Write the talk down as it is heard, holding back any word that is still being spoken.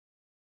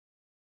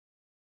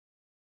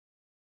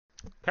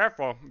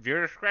Careful,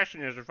 viewer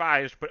discretion is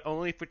advised, but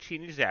only for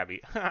teeny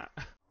savvy.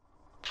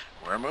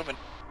 We're moving.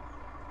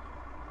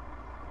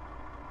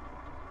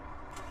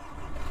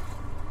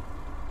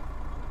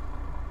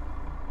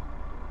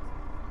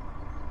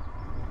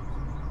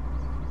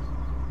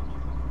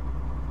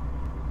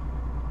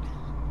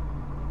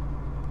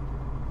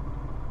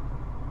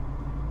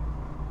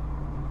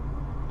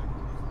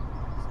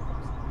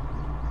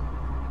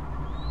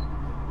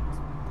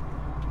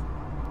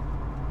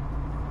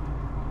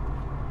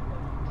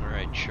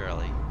 Alright,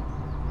 Charlie.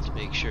 Let's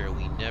make sure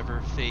we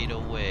never fade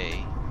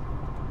away.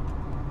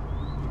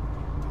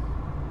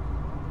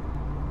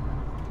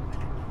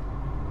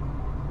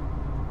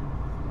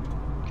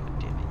 God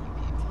damn it, you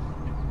people.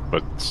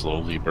 But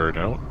slowly burn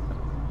out?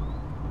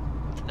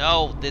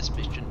 No, this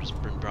mission has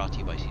been brought to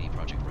you by CD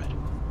Projekt Red.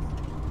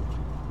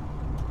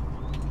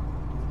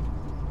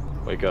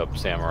 Wake up,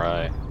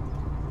 samurai.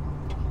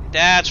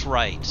 That's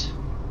right.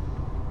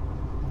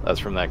 That's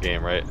from that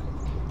game, right?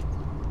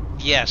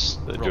 Yes,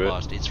 Did it do it?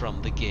 Robust. It's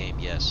from the game,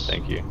 yes.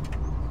 Thank you.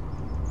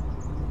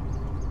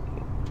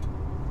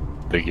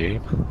 The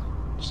game?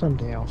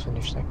 Someday I'll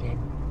finish that game.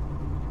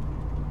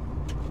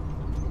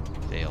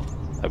 Fail.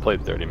 I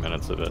played 30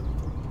 minutes of it.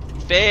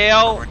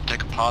 Fail! We're gonna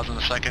take a pause in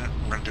a second.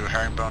 We're gonna do a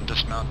herringbone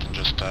dismount and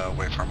just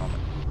wait for a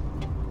moment.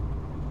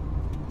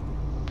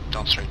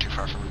 Don't stray too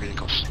far from the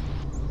vehicles.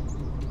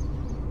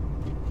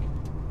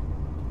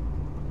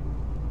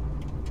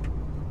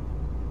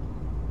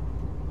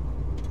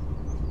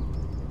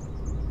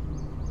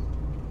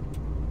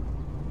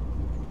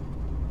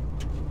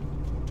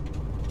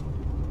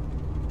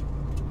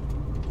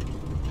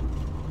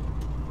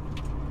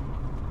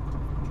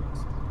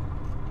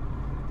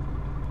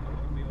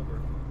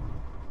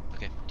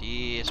 Okay,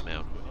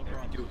 dismount.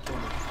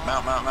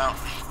 Mount, mount, mount.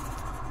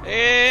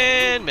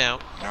 And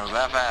mount. That was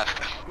that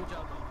fast.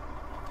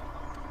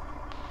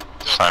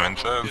 Simon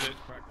says.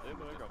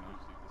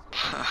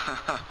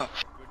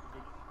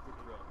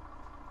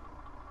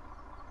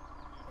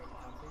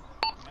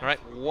 Alright,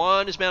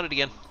 one is mounted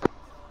again.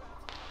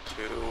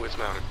 2 is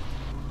mounted.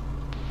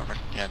 Okay.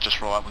 Yeah,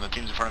 just roll out when the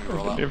team's in front of you.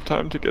 Roll out. You have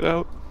time to get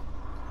out.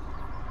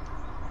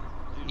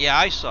 Yeah,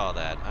 I saw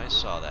that. I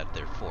saw that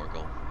there, Forgo.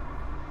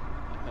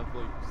 I have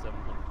like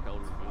 700 calorie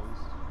meals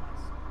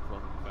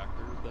from the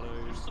factor that I...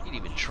 You didn't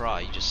even try.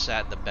 You just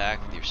sat in the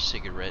back with your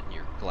cigarette and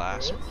your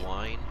glass of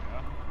wine.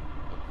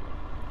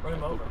 Run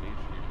him over.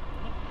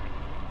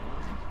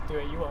 Do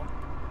it, you won't.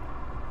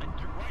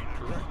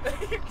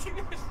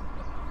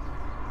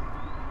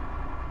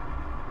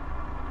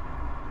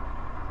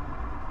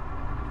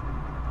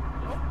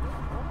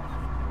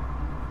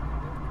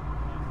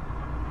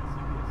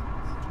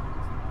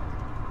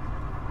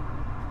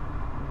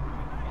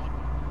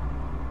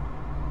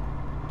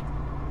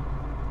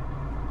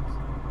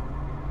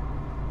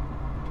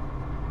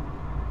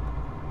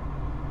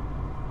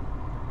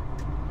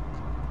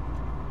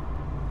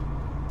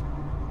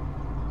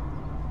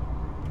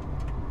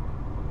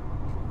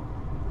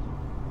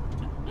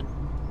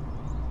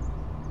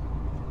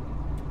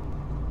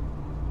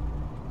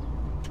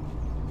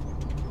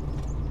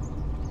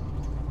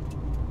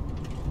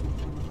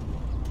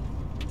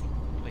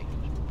 Wait,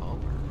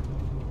 over.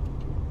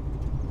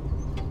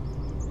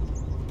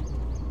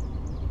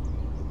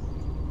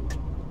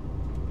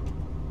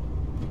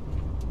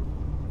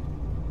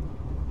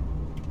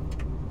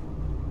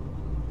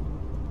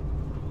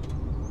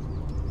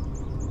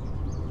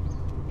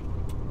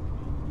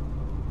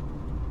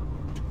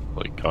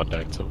 Like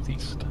contact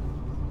southeast.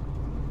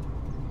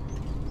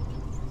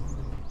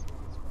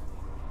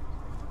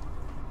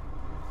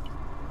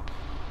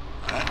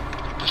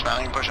 Alright.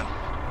 Dismounting and pushing.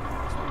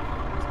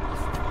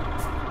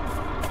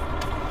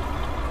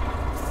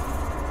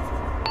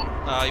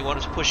 You want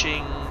us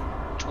pushing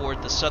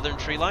toward the southern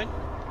tree line?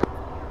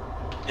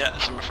 Yeah,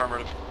 it's an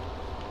affirmative.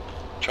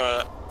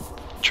 Try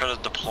to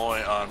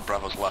deploy on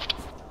Bravo's left.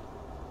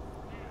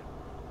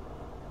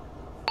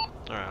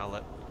 Alright,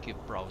 I'll give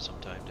Bravo some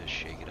time to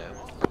shake it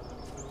out.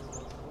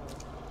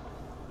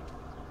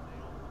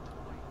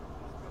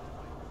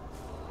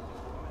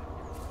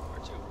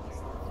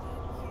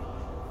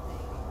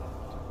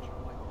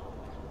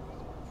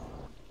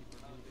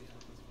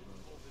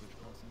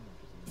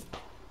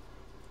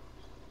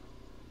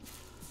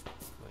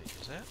 Wait,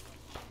 is that?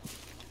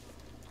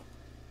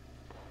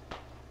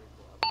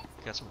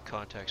 Got some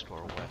contacts to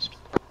our west.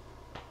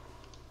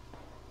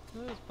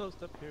 Let's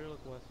post up here, look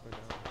west for now.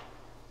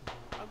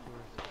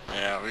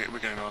 Yeah, we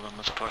can go on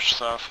this push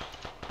south.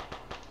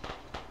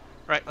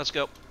 Alright, let's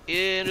go.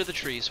 Into the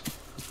trees.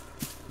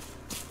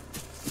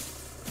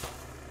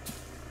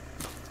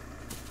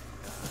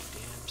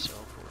 Goddamn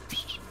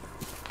self-forced.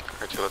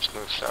 Alright, so let's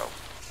move south.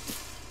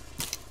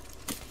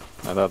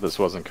 I thought this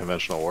wasn't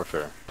conventional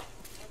warfare.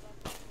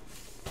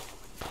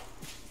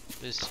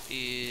 This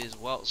is,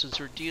 well, since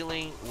we're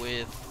dealing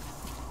with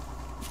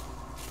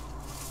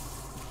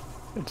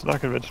It's not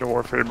conventional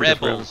warfare because we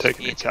haven't rebels,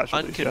 taken any it's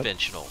casualties yet.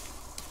 unconventional.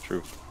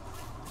 True.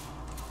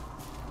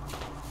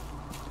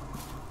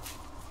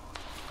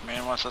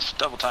 Man wants us to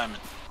double time it.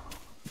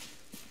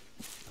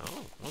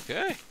 Oh,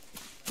 okay.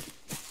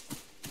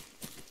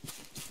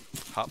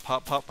 Hop,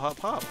 hop, hop, hop,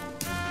 hop.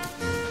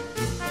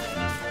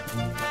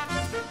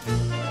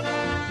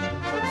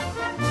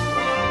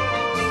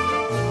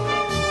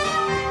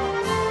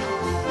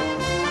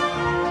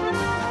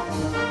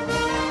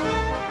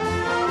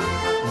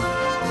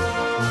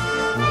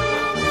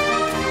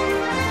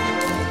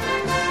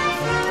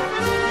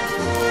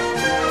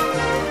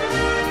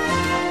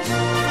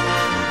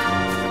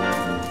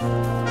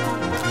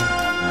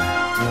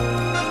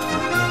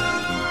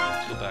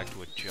 Go back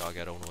to a jog.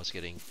 I don't know what's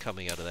getting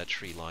coming out of that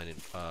tree line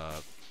and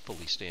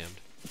fully stemmed.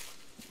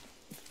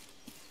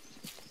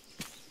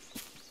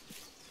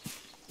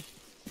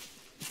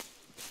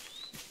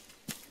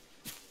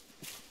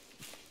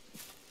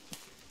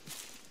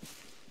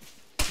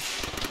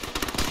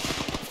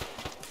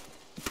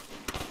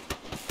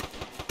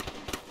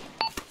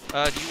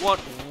 Do you want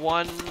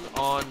one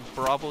on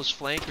Bravo's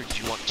flank, or did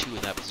you want two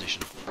in that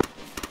position?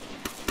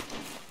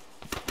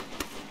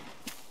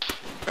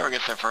 Whoever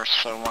gets there first,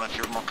 so one if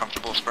you're more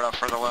comfortable spread out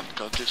further left,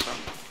 go do so.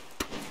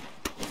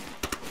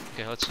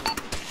 Okay, we'll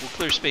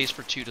clear space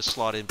for two to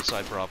slot in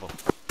beside Bravo.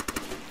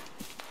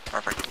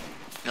 Perfect.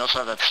 You also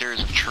have that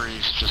series of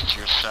trees just to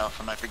your south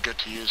that might be good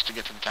to use to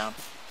get to the town.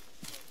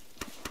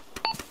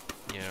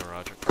 Yeah,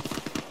 roger.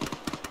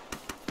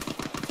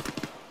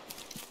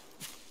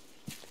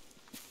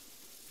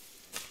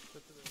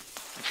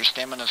 If your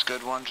stamina's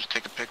good one, just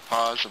take a quick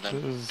pause and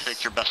then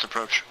take your best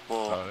approach.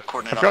 We'll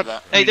coordinate I've off of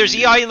got- that. Hey, there's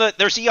EI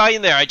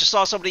in there. I just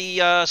saw somebody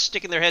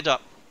sticking their heads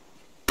up.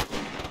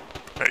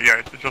 Yeah,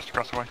 it's just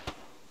across the way.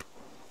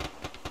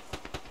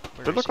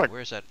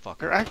 Where's that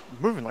fucker? They're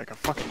moving like a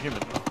fucking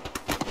human.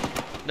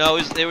 No,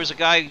 there was a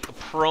guy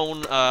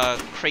prone,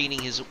 craning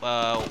his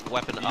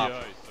weapon up.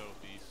 southeast.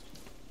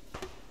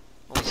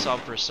 Only saw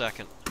him for a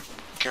second.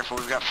 Careful,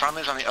 we've got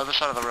friendlies on the other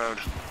side of the road.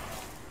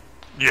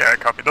 Yeah,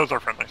 copy. Those are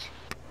friendlies.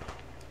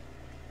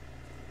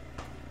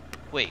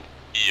 Wait,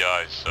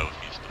 EI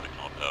southeast of the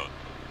compound.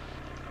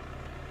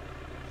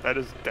 That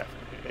is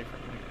definitely a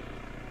friendly.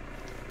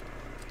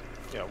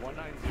 Yeah,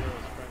 190 is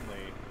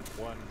friendly,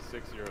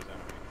 160 is enemy.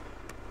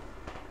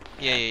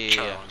 yeah.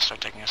 Charlie, start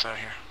taking us out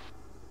here.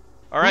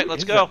 All right, Who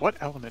let's is go. that? What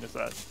element is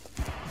that?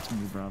 It's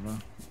gonna be Bravo.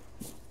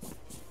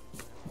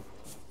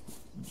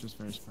 It's just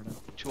very spread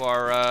out. To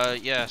our,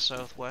 yeah,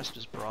 southwest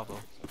is Bravo.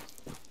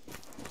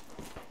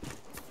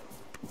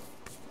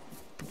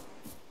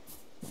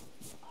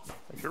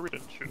 I'm sure we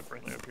didn't shoot a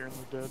friendly up here and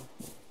they're dead.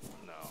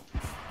 No.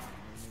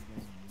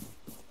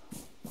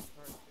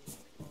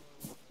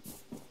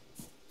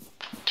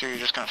 Two, you're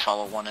just gonna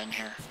follow one in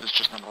here. There's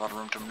just not a lot of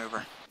room to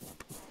maneuver.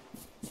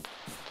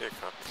 Take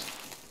copies.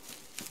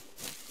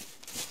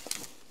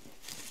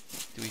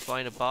 Do we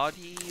find a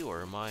body,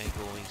 or am I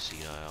going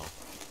senile?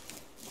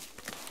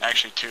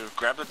 Actually, two,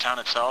 grab the town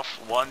itself.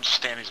 One, just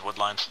stay in these wood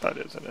lines. That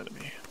is an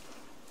enemy.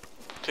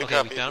 Two Okay,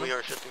 copies, we found him?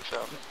 are shifting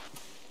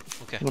south.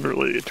 Okay.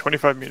 Literally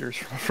 25 meters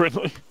from a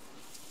friendly.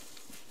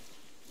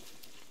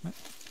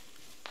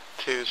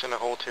 Two's gonna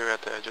hold here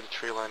at the edge of the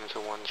tree line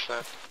until one's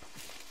set.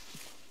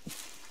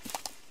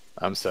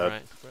 I'm set.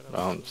 Alright. I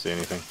don't see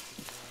anything.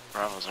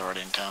 Bravo's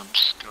already in town.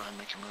 Just go ahead and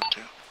make your move,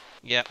 too.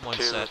 Yeah, one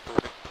Two set. is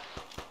moving.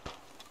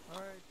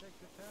 Alright, take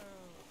the town.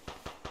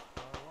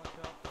 Watch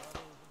out, Bravo's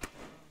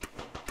in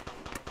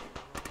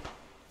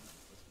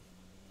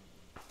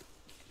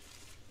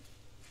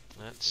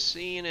town. Not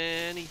seeing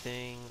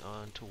anything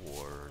on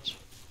towards.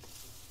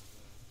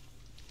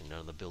 And none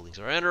of the buildings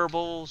are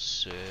enterable,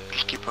 so...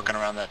 Just keep looking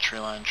around that tree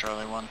line,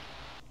 Charlie 1.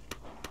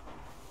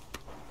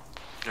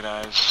 Good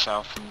eyes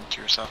south and to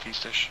your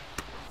southeast-ish.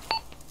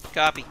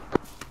 Copy.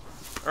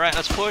 Alright,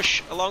 let's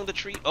push along the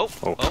tree. Oh.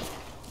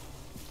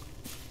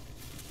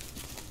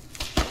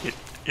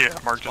 Yeah,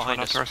 Mark just Behind went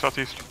up us. to our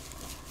southeast.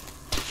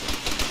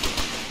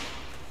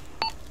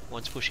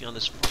 One's pushing on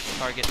this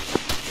target.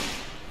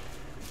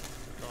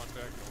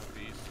 Contact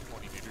northeast,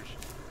 20 meters.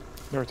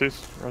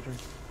 Northeast, roger.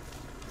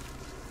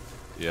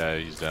 Yeah,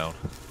 he's down.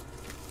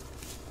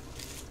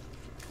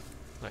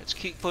 Alright, let's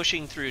keep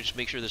pushing through, just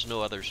make sure there's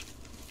no others.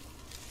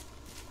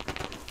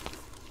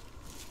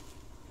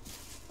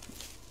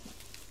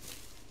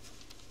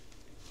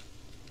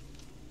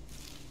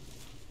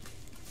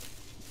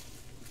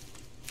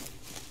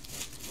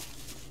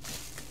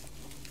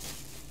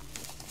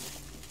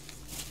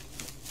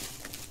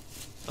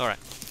 Alright.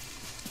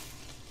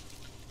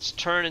 Let's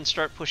turn and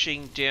start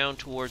pushing down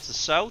towards the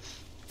south.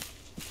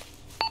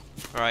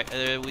 Alright,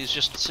 it was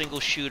just a single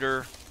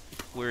shooter.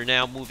 We're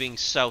now moving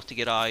south to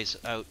get eyes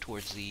out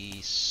towards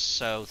the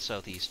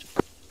southeast.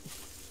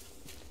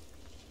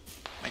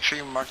 Make sure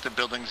you mark the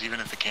buildings even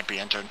if it can't be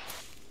entered.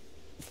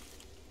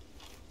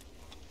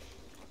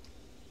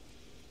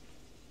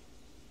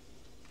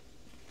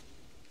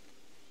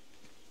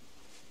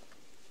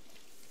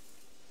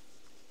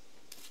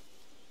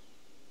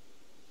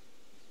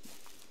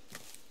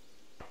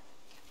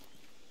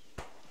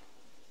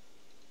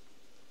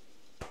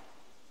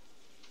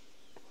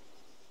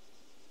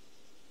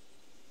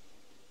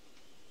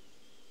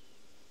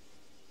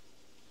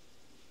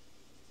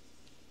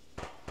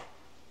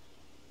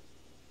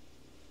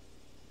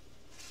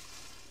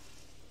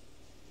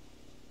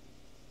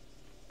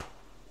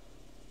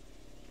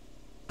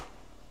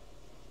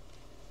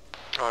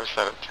 Our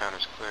side of town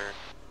is clear.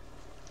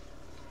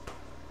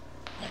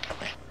 Yeah,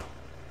 copy.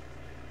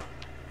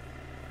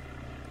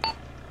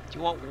 Do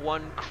you want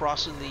one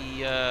crossing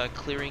the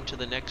clearing to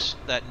the next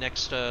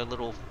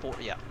little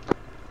fort? Yeah.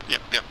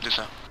 Yep, do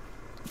so.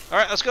 All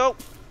right, let's go.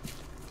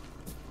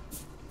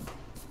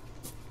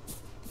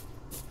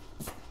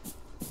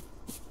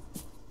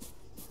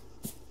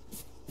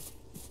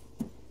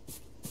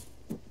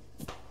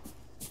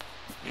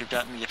 We've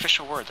gotten the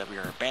official word that we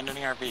are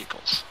abandoning our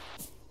vehicles.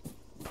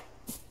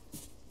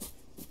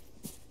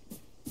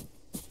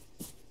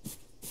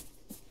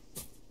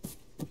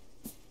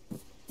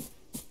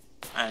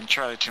 And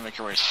Charlie, to make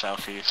your way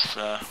southeast,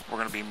 we're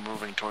going to be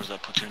moving towards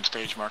that platoon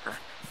stage marker.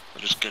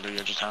 We'll just get to the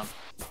edge of town.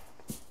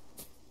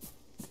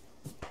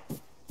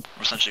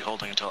 We're essentially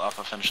holding until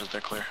Alpha finishes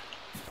their clear.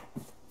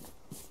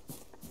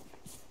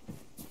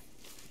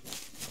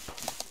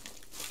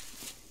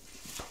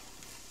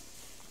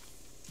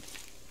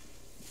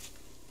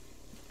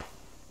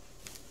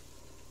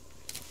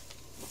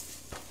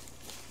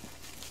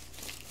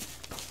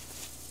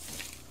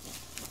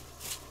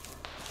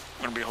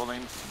 We're going to be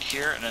holding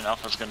here, and then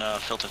Alpha's going to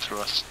filter through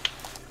us.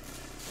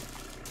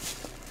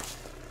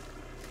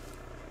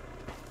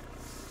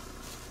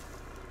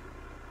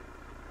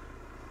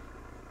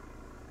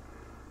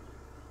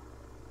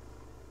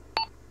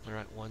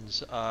 Alright,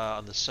 one's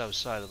on the south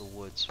side of the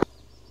woods.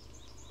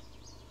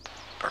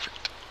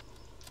 Perfect.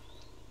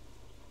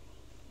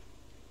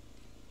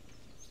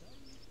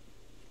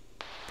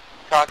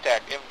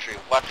 Contact infantry,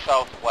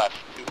 west-southwest,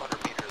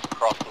 200 meters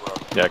across the road.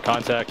 Yeah,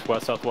 contact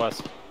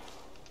west-southwest.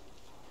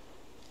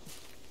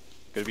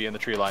 Gonna be in the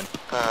tree line.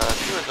 2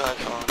 is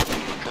eyes on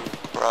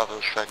Bravo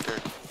sector.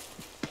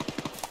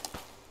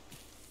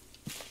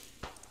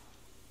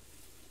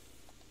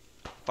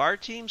 Fire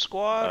team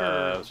squad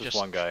or It's just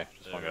one guy.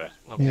 Just one guy.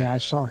 Okay. Yeah, I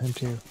saw him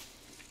too.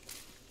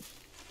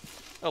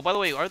 Oh, by the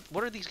way,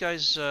 what are these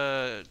guys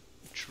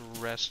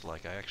dressed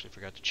like? I actually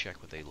forgot to check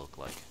what they look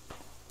like.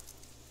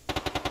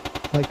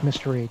 Like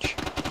Mr. H.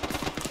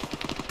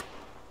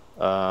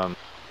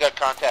 You got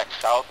contact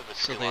south of the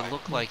So tree they line.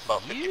 look like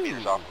About 50 you.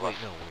 meters off Wait,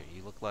 west. no, wait,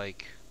 you look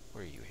like.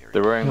 Where are you, Harry?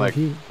 They're wearing No, like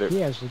he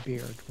has the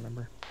beard,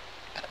 remember?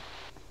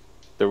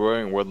 they're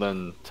wearing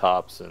woodland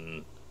tops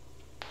and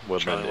Charlie, I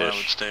would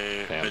woodland-ish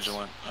stay pants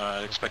vigilant.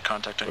 Expect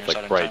contact on with your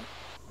like side bright in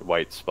town.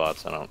 white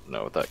spots. I don't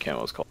know what that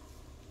camo is called.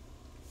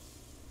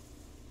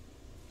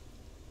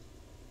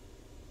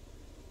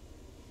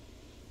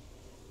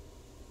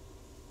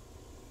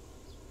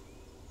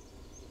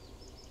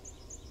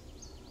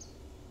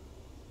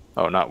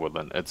 Oh, not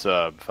woodland. It's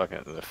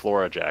fucking the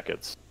Flora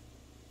jackets.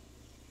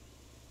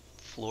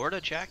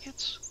 Florida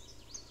jackets?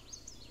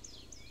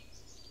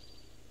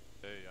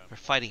 Hey, They're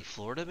fighting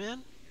Florida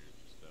men?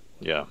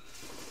 Yeah.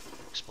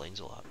 Explains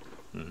a lot.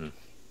 Mm-hmm.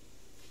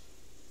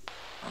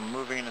 I'm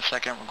moving in a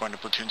second. We're going to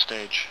platoon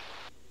stage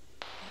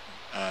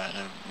in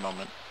a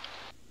moment.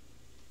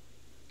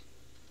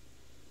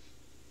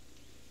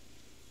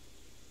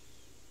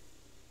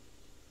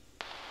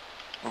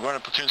 We're going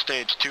to platoon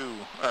stage 2.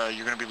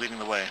 You're going to be leading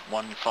the way.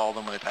 1, you follow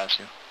them when they pass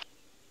you.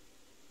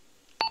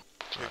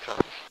 2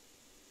 copies.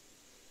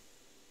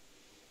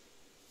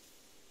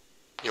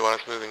 You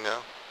want us moving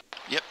now?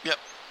 Yep.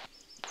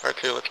 Alright,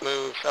 2, let's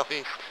move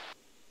southeast.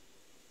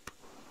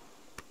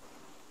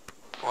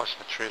 Watch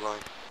the tree line.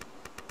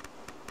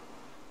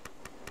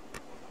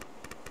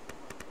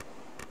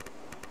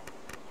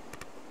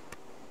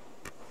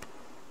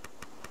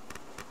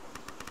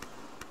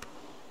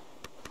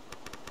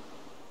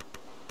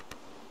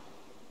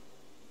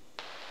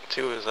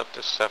 Two is up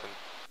to 7.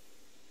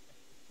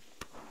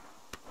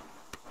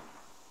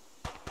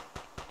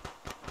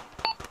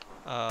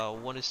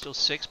 One is still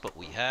 6, but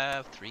we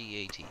have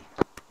 3 AT.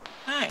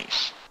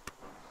 Nice.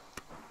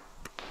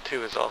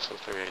 2 is also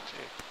 3 AT.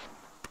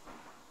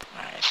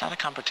 Alright, it's not a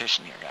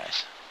competition here,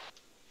 guys.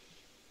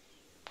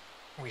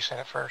 We said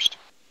it first.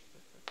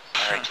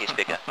 Alright,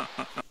 speaker.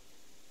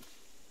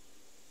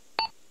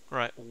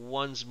 Alright,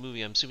 one's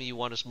moving. I'm assuming you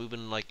want us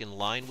moving like in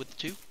line with the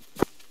 2?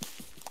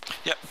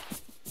 Yep.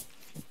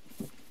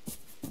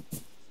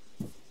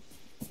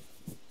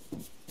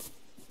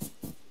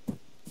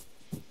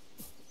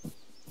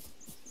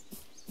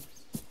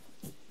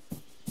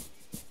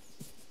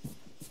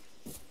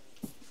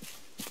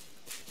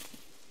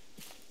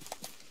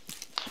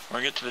 We're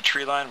gonna get to the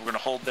tree line. We're gonna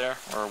hold there.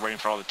 We're waiting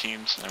for all the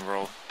teams, and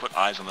we'll put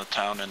eyes on the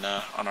town and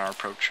on our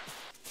approach.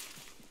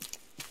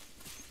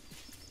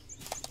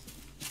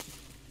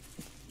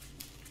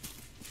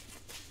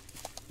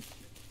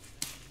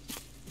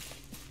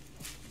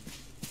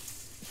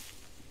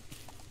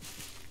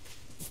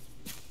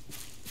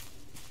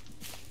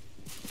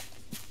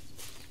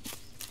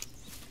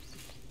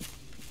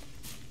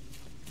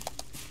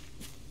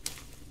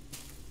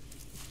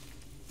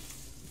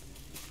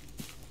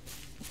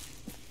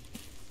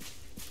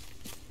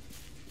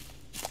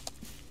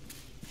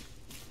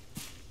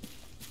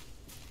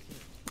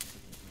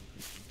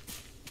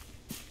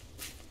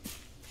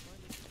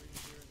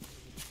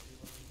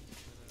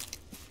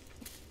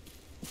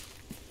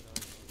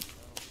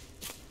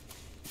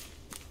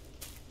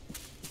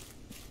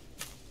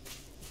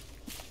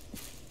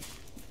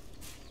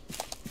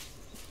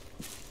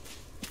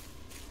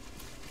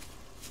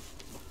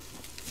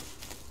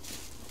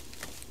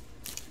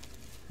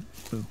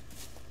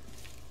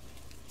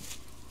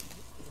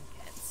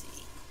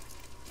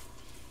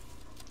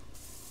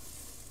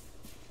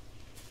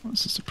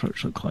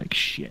 approach look like?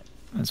 Shit.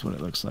 That's what it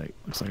looks like.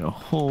 Looks like a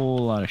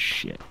whole lot of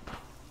shit.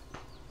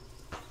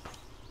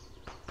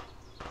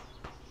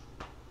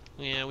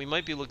 Yeah, we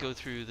might be able to go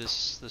through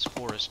this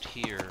forest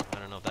here. I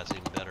don't know if that's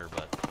even better,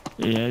 but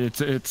Yeah,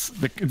 it's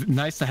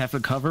nice to have the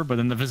cover, but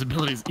then the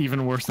visibility is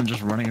even worse than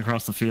just running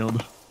across the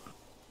field.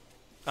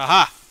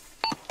 aha!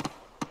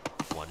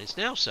 1 is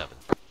now 7.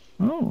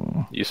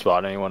 Oh. You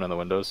spot anyone in the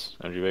windows,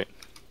 MG8?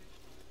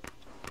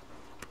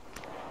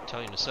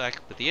 Tell you in a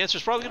sec, but the answer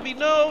is probably going to be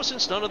no,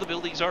 since none of the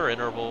buildings are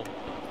enterable.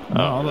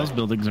 Oh, all those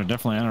buildings are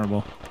definitely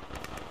honorable.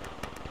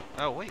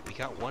 Oh wait, we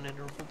got one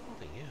enterable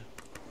building, yeah.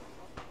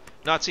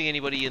 Not seeing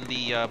anybody in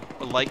the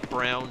light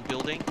brown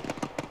building.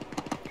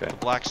 Okay.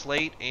 Black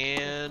slate,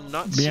 and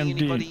not seeing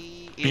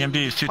anybody in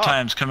BMD is the 2 pub.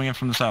 times coming in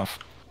from the south.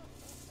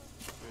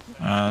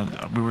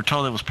 We were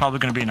told it was probably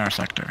going to be in our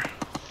sector.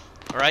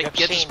 Alright,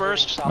 get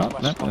dispersed. Oh,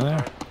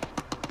 there.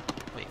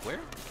 Wait,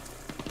 where?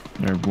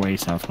 They're way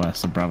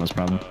southwest of Bravo's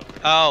problem.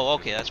 Oh,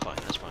 okay, that's fine,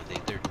 that's fine.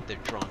 They're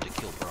drawn to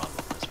kill Bravo,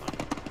 that's fine.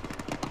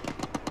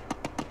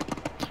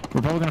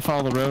 We're probably going to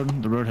follow the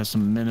road. The road has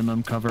some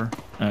minimum cover.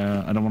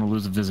 I don't want to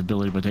lose the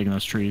visibility by taking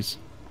those trees.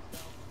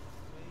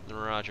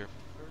 Roger.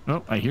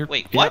 Oh, I hear.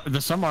 Wait, yeah, what?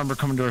 there's some armor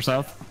coming to our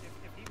south.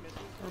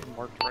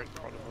 Marked right in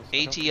front of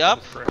us. AT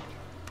up?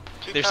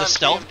 There's a 2 times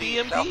stealth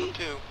BMD, BMD? south of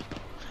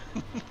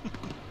 2.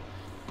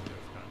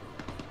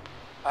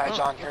 Eyes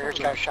on here. Here's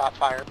got a shot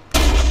fired.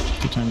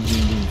 2 times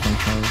BMD in front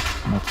of Charlie.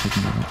 I'm not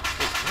taking that.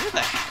 Wait, where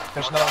the heck?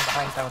 There's another one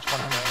behind that was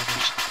 100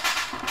 meters.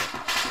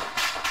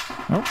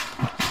 Oh.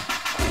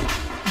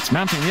 It's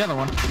mounting the other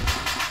one.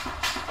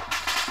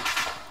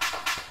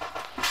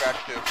 Crash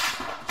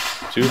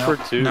 2. 2 for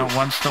 2. No,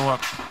 one's still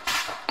up.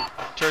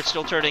 Turret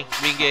still turning.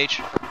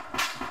 Re-engage.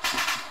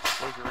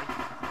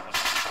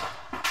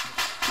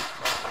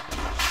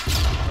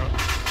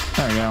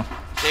 There we go.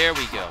 There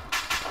we go.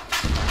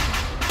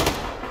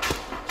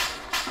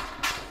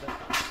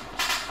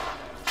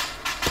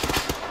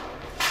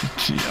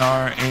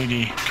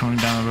 TR-80 coming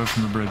down the road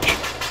from the bridge.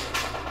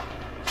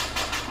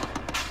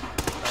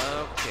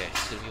 Okay,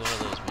 it's gonna be one of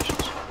those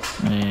missions.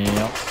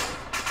 Yep.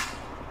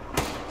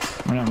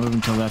 We're not moving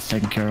until that's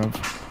taken care of.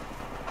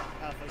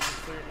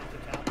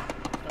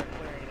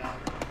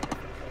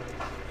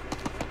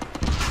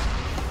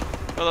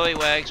 By the way,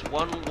 Wags,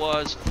 one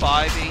was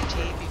 5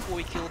 AT before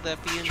we killed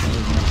that BNB.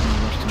 Charlie's not going to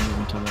rush to move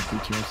until that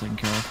BTR is taken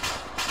care of.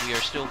 We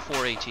are still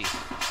 4 AT.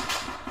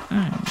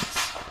 Nice.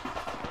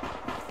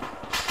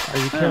 Are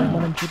you carrying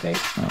one MG8?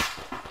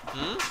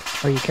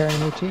 Hmm? Are you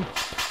carrying AT?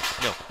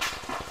 No.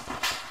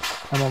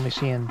 I'm only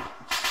seeing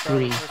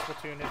 3. First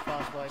platoon, if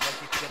possible, I'd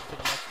like you to get to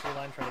the next tree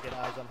line, try to get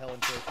eyes on Helen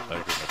I could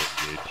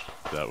not engage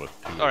that with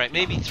 2. Alright,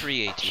 maybe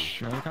 3 AT.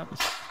 Charlie copies.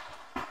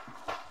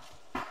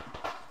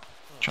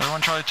 Charlie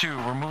 1, Charlie 2,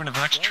 we're moving to the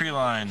next tree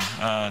line.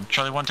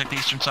 Charlie 1, take the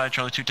eastern side,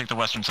 Charlie 2, take the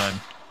western side.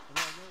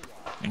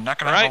 You're not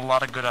going to have a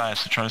lot of good eyes,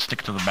 so try to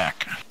stick to the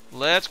back.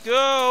 Let's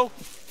go!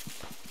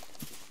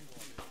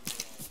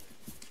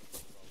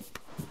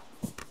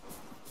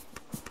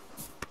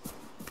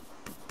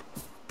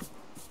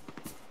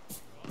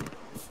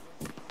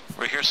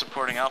 We're here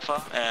supporting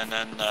Alpha, and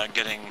then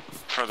getting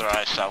further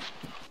eyes south.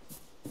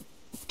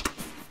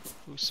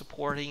 Who's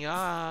supporting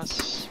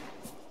us?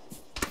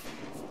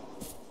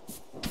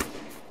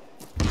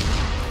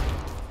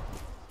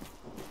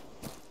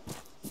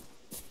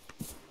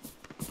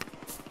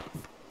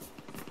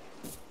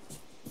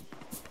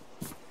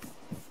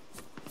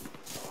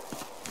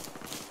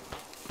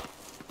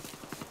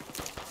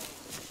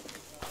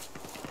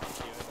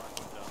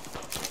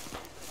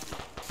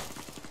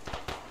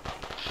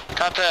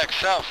 Contact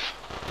south.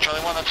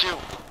 Charlie 1, that's you.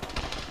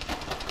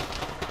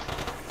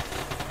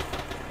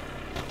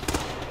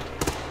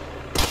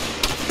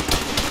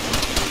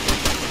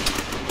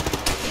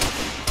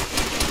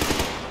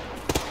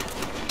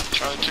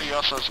 Charlie 2, you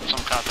also have some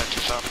contact to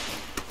south.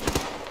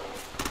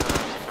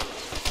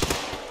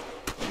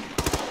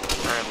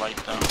 Very light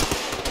though.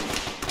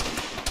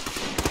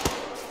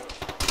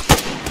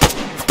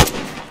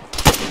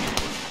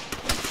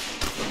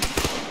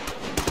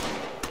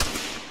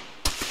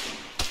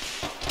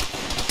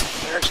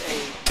 There's a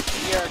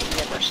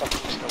ERDM or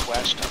something to the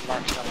west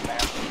marked on the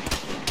map.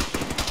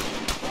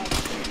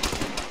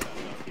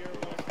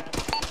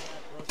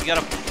 We got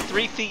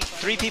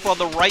 3 people on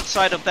the right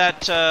side of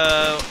that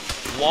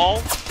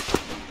wall.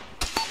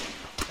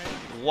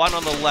 1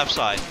 on the left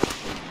side.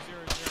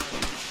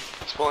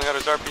 He's pulling out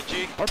his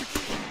RPG.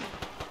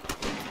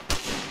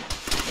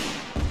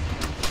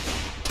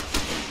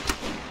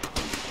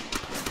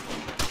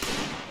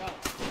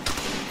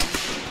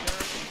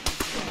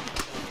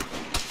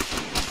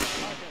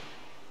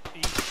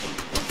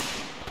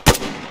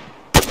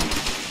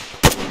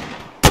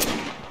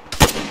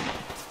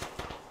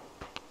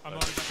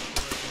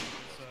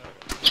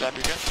 Chad,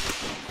 you good?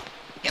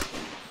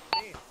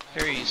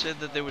 Harry, you said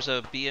that there was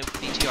a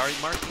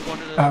BTR mark you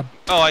wanted to...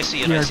 oh, I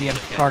see it, I see it.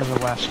 ERDM, Okay. part of the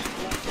west.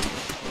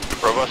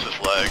 Robust is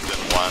lagged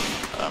and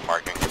 1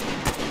 marking. Go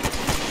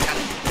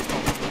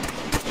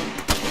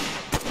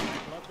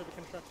out to the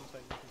construction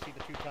site. You can see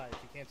the 2 ties.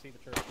 You can't see the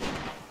turret.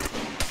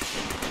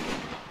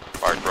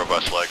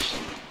 west legs.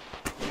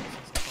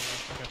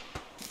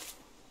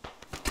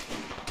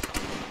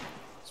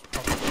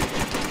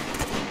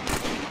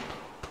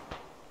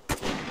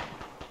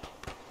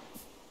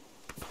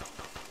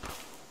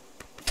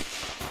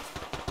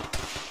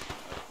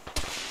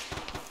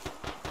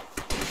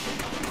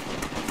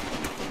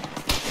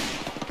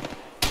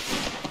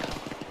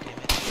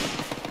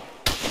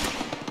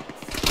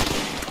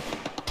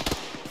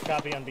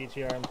 Copy on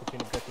BTR, I'm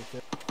between objective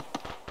 2.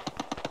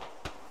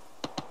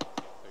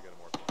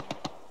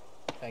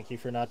 Thank you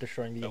for not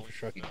destroying the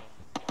infrastructure.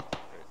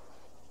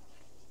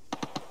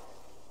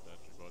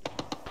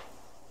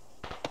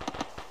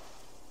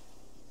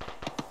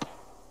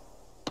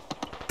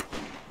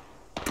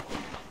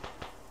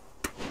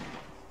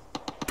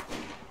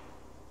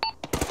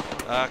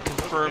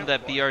 Confirm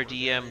that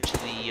BRDM to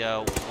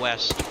the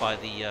west by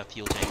the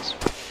fuel tanks.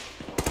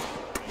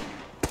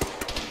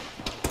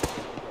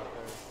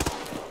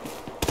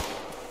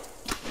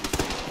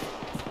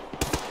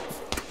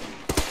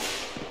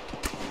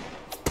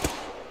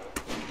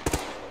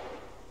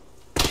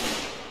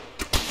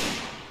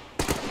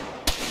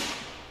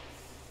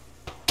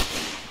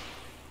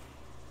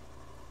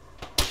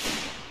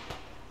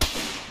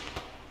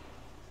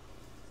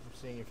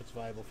 Seeing if it's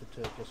viable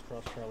to just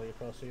cross Charlie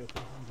across you.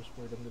 I'm just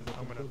worried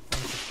I'm gonna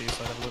push the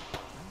side of it.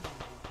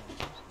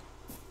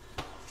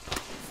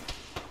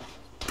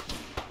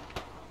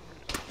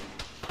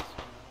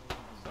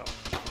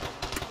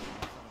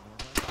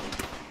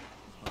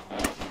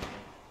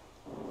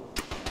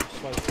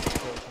 Slightly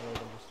close more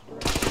than just a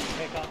direct.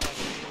 Take contact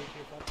immediately to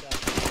your front shot.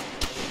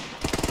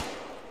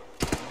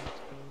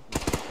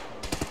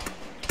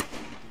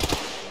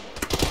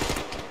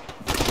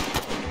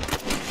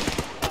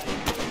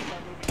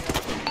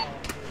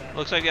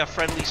 Looks like we got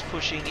friendlies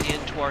pushing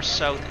into our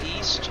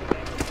southeast.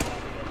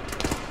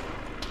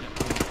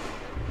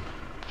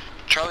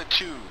 Charlie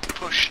 2,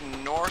 push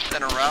north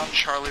and around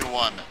Charlie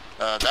 1.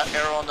 That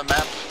arrow on the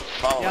map,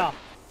 follow Yeah.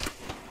 it.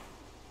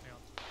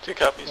 2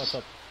 copies. What's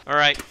up?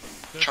 Alright,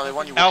 Charlie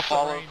 1, you will Alpha.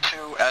 follow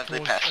 2 as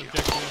they pass you.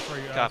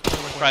 copy.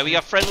 Right, we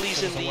got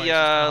friendlies in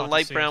the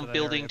light brown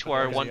building to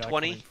our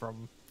 120.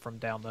 From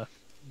down the.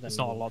 It's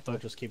not a lot though.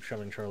 We'll just keep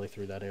shoving Charlie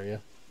through that area.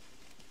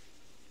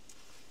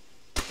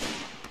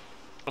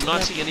 I'm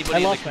not seeing anybody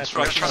in the We're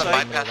construction trying to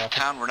site. bypass the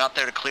town, we're not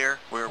there to clear.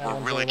 We're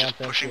really just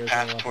pushing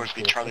past towards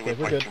the Charlie Okay,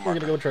 we're good. 1.2 We're gonna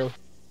marker. go Charlie.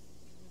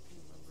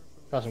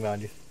 Crossing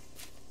behind you.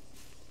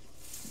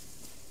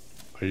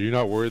 Are you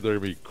not worried they're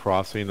going to be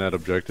crossing that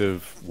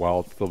objective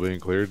while it's still being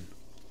cleared?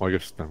 Well, I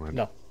guess, never mind.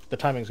 No, the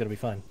timing's gonna be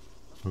fine.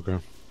 Okay.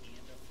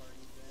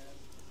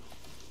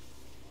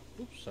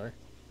 Oops, sorry.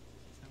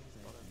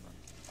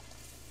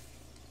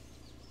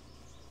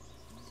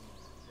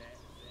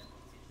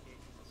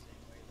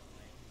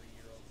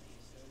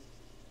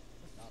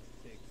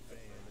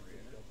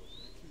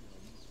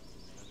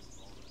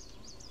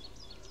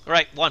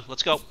 Alright, 1,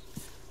 let's go.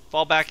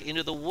 Fall back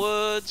into the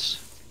woods.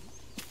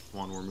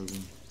 1, we're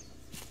moving.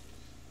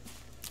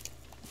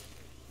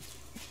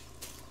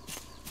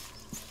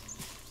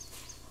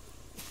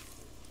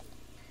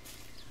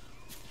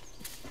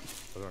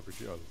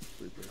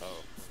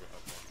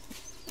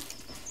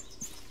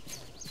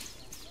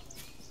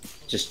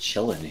 Just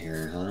chilling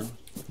here, huh?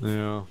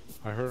 Yeah,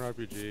 I heard an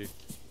RPG.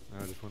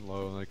 And I just went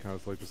low and I kind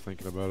of was like just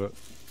thinking about it.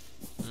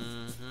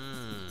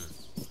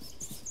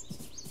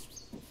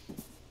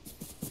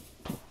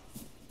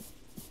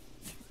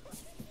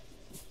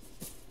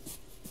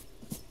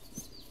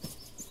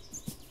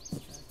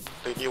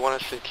 Do you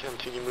want us to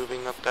continue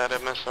moving up that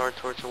MSR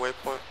towards the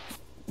waypoint?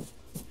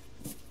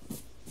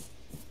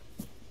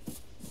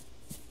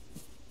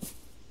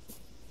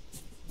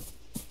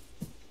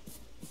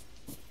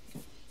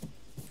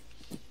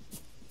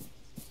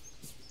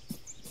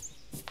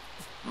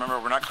 Remember,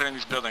 we're not clearing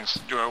these buildings.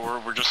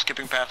 We're just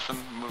skipping past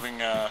them, moving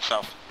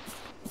south.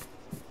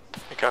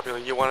 Hey, copy.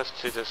 You want us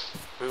to just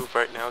move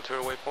right now to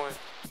our waypoint?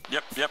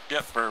 Yep.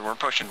 We're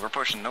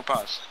pushing, no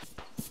pause.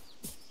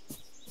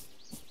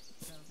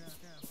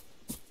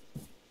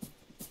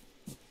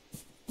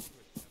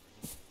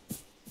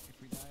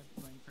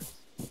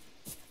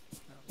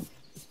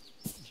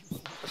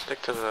 Let's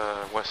stick to the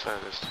west side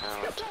of this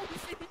town.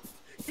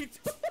 He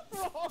took the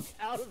wrong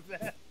out of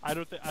that. I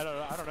don't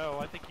know.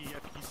 I think he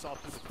saw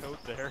through the code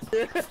there.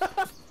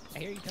 I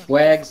hear you talking.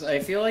 Wags, I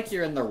feel like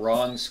you're in the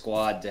wrong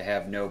squad to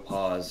have no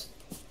pause.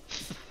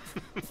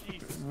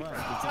 What? Is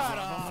that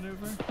Bravo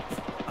maneuver?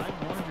 I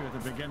warned you at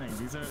the beginning.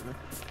 These are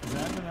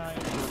Zab and I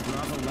were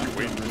Bravo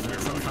leftovers that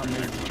somehow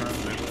made it to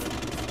Charlie.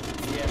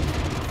 Yeah.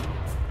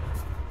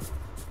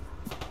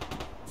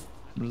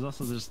 There's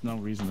also just no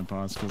reason to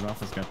pause because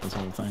Alpha's got this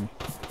whole thing.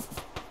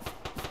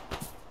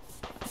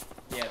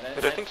 Yeah,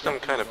 But I think some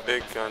kind of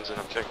big guns in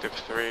Objective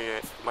 3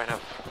 might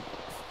have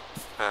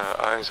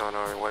eyes on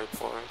our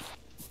waypoint.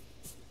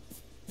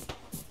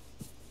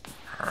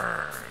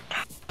 Heard.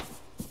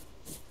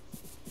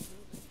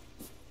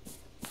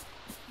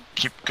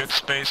 Keep good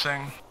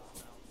spacing.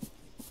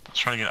 Let's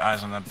try to get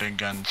eyes on that big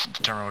gun to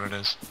determine what it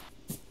is.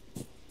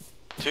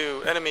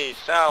 2 enemies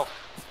south.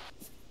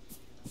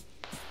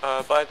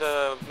 By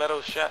the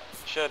metal shack.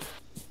 Shed.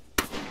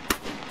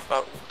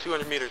 About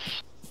 200 meters.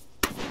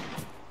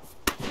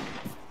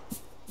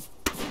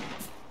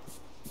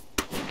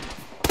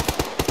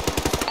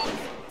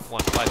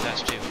 One, 5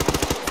 past 2.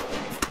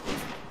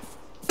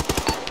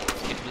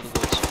 Let's get into the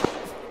woods.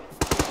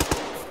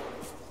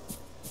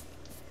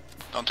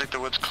 Don't take the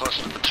woods close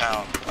to the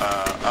town.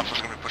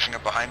 Alpha's gonna be pushing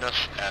up behind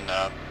us and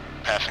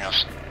passing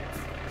us.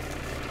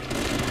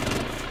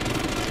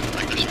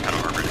 Like there's some kind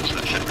of armor into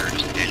that shed we were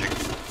just engaging.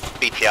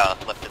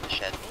 BTR left in the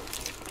shed.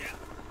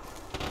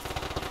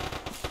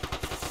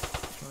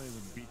 Probably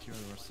the BTR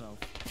to our south.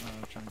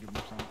 Trying to give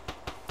them some.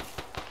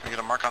 Can we get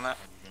a mark on that?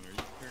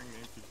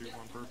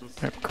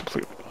 Yep,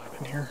 completely blind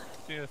in here.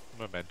 Yeah,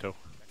 memento.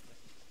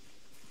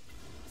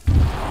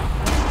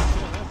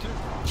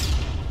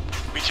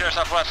 BTR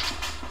southwest.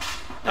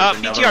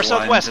 BTR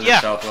southwest, yeah.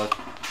 Southwest.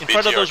 In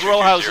front of those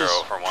row houses.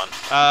 For 1.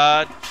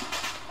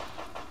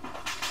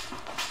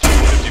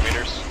 50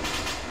 meters.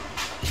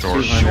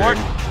 Short.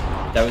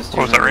 That was 200.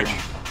 What was that range?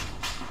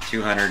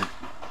 200.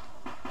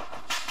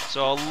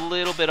 So a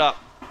little bit up.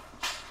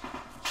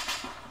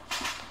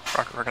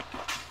 Rocket.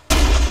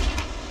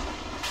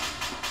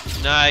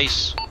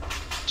 Nice.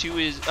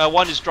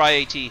 1 is dry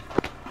AT. 2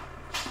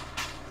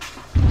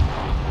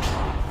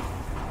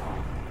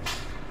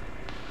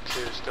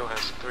 still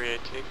has 3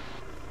 AT.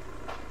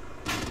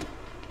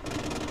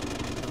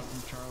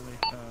 Charlie.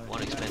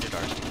 1 expended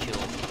ours to kill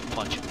a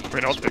bunch of people.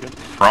 Wait, I'll take it.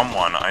 From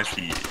 1, I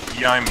see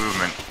EI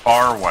movement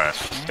far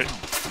west.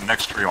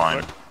 Next tree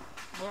line.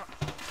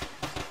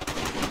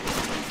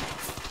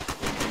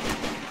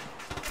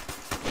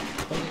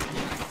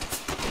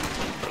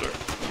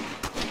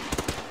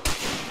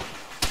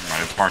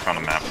 Alright, it's marked on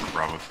the map for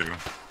Bravo 2.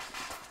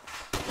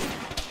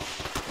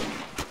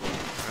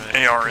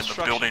 Right. AR in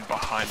the building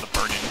behind the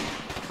burning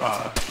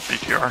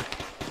BTR.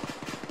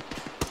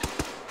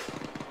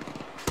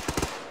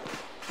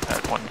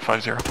 At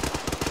 150.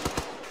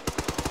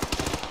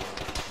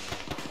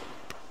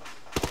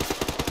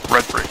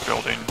 Red brick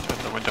building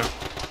in the window.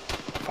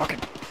 Fucking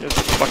yes,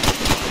 fucking.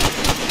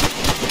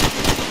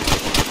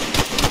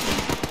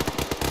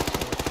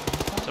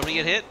 Somebody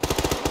get hit?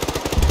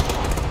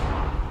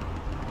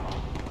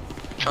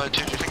 Charlie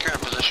 2, do you think you're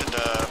in a position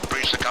to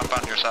breach the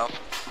compound yourself?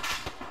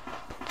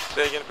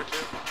 Say again for 2.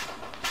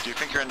 Do you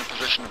think you're in a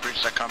position to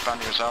breach that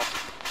compound yourself?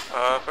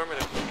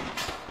 Affirmative.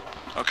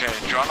 Okay,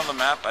 drawn on the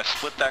map, I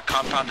split that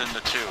compound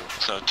into 2.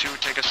 So 2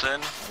 take us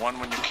in, 1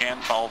 when you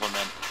can, follow them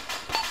in.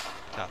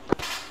 Copy.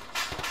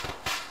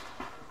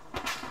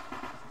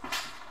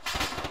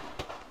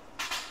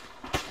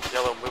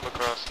 Yellow, move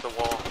across the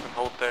wall and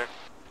hold there.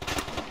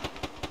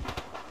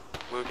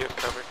 Blue, get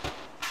covered.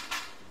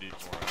 Need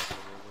more alpha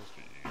rolls,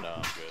 or you... No,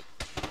 I'm good.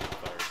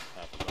 Fired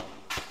half of them.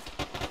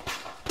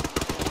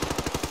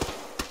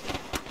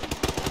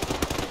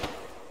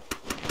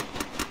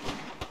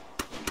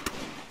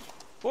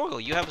 Forgle,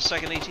 you have a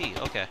second AT.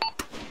 Okay.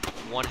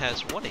 1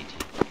 has 1 AT.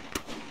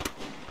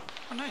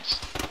 Oh, nice.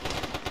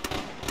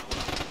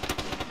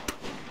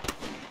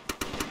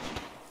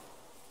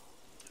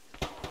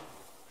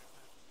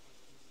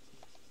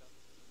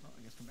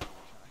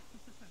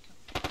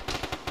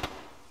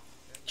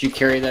 Did you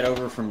carry that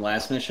over from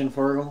last mission,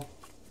 Forgle?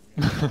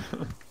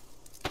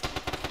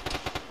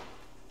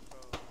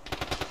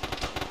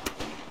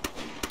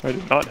 I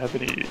did not have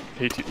any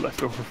AT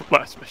left over from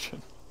last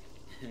mission.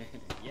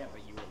 Yeah,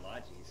 but you were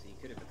Logi, so you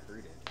could have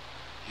accrued it.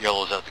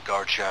 Yellow's at the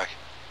guard shack.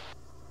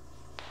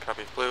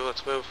 Copy. Blue,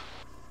 let's move.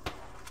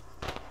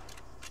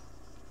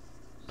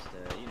 Just,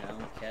 you know,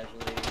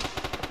 casually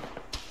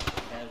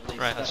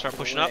Right, let's start stuffed it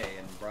pushing up. away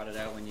and brought it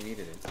out when you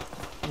needed it.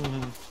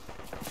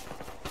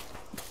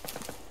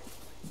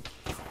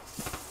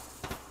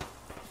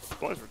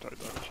 Supplies were tied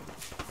that mission.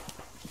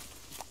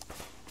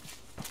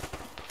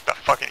 That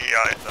fucking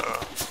EI in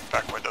the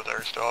back window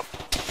there is still up.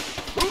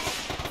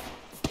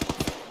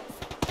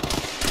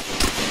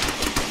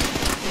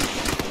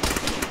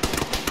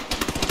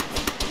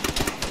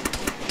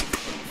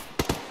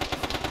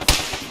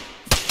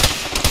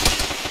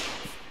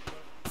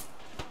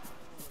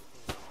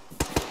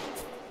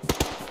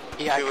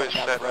 Yeah, 2 is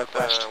coming down set the road at the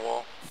west.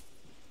 wall.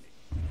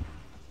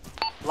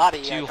 A lot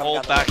of To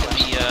hold back the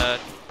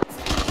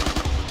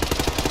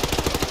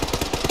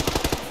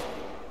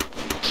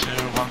So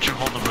why don't you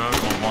hold the road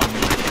while 1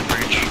 make the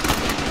breach?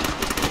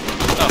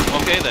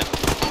 Oh, okay then.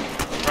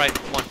 Right,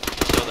 1.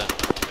 Still then.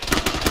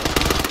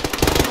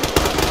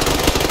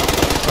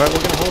 Alright,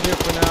 we're gonna hold here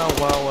for now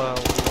while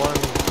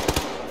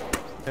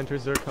 1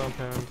 enters their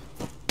compound.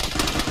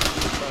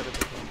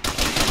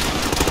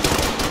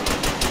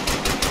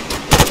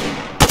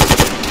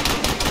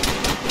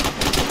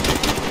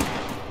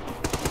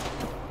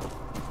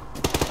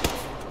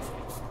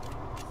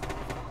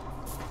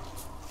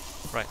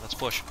 Right, let's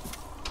push.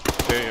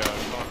 Hey,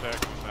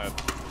 contact on that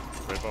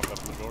right above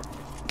the door.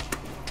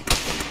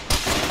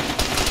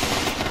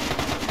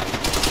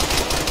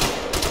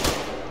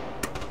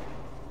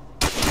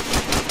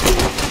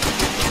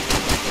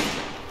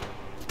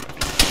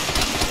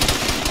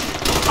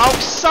 Oh,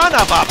 son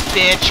of a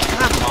bitch!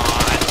 Come on!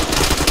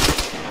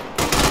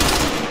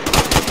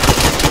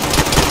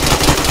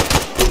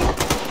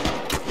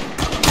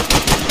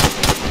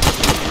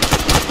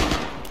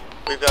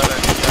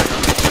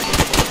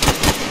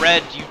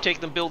 Red, you take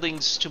the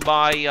buildings to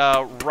my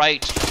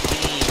right.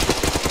 Green.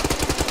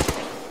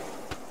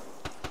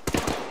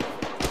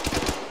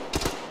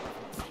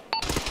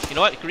 You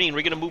know what, Green?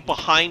 We're gonna move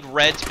behind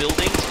Red's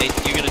buildings, and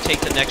you're gonna take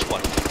the next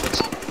one.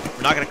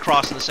 We're not gonna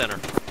cross in the center.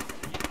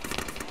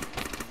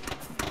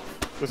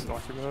 This is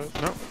occupied.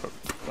 No.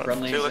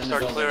 Friendly's So let's in the start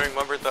building. clearing.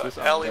 Remember the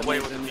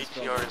alleyway with the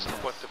BTR is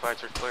what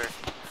divides are clear.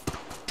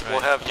 We'll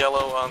have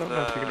yellow on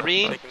the...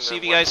 Green, see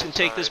if you guys can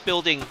take this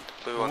building.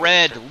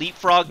 Red,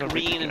 leapfrog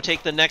green and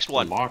take the next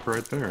one. Lock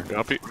right there.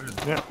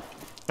 Yeah.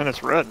 And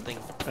it's red. I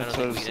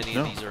don't think any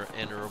of these are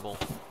enterable.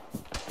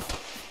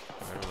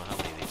 I don't know how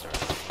many of these are.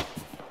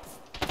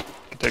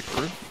 Can take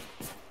the roof.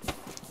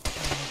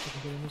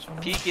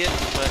 Peek it,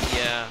 but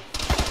yeah.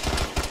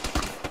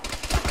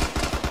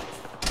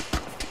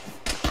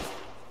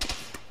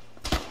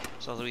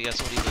 Sounds like we got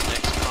somebody in the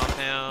next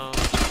compound.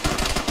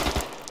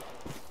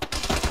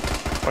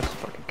 What's the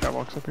fucking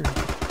catwalks up here?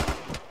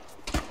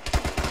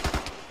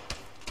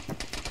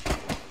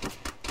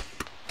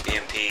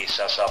 BMP,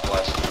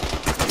 south-southwest.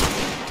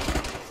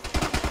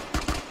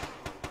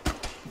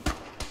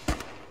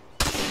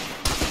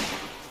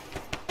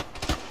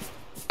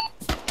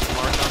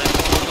 Mark on it.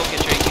 We'll go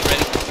get your AK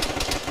ready.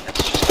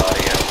 It's just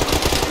audio.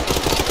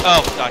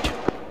 Oh, gotcha.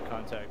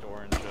 Contact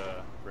orange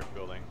brick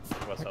building,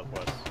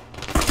 west-southwest.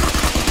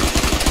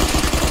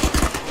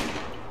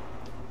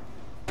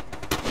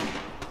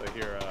 So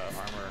here,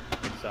 armor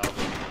south.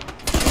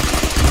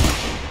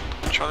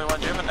 Charlie 1,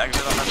 do you have an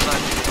exit on that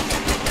side?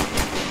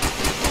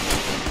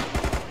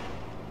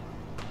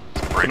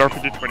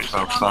 Break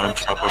south side,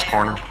 southwest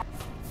corner.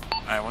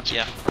 Alright, once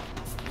you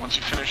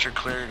finish your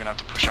clear, you're gonna have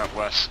to push out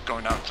west.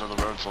 Going out to the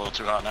road's a little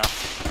too hot now.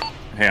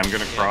 Hey, I'm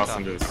gonna cross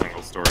into the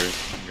single story.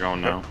 I'm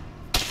going now.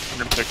 I'm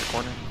gonna take the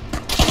corner.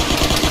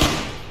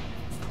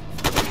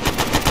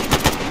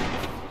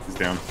 He's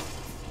down.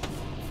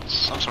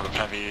 Some sort of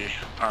heavy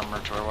armor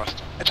to our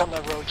west. It's on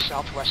the road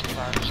southwest of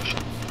our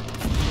position.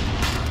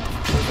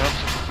 Where's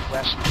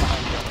West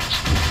behind buildings.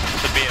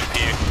 It's a BMP.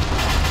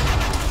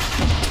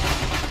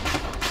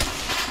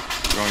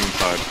 Going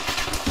inside.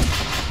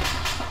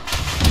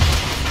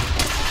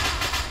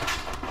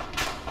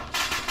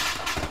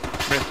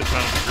 We have to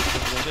find a group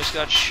of them. Just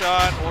got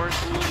shot. Orange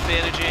wound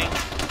bandaging.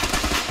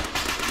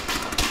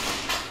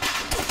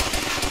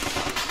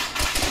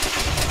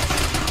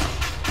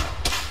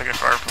 Taking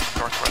fire from the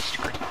northwest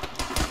street.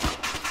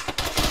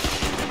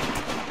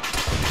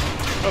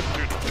 Oh,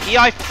 dude.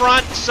 EI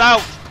front,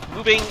 south.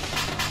 Moving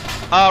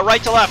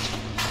right to left.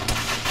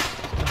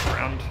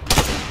 Around.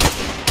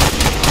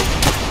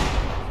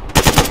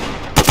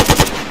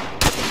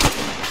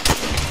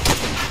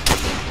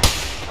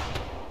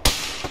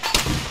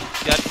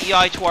 Got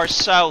EI to our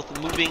south,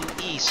 moving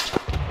east.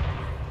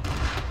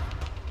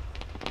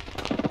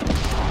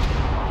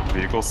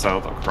 Vehicle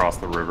south across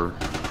the river.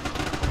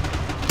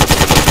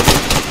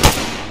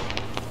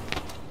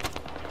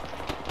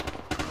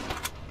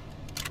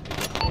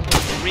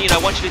 Green, I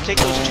want you to take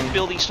those two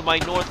buildings to my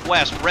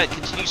northwest. Red,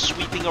 continue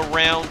sweeping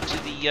around to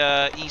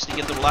the east to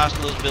get to the last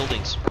of those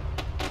buildings.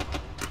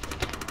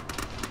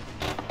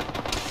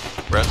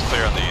 Red's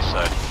clear on the east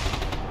side.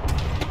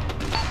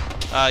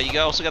 You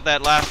also got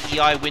that last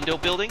EI window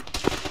building.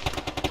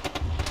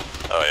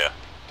 Oh yeah.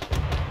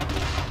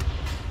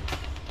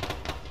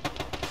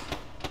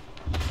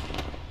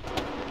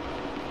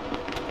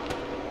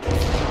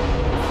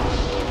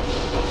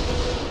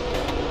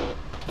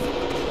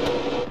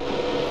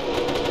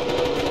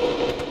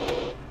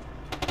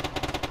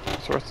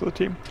 Source to the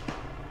team.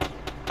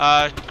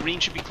 Green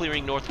should be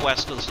clearing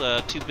northwest those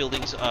two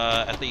buildings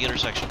at the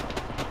intersection.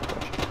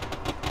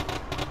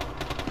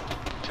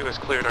 2 has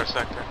cleared our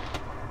sector.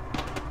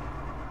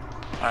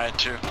 Alright,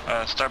 2.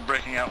 Start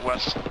breaking out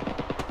west.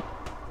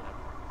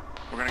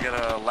 We're gonna get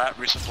a lat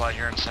resupply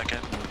here in a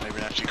second, and maybe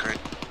an FG crate.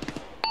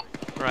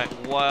 Alright,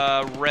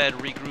 Red,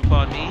 regroup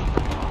on me.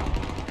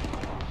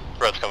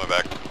 Red's coming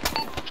back.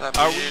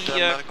 Are we,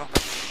 medical?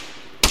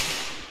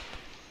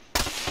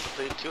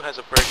 Lead 2 has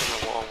a break in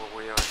the wall where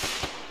we are.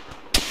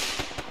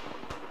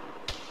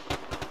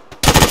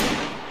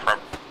 From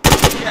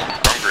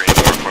green,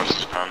 northwest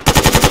is gone.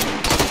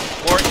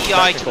 Or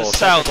EI to the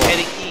south,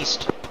 heading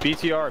east.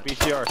 BTR,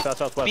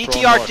 south-southwest.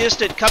 BTR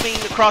distant, coming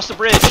across the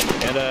bridge.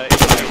 And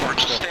We're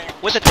just staying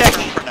with a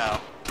techie for now.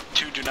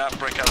 2, do not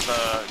break out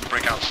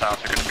south.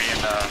 You're gonna be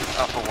in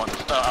Alpha 1,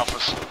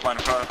 Alpha's line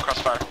of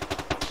crossfire.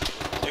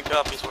 2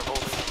 copies, we're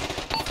holding.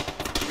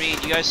 Green,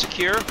 you guys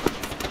secure?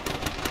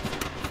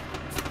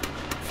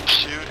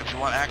 2, if you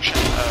want action,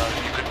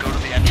 you could go to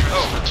the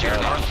entrance to your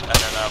north, and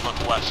then look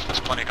west. There's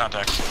plenty of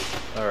contacts.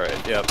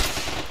 Alright, yep.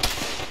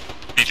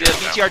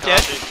 BTR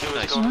dead?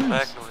 Nice. Going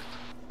back north.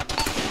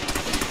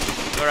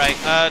 Alright,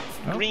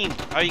 Green,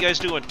 how are you guys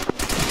doing?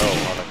 Oh,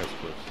 wow, that guy's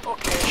close.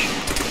 Okay.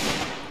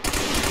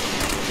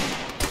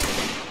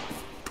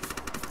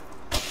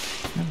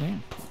 Oh,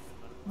 damn.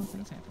 Oh,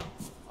 what's happening?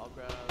 I'll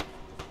grab...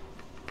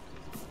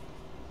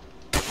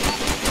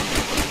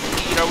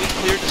 Are we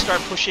cleared to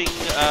start pushing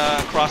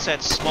across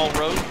that small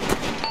road?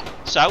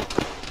 South?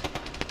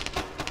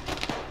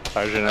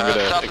 Hydrogen, I'm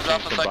gonna South is exchange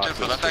Alpha some sector, boxes.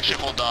 but let's actually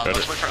hold on.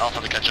 Let's wait for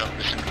Alpha to catch up.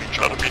 They seem to be in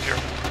trouble. We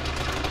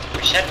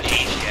should have an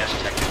AGS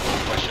technical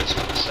questions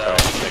for the cell.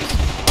 Alright, thanks.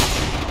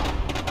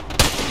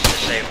 It's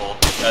disabled.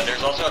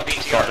 There's also a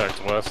BTR.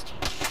 Contact west.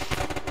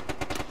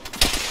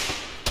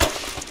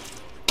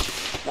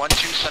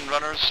 1-2, send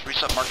runners.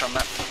 Reset marked on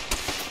map.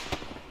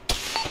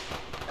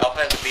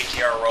 Alpha has a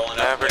BTR rolling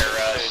up their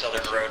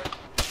southern road.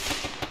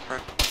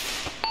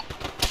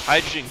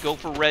 Hydrogen, go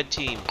for red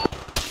team.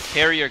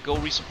 Harrier, go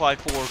resupply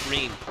for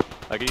green.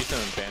 I'll give you some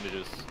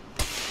bandages.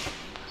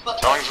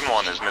 Tellington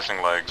 1 is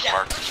missing legs.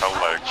 Mark Cell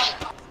legs.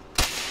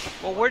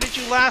 Well, where did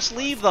you last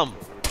leave them?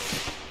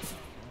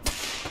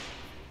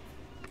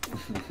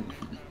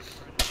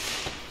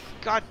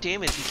 God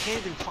damn it, you can't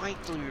even fight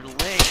through your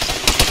legs.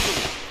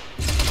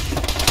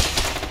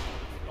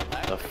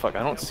 The fuck?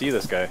 I don't see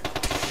this guy.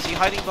 Is he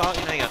hiding behind?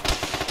 Hang on.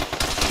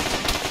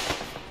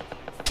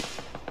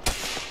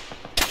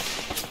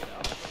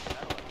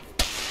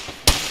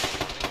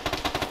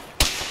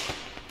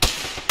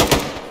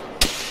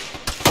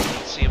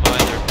 Don't see him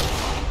either.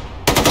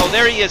 Oh,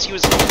 there he is. He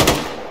was.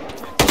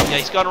 Yeah,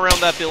 he's gone around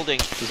that building.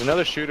 There's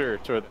another shooter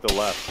toward the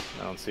left.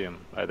 I don't see him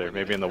either.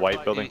 Maybe in the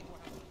white building.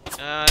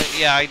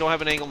 Yeah, I don't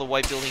have an angle on the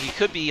white building. He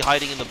could be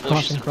hiding in the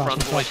bushes in front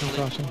of the white building.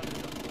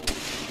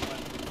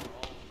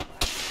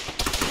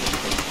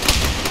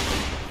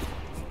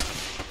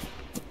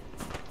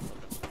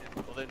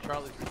 Well then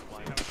Charlie's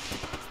replying.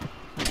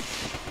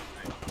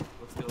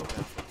 Let's deal with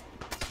that.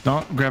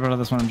 Don't grab out of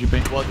this one,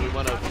 MGP. Well, do we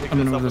want to pick I'm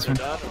this gonna up move this when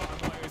one. they're done?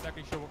 I'm not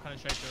exactly sure what kind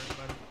of shape they're in,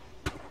 but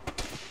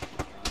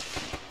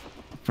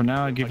For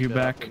now, I give you Pick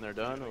that up back. when they're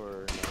done,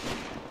 or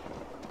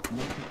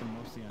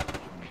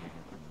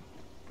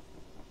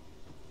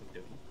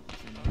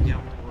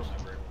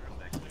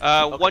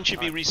no? One should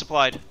be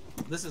resupplied.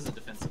 This is a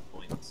defensive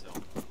point, so.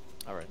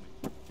 Alright.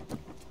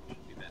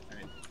 Should be bad.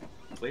 Alright.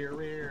 Clear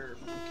rear.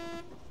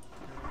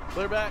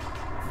 Clear back.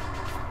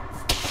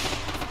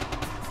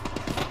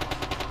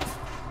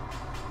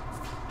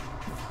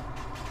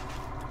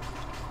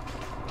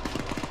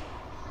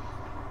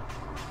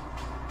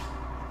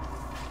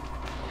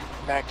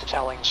 Back to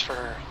tellings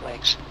for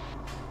legs.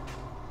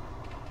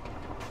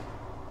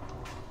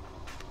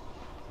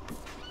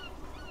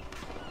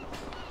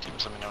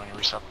 Teams, let me know when you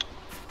resup.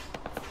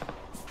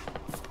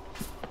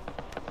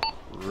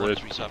 One's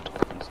resupped.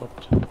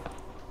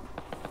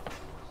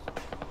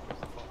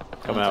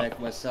 Come out. Contact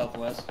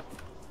west-southwest.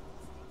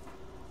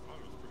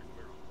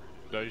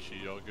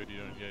 Daishi, all good, you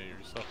don't get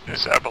yourself.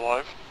 Is Ab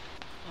alive?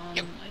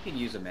 I could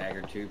use a mag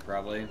or two,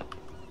 probably.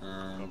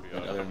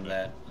 But other than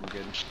that, I'm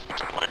good.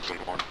 Legs in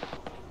one.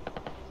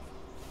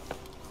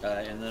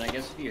 And then I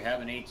guess if you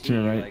have an AT, To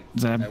your right, like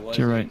Zab. I was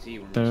To your an right. AT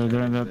when we They're in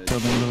started that the-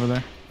 building over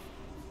there.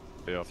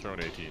 Yeah, I'll throw an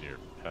AT in your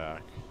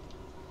pack.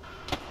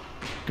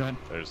 Go ahead.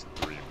 There's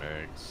 3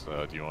 megs.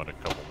 Do you want a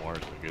couple more? Is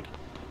it good?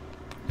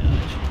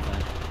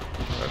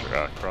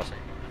 Roger, crossing.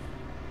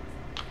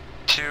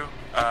 2,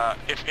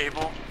 if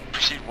able,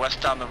 proceed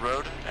west down the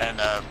road and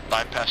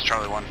bypass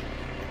Charlie 1.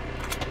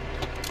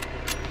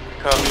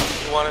 Copy.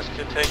 You want us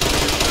to take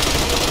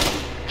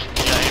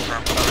Yeah,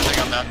 affirm. Everything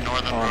on that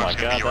northern Oh road my is going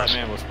to god, be that yours.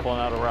 man was pulling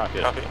out a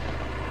rocket. Copy.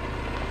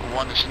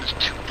 1, as soon as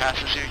 2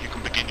 passes you, you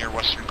can begin your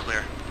western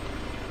clear.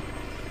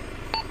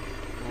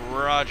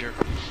 Roger.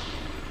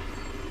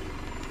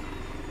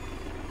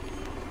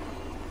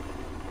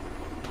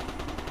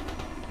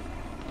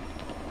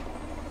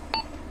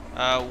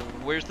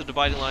 Where's the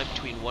dividing line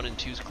between 1 and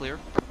 2's clear?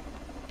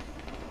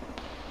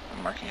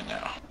 I'm marking it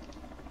now.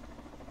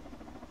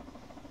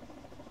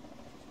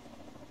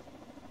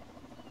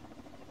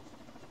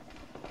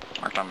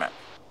 Marked on map.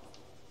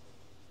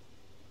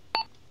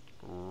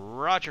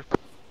 Roger.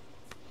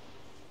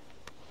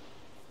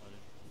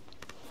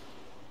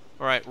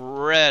 Alright,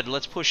 red,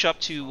 let's push up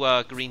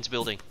to green's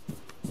building.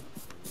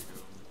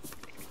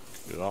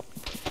 Get up.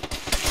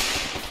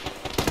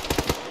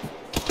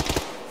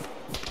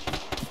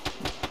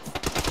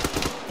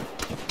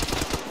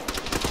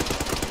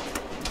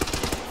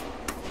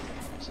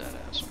 What's that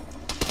ass?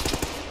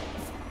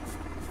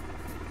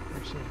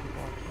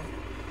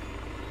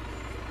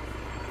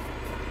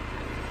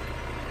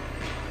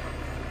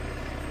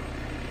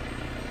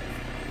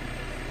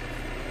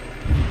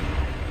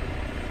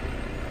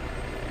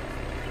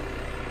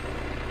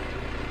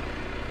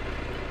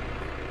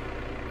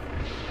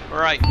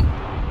 Alright,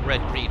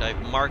 red, green,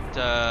 I've marked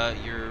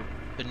your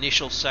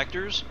initial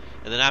sectors,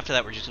 and then after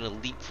that we're just going to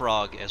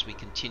leapfrog as we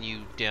continue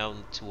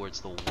down towards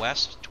the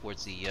west,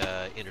 towards the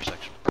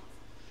intersection.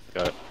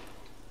 Got it.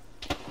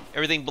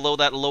 Everything below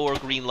that lower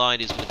green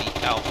line is going to be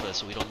alpha,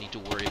 so we don't need to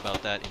worry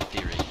about that in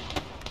theory.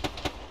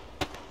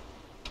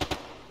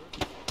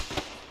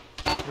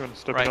 You want to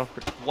step Right,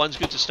 off? one's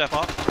good to step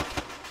off.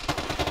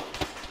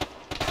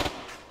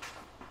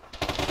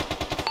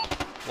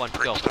 One,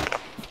 go.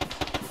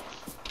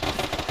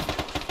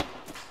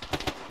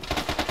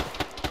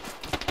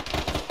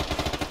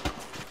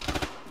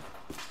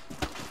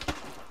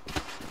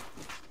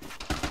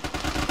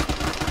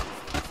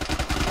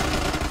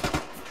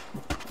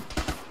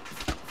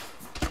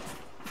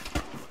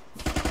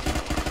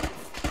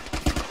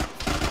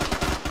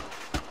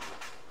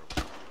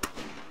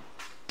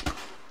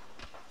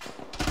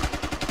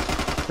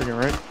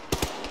 Looking right.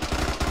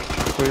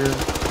 Clear.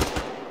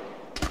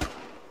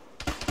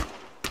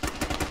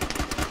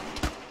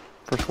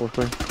 First floor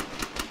clear.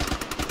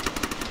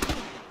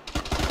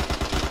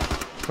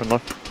 Going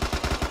left.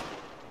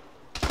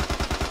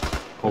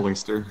 Holding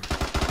steer.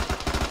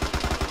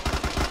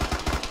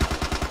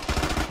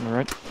 On the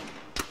right.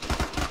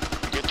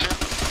 Good too.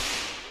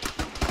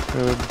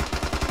 Good.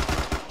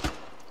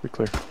 We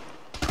clear.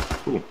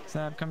 Cool.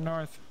 Sab, come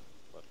north.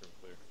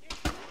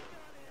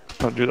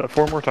 I'll do that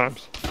 4 more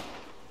times.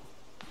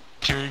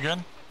 2, you good?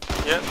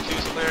 Yep,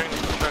 2's clearing the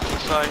construction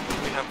site.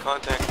 We have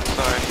contact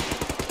inside.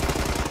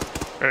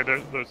 Alright,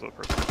 there's the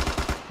person.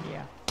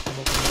 Yeah.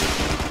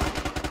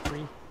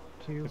 3,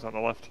 2. He's on the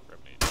left. I'm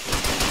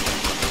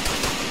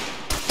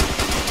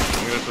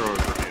gonna throw a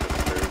grenade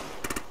upstairs.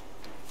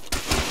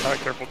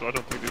 Careful, I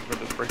don't think these are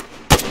this break.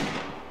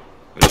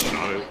 I just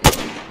shot it.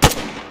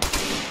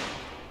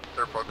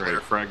 Airport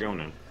Right, frag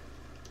going in.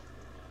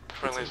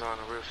 Friendly's on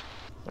the roof.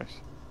 Nice.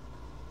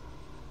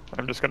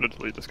 I'm just gonna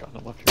delete this guy on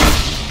the left here.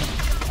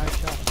 Nice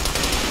shot.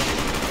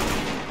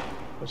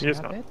 Was He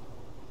is not.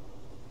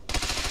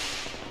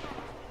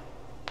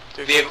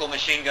 Vehicle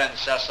machine gun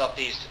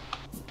southeast.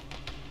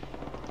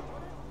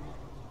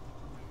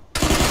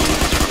 Confirmed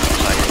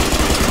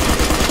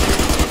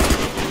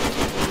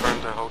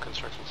the whole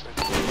construction site.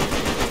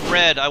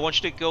 Red, I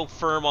want you to go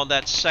firm on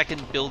that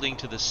second building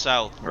to the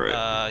south.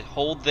 Alright.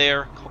 Hold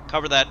there,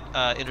 cover that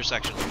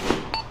intersection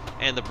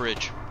and the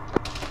bridge.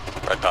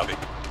 Red copy.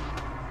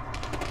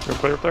 You're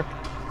clear up there?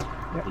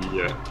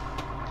 Yeah.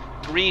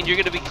 Green, you're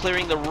going to be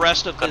clearing the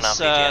rest of this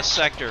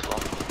sector.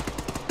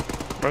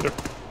 Right there.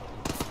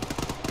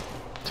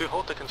 To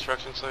hold the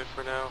construction site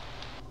for now.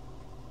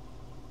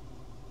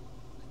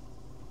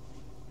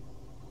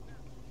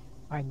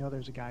 I know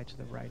there's a guy to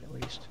the right at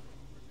least.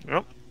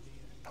 Yep.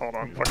 Hold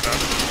on, fuck that.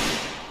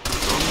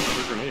 Throw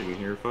another grenade in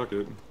here, fuck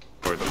it.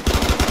 Oh,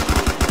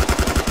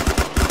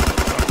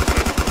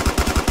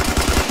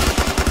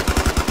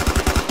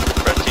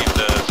 Red team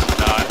does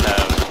not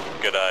have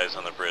good eyes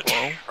on the bridge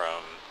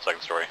from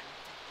second story.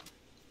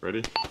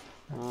 Ready?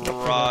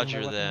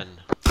 Roger then.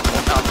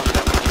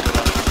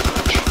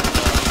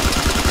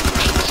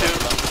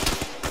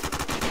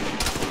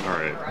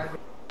 Alright.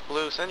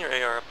 Blue, send your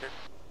AR up here.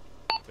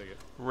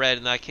 Red,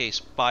 in that case,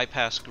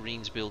 bypass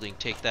Green's building.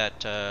 Take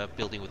that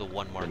building with a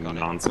 1 mark on it.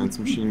 Nonsense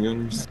machine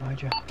gunners.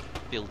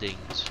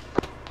 Buildings.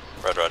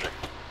 Red, roger.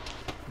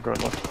 I'm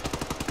going left.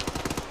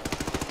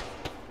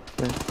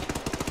 Clear.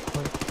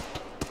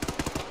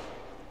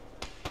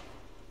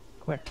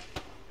 Clear.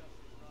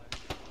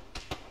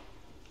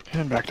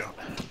 And back down.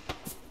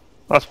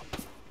 Last one.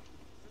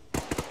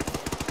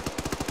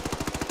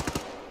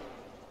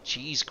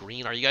 Jeez,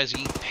 Green, are you guys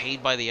getting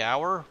paid by the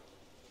hour?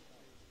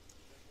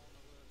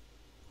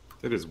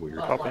 It is weird.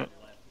 Copy it.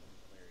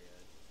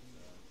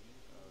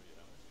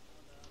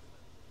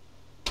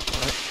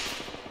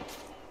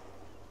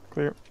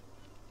 Clear.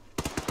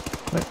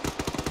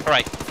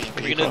 Alright,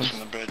 We're gonna from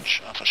the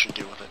bridge. I should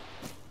deal with it.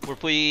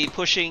 we're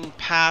pushing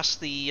past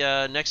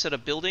the next set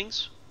of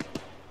buildings.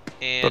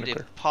 And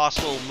if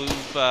possible,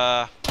 move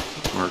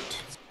Marked.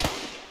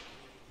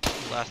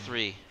 last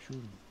 3.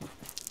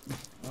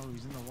 Oh,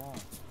 he's in the wall.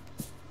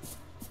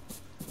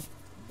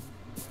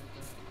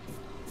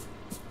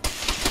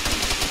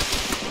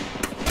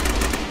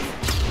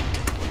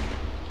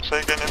 Say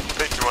again,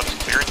 Infantry, you want to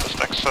clear this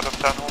next set of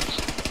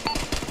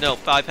townhomes? No,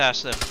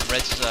 bypass them.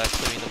 Red's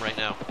clearing them right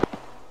now.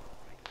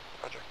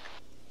 Roger.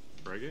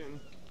 Frag in.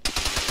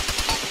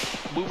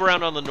 Move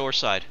around on the north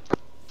side.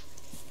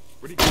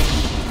 Where'd he go?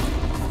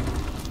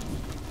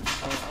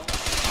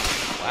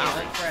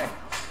 Wow.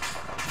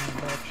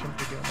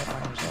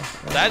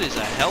 That is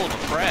a hell of a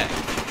frag.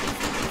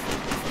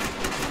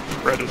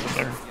 Red is in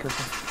there.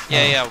 Careful.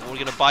 Yeah, we're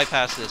gonna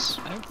bypass this.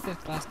 I don't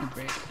think last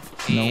break.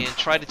 And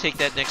try to take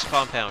that next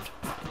compound.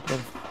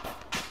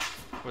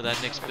 Or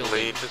that next building.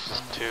 Lead, this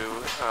is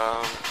 2.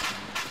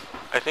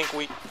 I think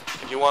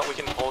if you want, we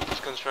can hold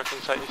this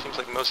construction site. It seems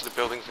like most of the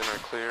buildings in our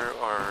clear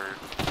are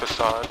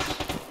facades.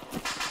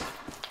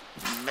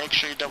 Make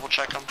sure you double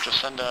check them. Just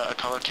send a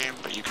color team,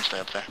 but you can stay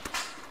up there.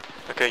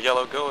 Okay,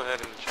 Yellow, go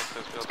ahead and check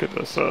those buildings.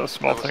 Let's get this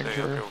small thing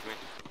here.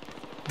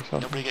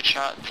 Nobody get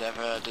shot.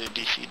 They're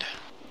DC'd.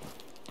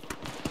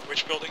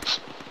 Which buildings?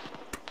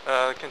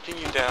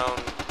 Continue down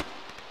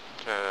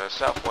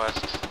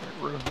southwest.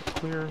 Room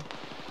clear.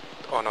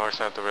 On our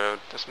side of the road.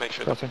 Just make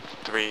sure Crossing.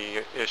 the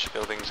 3-ish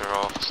buildings are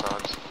all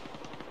facades.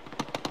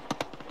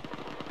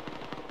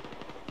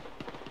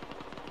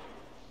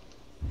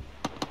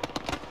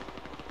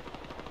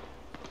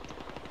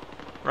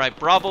 Right,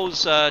 Bravo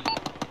is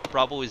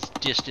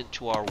distant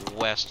to our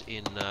west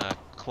in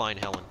Klein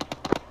Helen.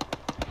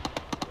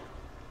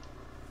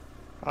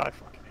 I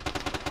fucking hate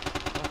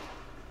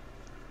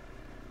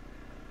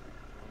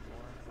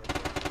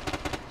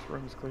this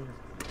room is clear.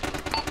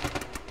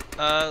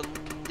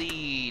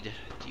 Lead.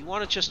 Do you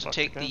want just to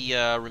take the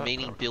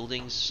remaining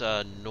buildings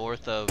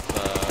north of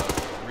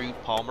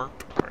Route Palmer?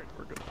 Alright,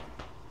 we're good.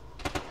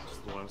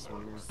 Just the last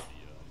one.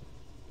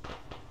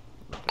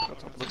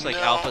 Looks like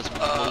No, Alpha's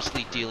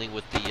mostly dealing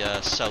with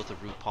the south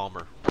of Route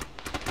Palmer.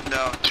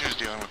 No, 2's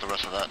dealing with the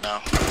rest of that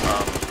now.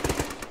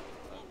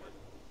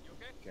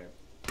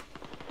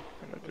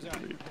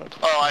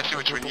 Oh, I see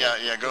what you mean.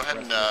 Yeah, go ahead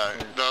and,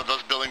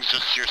 those buildings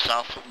just to your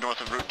south,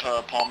 north of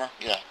Route Palmer?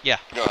 Yeah. Yeah.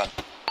 Go ahead.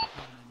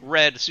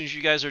 Red, as soon as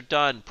you guys are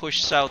done,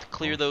 push south,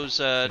 clear those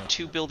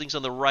 2 buildings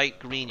on the right.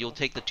 Green, you'll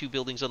take the 2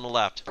 buildings on the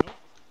left.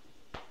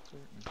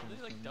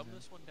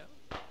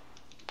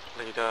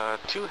 Lead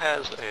 2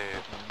 has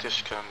a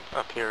dish gun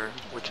up here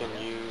we can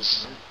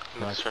use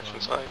in the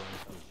construction site.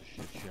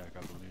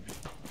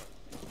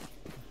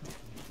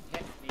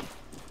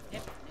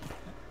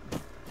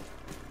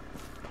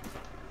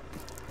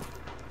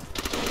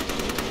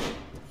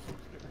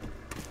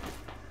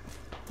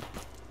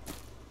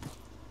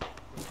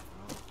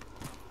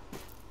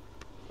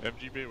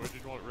 MGB, where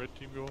did you want red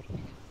team going?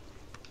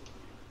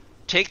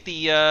 Take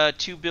the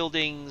 2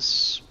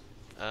 buildings.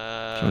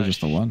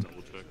 Just the one.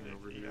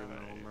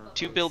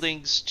 2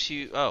 buildings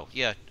to. Oh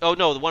yeah. Oh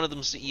no, one of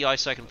them's the EI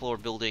second floor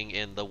building,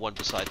 and the one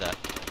beside that.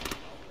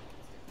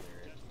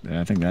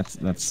 Yeah, I think that's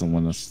the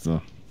one that's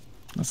the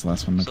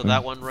last one. So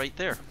that one right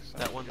there,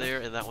 that one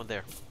there, and that one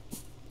there.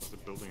 The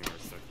building in our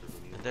sector.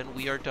 And then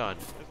we are done.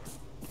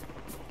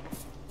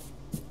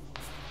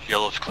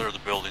 Yellow's clear the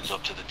buildings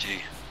up to the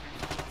T.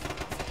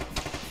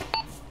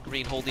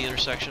 Green, hold the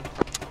intersection.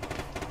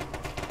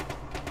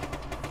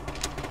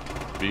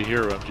 Be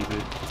here,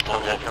 MGB.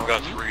 Oh, yeah, we've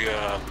got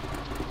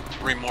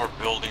 3 more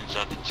buildings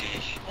at the T.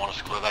 You want us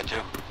to clear that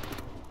too?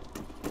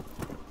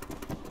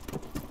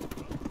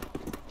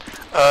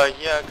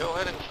 Yeah, go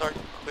ahead and start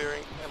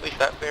clearing at least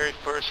that very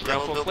first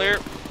Ground yellow floor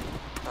building.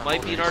 clear.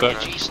 Might be an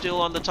RPG still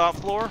on the top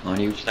floor. On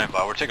you. Stand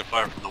by. We're taking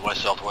fire from the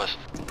west-southwest.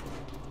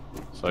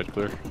 Side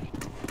clear.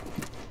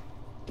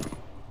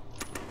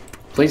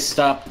 Please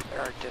stop.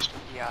 There are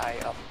distant EI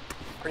up.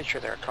 Pretty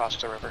sure they're across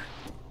the river.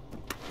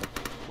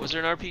 Was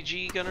there an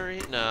RPG gunner?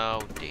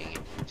 No, dang it,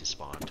 it just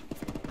spawned.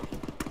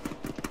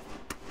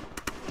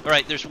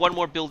 Alright, there's one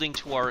more building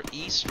to our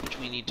east, which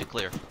we need to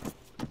clear.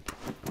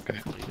 Okay.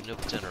 I don't even know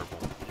if it's enterable.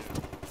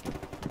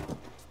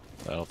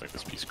 I don't think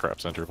this piece of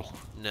crap's enterable.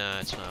 Nah,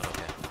 it's not,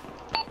 okay.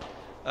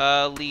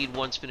 Lead,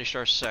 once finished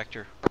our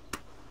sector.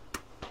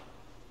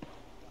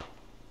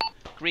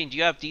 Green, do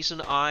you have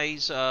decent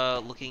eyes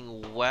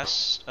looking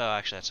west?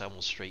 Actually, that's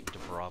almost straight into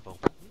Bravo.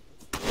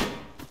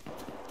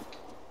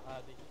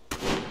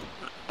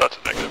 That's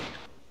a negative.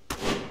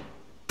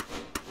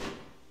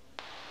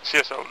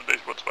 CSL in the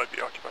base woods might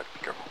be occupied. Be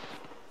careful.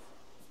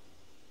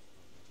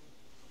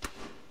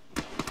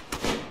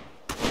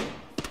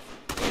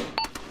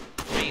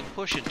 Green,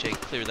 push and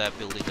take, clear that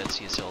building that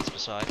CSL is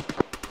beside.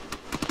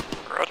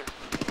 Roger.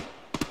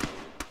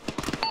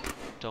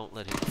 Don't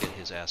let him get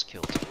his ass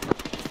killed.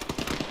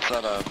 It's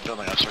that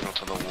building I circled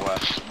to the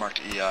west, marked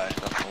EI. That's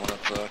the one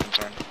that's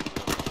concerned.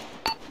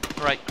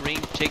 Alright,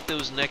 Green, take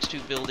those next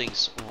 2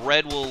 buildings.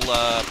 Red will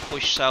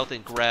push south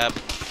and grab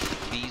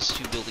these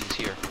 2 buildings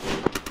here.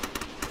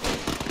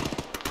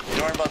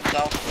 Don't worry about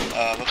south.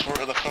 Let's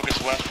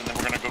focus west, and then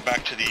we're going to go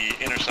back to the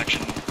intersection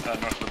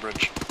north of the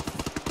bridge.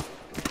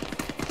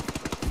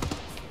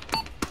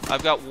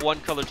 I've got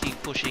 1 color team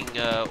pushing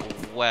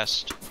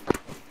west.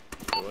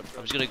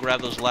 I'm just going to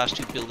grab those last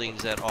 2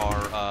 buildings that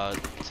are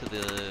to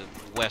the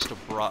west of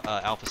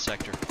Alpha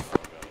Sector.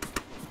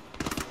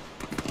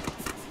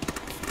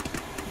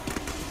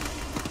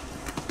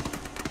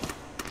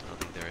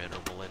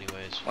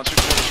 Once we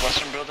clear this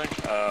western building,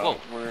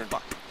 we're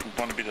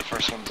going to be the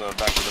first ones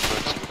back to the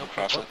bridge so we can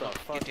cross it.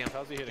 Get down.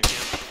 How's he hitting?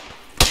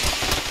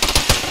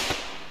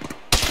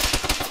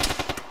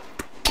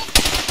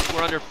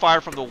 We're under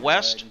fire from the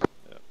west.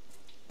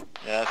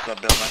 Yeah, that's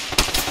that building.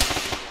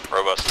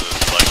 Robust is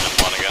like this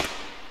one again.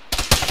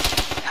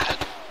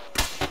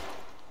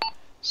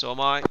 So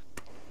am I.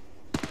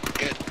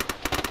 Good.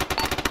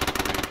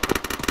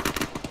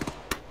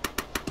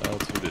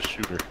 Let's do this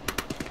shooter.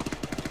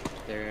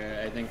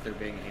 I think they're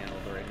being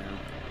handled right now.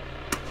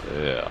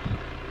 Yeah.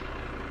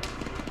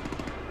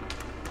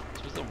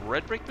 So was the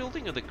red brick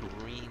building or the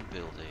green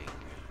building?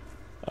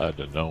 I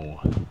don't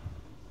know.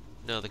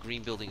 No, the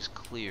green building's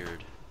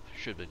cleared.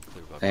 Should have been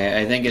cleared by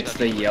I think it's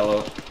the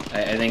yellow.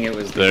 I think it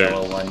was the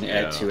yellow one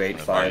at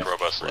 285.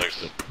 Robust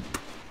legs.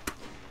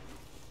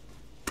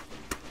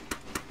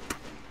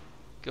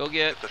 Go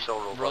get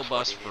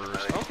robust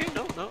first. Okay,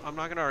 no, I'm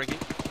not gonna argue.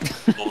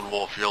 Lone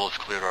Wolf Yellow's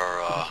cleared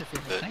our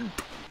bit.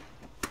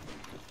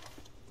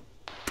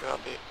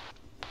 Copy.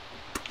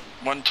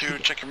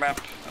 1-2, check your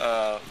map.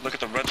 Look at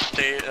the red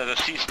stage, the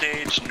C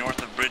stage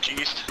north of Bridge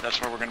East.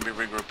 That's where we're going to be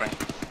regrouping.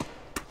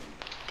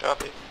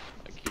 Copy.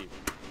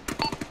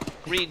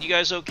 Green, you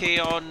guys okay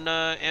on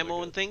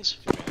ammo and things?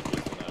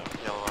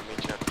 Yellow, I'll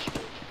meet you at the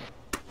stage.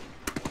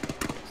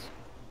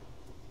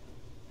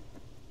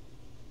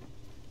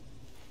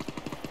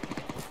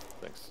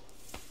 Thanks.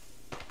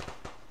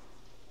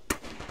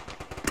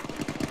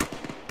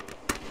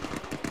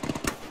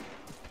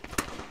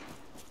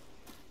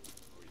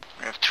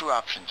 We have 2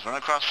 options. Run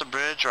across the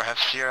bridge or have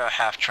Sierra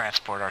half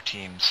transport our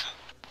teams.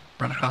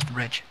 Run across the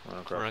bridge.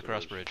 Run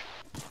across bridge.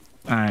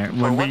 Alright,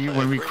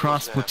 when we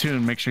cross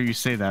platoon, make sure you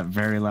say that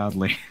very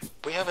loudly.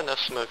 We have enough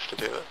smokes to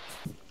do it.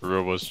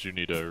 Robust, do you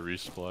need a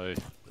resupply?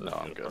 No,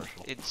 I'm good.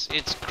 It's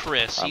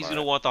Chris. I'm He's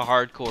gonna want the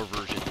hardcore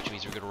version, which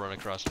means we're gonna run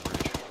across the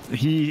bridge.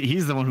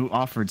 He's the one who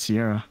offered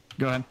Sierra.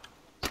 Go ahead.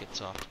 Let's get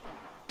soft.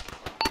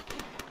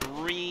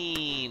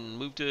 Green,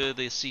 move to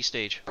the C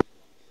stage.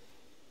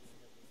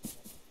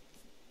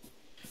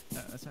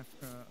 That's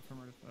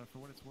affirmative. For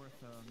what it's worth,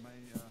 my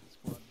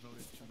squad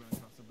voted to run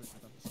across the bridge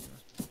without the Sierra.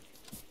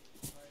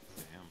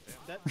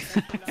 That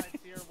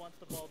Sierra wants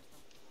the bulb.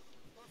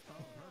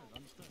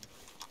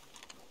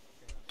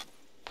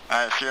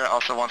 Alright, Sierra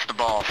also wants the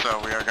ball, so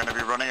we are going to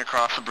be running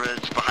across the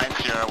bridge behind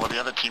Sierra while the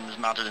other team is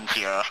mounted in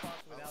Sierra.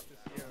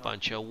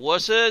 Bunch of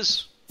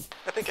wusses.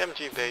 I think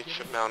MG Bait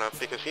should mount up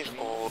because he's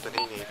old and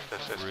he needs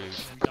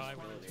assistance.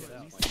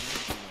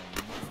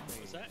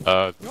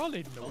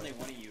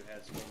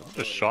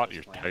 Just shot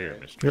your tire,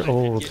 mister. You're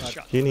old.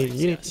 You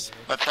need.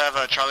 Let's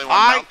have Charlie 1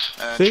 mount,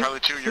 and See? Charlie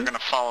 2, you're going to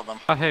follow them.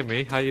 Oh, hey,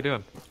 me. How you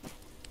doing?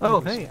 Oh,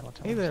 hey.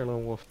 Hey there,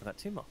 Lone Wolf.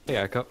 Hey,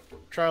 Echo.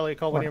 Charlie,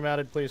 call when you're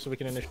mounted, please, so we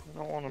can initiate.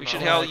 We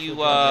should have you,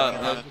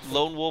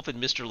 Lone Wolf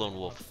and Mr. Lone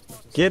Wolf.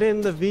 Get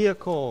in the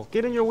vehicle.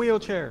 Get in your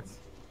wheelchair.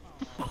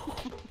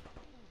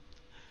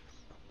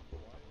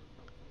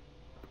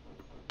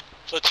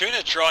 Platoon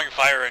is drawing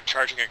fire and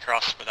charging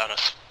across without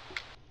us.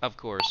 Of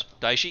course.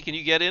 Daishi, can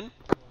you get in?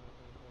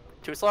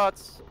 2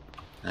 slots.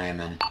 I am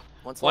in.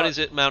 1 slot. What is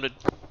it mounted?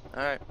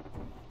 Alright.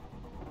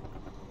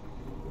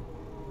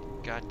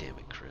 God damn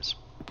it, Chris.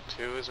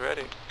 2 is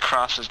ready.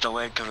 Cross is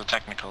delayed because of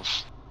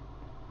technicals.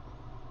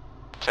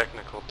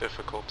 Technical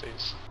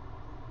difficulties.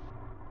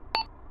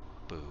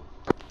 Boo.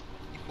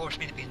 You forced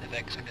me to be in the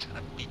Vex, I'm just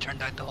gonna be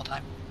turned out the whole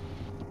time.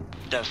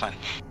 That's fine.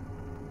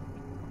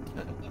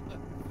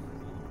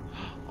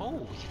 Oh,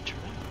 we can turn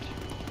out.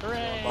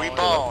 Hooray! We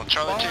ball,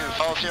 Charlie 2,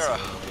 follow Sierra.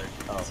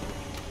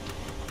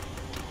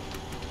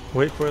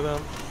 Wait for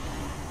them.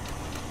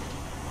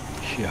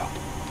 Yeah.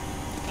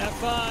 Have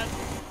fun.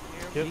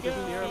 Here we go.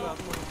 Hell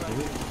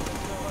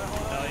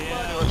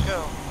yeah. Let's go.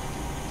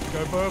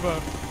 Go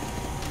Bobo.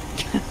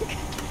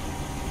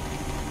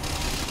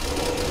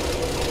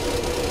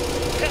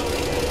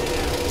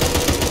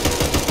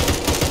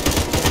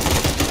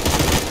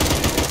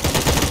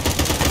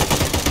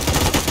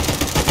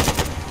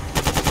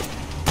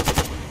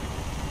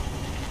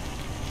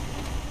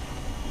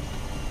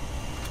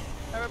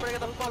 Everybody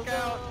get the fuck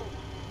out.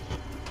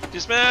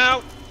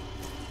 Dismount!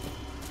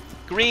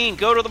 Green,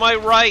 go to my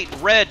right.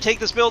 Red, take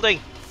this building.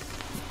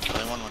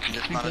 Charlie 1, once you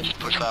dismounted, just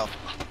push south.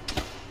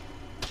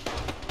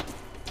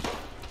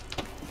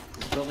 Is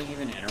this building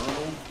even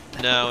enterable?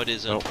 No, it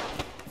isn't.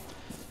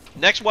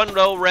 Next one,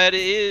 though, Red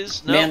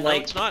is. No, Man, no,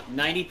 like, it's not.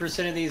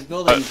 90% of these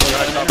buildings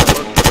are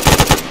unenterable.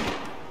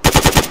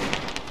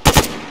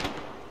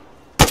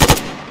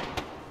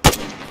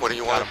 What do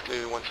you want to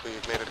do once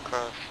we've made it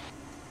across?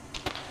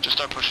 Just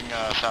start pushing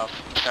south,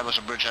 establish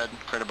a bridgehead,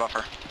 create a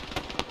buffer.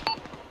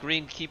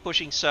 Green, keep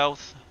pushing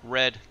south.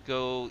 Red,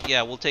 go.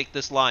 Yeah, we'll take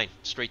this line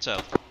straight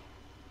south.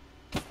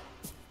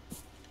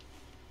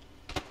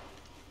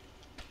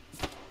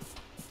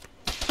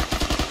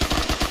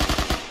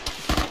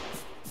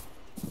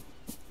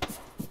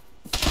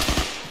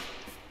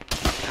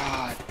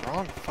 God,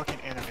 wrong fucking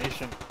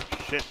animation.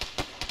 Shit.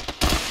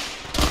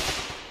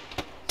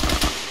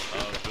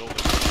 Building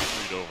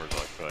 3 over,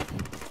 like that.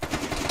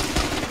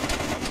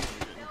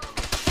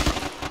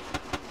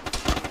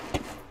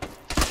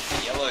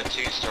 Yellow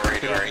 2-story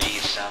to our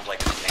east sounds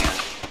like a man.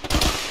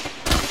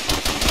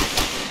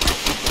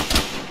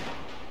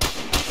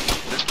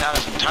 This town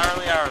is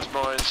entirely ours,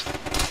 boys.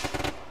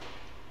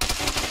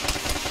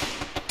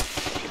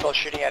 People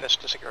shooting at us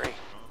disagree.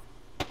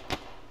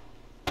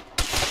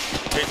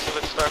 Okay, so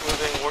let's start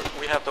moving.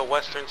 We have the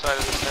western side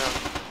of the town.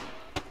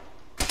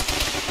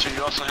 So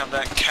you also have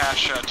that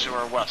cache to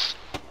our west.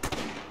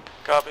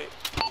 Copy.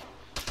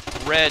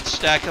 Red,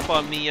 stack up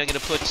on me. I'm gonna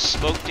put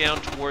smoke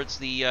down towards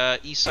the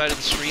east side of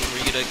the street,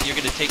 where you're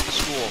gonna take the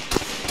school.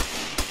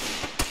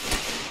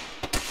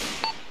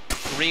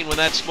 Green, when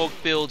that smoke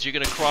builds, you're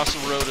gonna cross the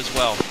road as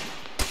well.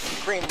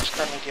 Green is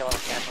currently dealing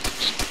with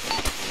casualties.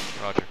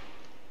 Roger.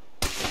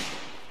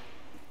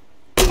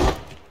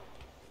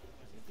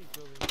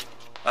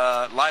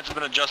 Lines have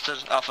been adjusted,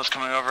 Alpha's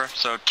coming over,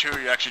 so 2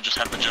 you actually just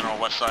have the general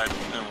west side,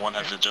 and 1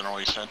 has the general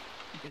east side.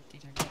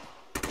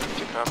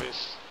 2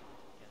 copies.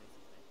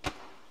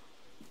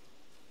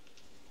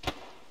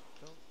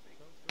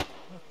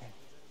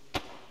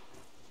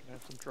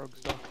 Have some drug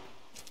stock.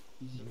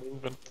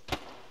 Moving.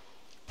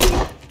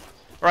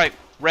 Alright,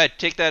 Red,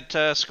 take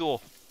that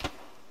school.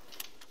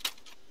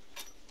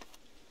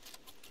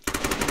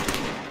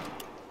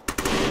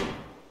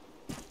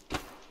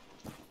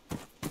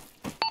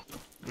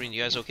 Green,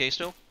 you guys okay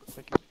still?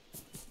 We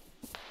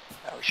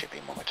should be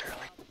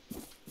momentarily.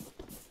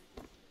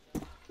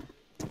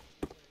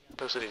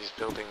 Most of these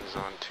buildings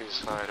on 2's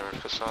side are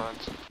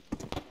facades.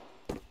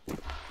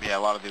 Yeah, a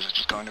lot of these are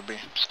just going to be.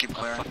 Just keep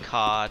clearing.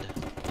 Facade.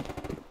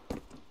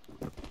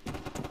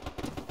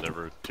 There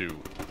were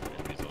 2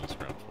 enemies on this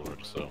ground floor,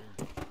 so.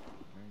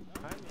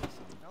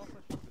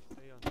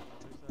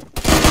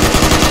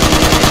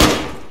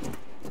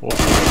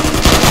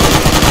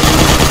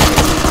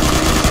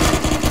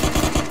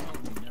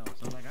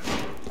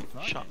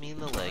 Shot me in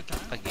the leg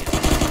again.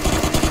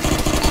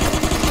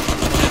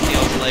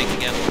 Netfield's leg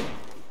again.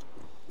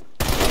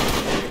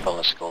 People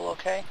in school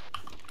okay?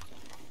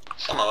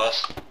 Some of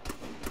us.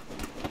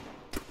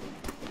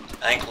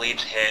 I think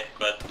Leeds hit,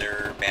 but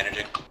they're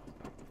managing.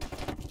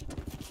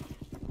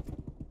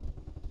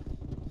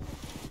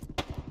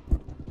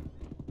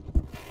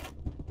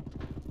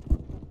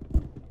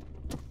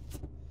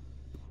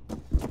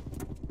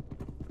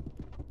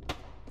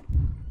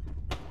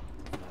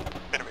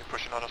 Enemy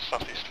pushing on us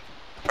southeast.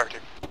 Fire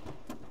team.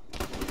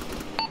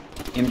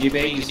 MGB,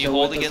 Can you still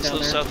hold with us against down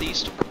those there?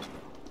 southeast?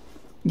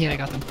 Yeah, I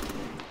got them.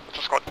 It's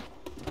a squad.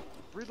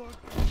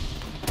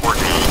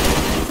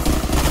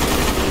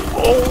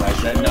 Oh, why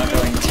is that not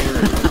going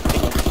through?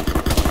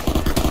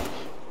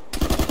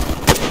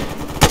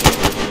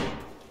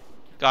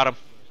 Got him.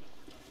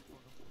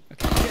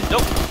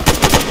 Nope.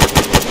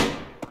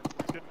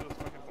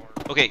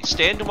 Okay,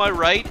 stand to my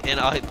right and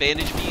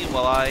bandage me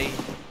while I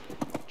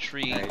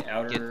tree. Right,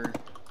 outer.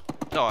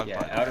 No, I'm yeah,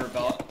 fine. outer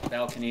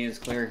balcony is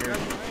clear here.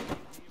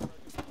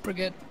 We're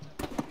good.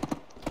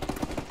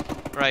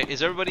 Right,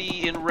 is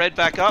everybody in red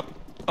back up?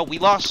 Oh, we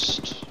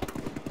lost.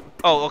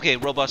 Oh, okay,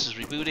 Robust is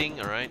rebooting.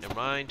 Alright, never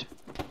mind.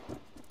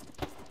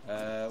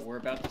 We're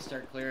about to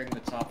start clearing the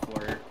top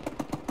floor.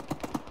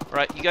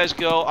 Alright, you guys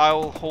go.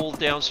 I'll hold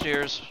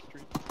downstairs.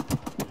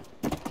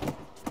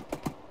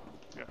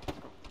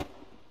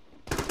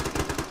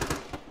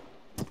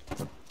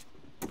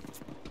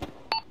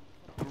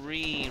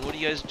 Green, what are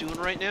you guys doing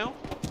right now?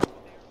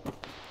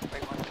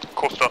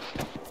 Cool stuff.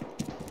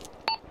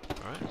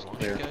 Alright, as long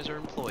as you guys are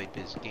employed,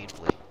 biz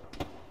gameplay.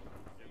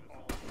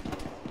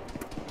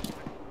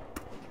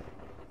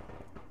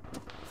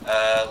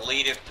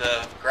 Lead, if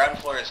the ground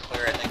floor is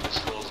clear, I think the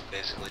school's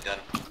basically done.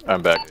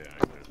 I'm back.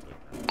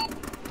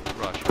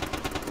 Rush.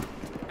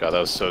 God, that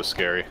was so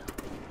scary.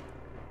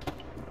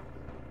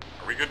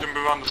 Are we good to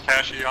move on this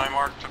cache EI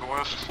mark to the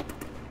west?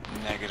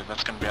 Negative,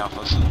 that's gonna be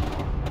Alphas.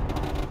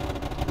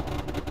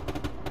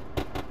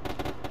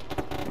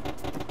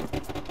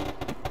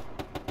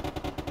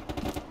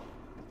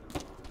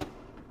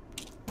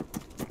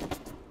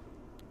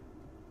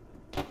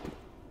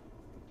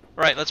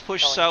 Alright, let's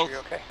push south.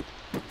 Okay.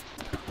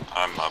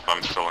 I'm up,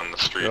 I'm still in the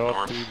street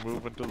north.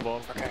 Moving to the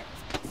bottom. Okay.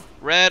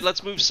 Red,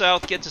 let's move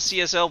south, get to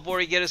CSL before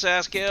he get his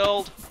ass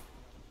killed.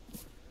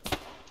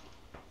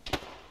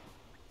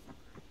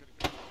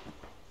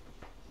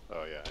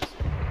 Oh yeah, I see.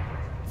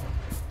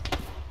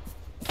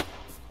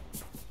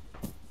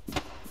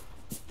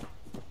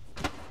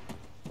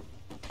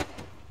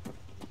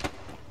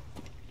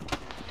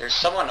 There's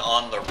someone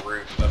on the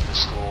roof of the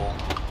school.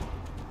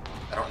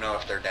 I don't know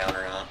if they're down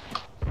or not.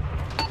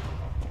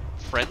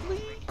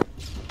 Friendly?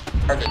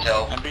 Hard to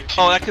tell. MBT,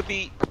 Oh, that could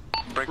be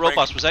break,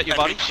 Robust. Was that your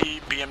body?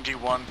 MBT,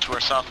 BMD1 to our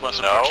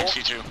southwest No.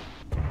 approaching C2.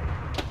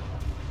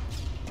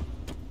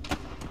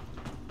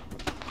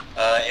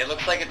 It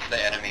looks like it's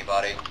the enemy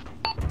body.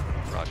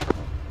 Roger.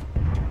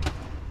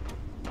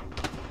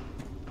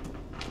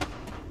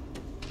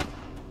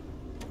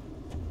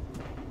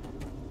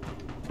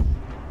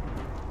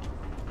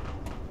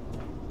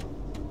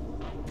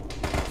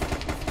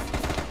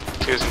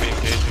 Excuse me,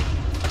 engaging.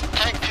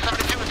 Tank,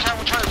 T-72 in town,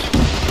 we'll try to do.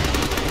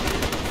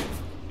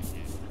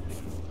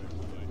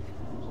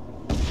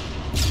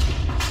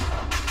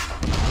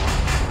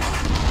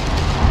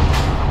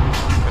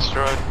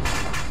 Destroyed.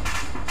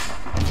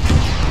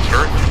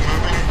 Earth is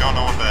moving, don't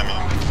know what that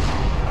means.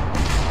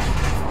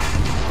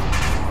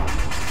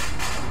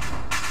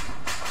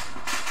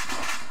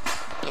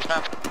 There's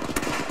map.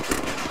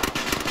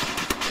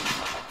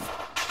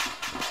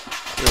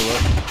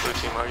 Blue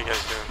team, how are you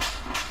guys doing?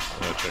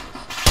 Check this.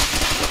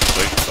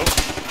 Wait, I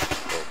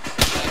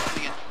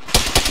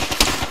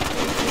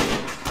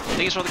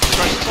think it's from the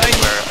construction site.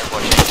 Where I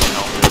watched you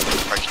know, the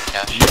construction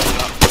cache.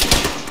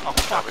 Oh,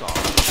 fuck off.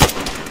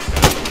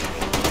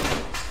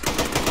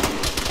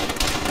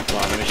 Come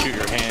on, let me shoot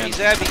your hand. He's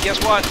Abby, guess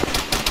what?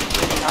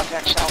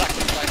 Contact south.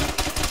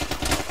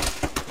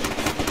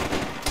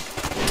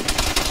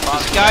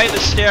 There's a guy in the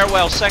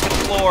stairwell, second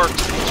floor, to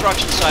the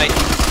construction site.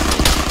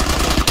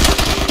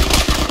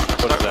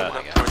 What is that?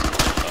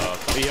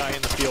 VI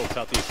in the field,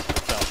 southeast,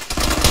 south.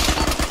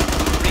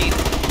 Green.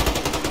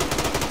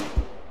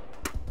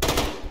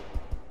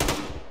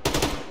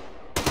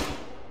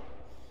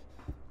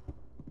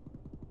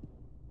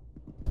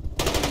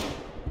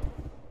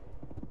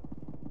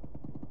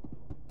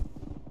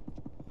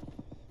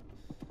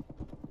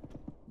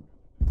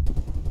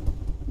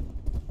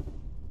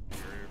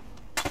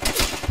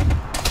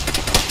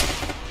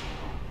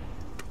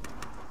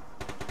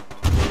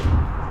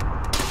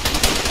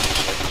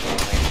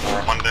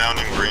 One down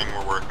in green,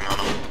 we're working on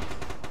them.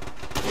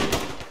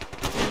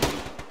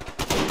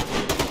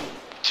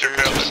 Two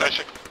down the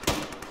session.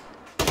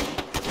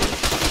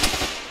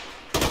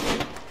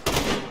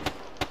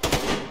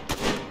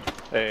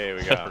 Hey,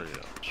 we got him.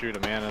 Shoot a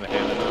man in the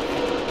head.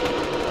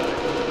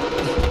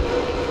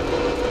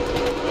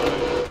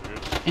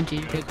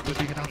 Indeed, good.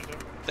 Take it off.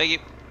 Thank you.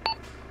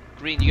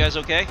 Green, you guys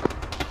okay?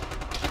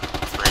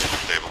 Green is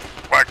stable.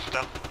 Wax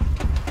down.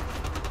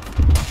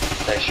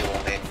 Daisy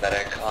will need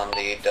medic on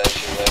the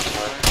Daisy left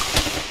one.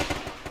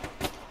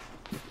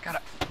 Got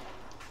it.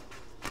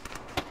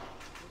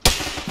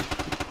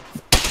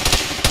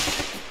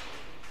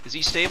 Is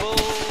he stable?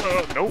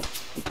 Nope.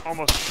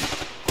 Almost.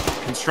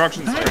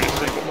 Construction site,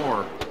 take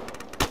more.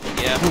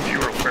 Yeah. You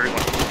were very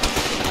lucky.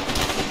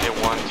 Okay,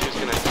 1-2's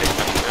gonna take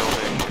that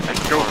building and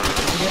go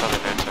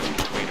southern entrance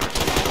between our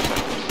two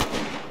sectors.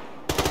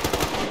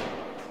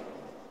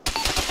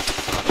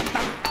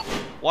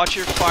 Watch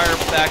your fire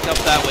back up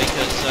that way,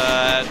 because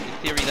in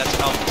theory that's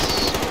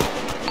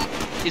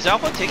Alpha's. Is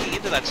Alpha taking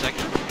into that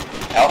sector?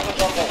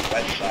 Alpha's on the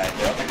west side.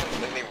 They're on the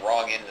completely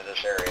wrong end of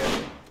this area.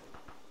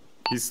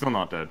 He's still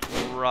not dead.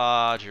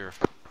 Roger.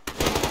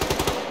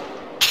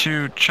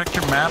 To check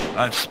your map,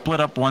 I've split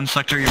up one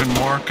sector even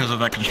more because of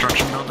that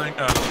construction building.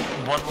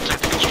 One will take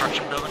the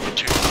construction building, but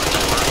two will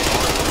divert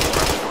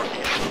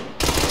northeast.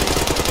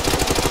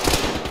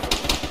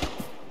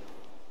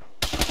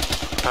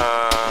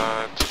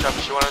 Two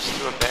copies, you want us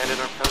to abandon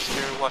our post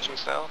here watching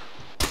south?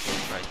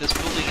 Right, this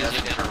building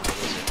isn't terrible,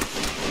 is it?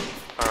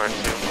 Alright,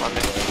 2, on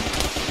me.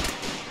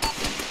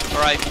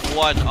 Alright,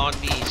 1 on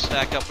me,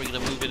 stack up, we're gonna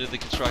move into the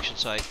construction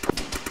site.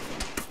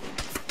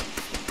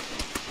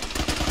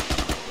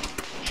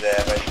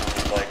 Evacuation on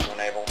the legs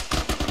unable.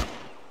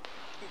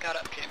 Got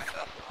it. Okay, mix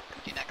up.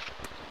 Empty next.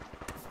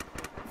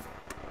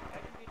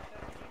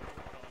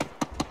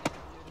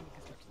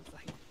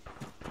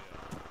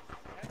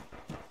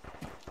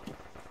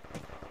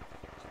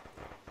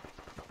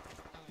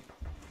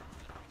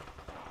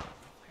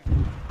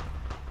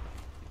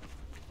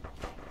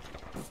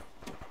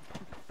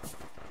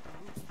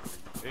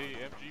 Hey,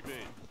 MGB,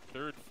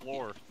 3rd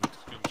floor, this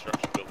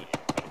construction building.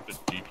 Got a bit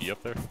DP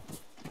up there.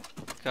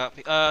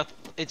 Copy.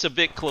 It's a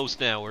bit close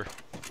now.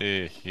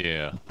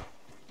 Yeah.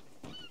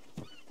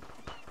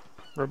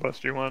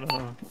 Robust, do you want,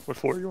 what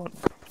floor you want?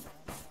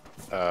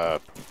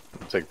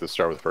 Take the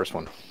start with the first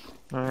one.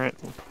 Alright.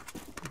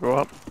 Go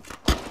up.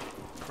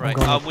 Right,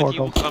 I'm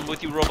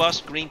with you,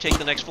 Robust. Green, take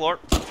the next floor.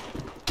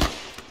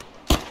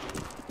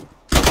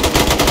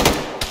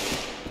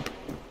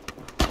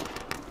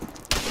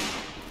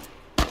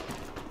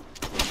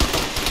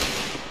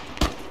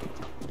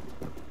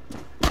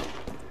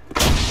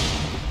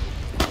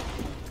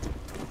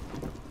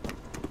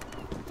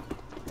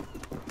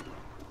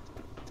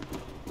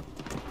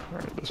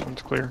 Alright, this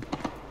one's clear.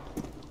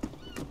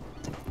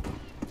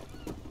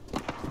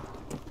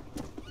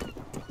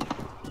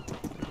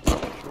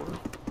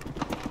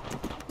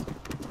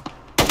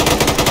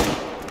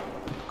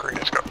 Green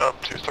has got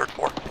up to 3rd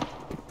floor.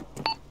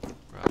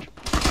 Roger.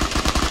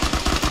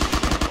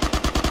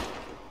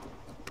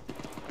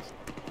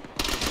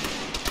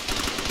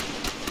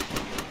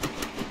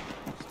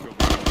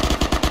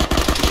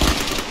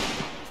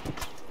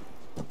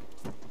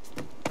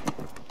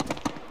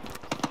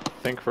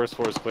 I think first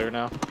floor is clear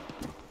now.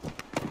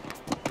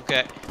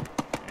 Okay.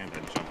 And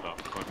then jumped off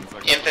the fucking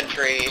second.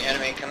 Infantry,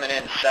 enemy coming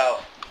in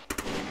south.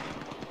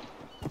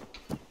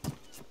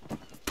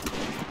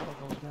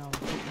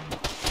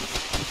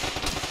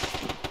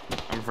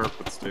 I'm hurt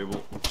but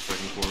stable.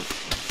 Second floor.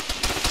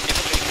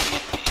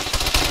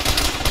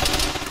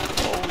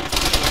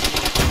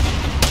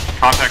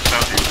 Contact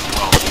southeast as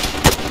well.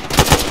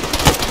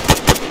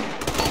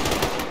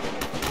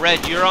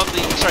 Red, you're on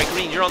the. Sorry,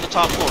 Green, you're on the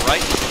top floor,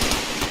 right?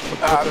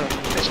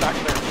 It's not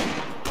clear.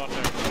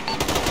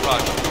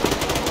 Roger.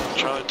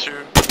 Charlie 2,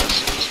 as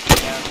soon as you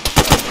can,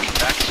 push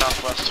back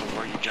southwest to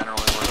where you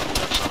generally were on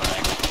the southern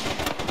angle.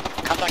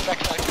 Contact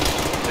backside.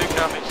 2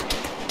 copies.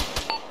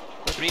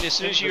 Green, as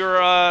soon as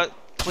you're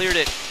cleared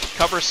it,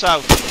 cover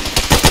south.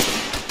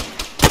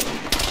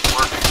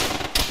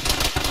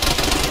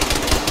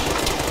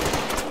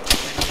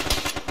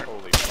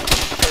 Holy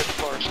 3rd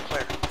floor is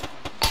clear.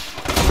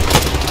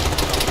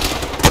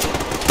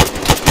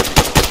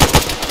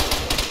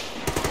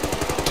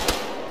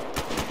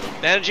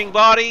 Managing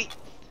body.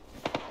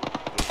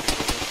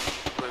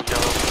 blue,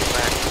 yellow,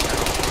 back,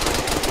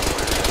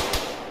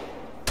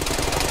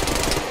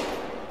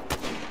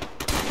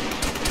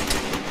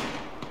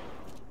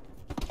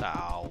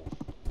 Ow.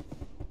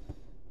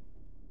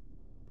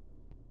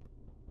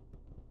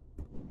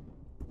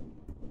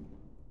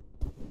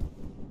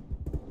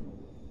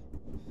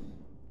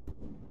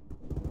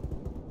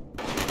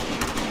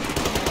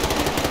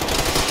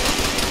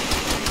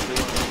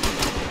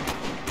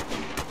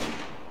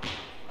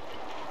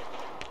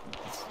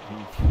 I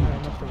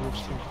don't know if the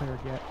roof's been cleared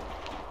yet.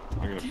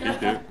 I'm gonna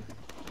peek it.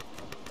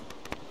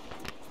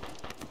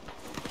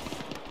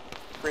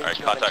 Alright,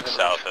 contact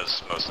south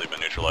has mostly been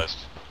neutralized.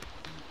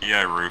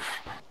 Yeah, roof.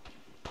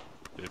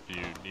 If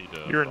you need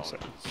a You're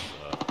inside.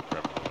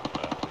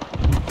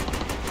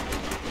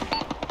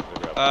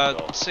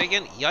 Say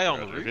again? Yeah, on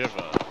the roof.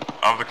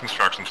 Of the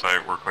construction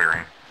site, we're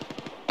clearing.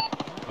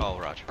 Oh,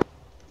 roger.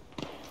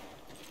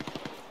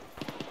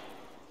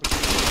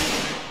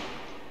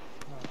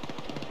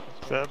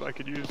 Seb, I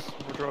could use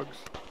more drugs.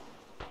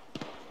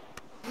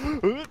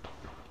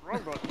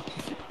 Wrong button.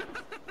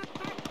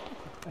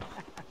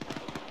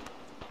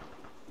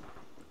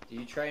 Do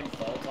you try and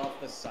vault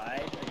off the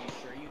side? Are you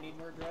sure you need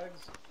more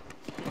drugs?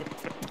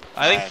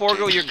 I think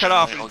Forgo, you're cut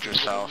off. Hold your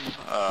south.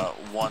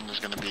 One is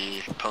going to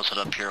be posted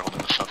up here holding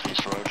the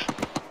southeast road.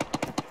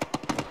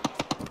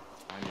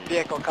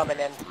 Vehicle coming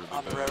in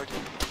on the road.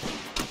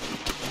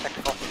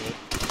 Technical.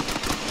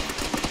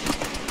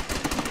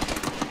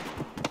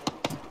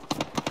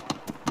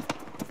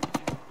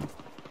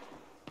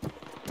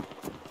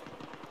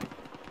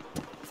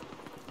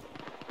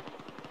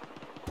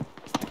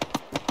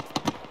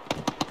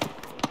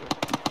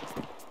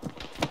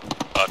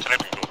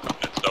 Tactical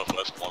coming in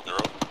southwest along the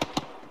road.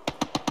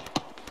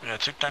 Yeah,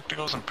 2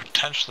 tacticals and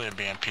potentially a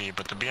BMP,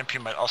 but the BMP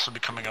might also be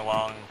coming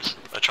along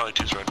Charlie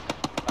 2's road.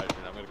 Alright,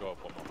 I'm gonna go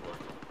up one more floor.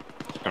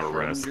 Just gonna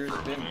rest for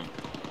a minute.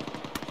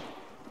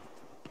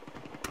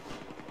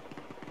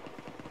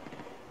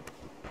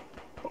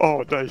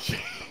 Oh, nice.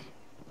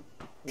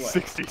 What?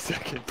 60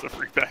 seconds of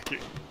repacking.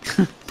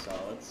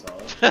 Solid.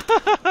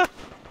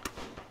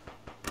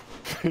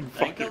 I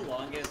think the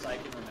longest I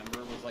can remember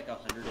was like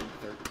 113.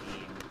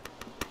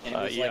 And it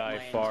was EI like my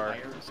far,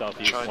 entire...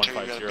 southeast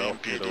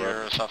 150, near the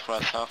road.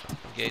 Southwest, south.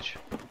 Engage.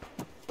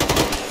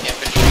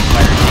 Infantry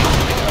fire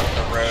team up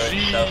the road,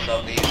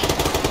 south-southeast.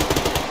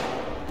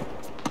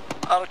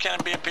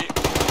 Autocannon BMP.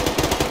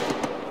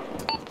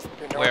 Do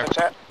you know Where? where it's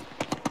at?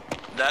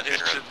 That is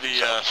to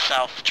the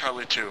south,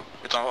 Charlie 2.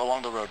 It's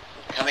along the road.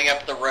 Coming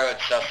up the road,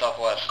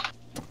 south-southwest.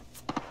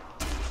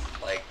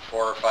 Like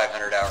 400 or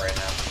 500 out right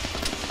now.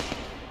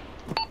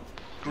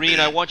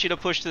 Green, I want you to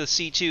push to the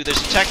C2. There's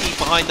a techie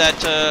behind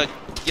that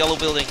yellow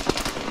building.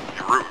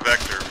 Your route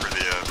vector for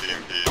the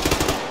BMP.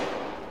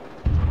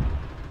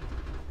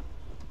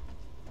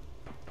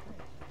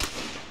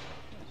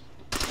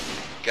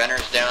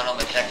 Gunners down on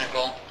the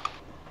technical.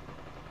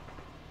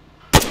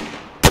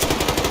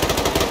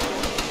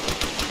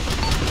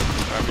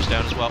 Driver's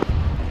down as well.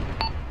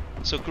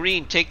 So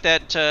Green, take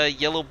that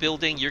yellow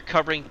building. You're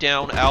covering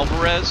down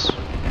Alvarez.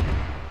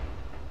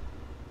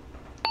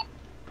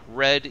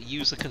 Red,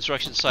 use the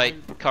construction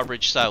site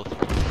coverage south.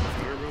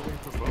 You're moving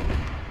for both? Never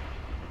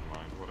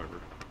mind,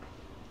 whatever.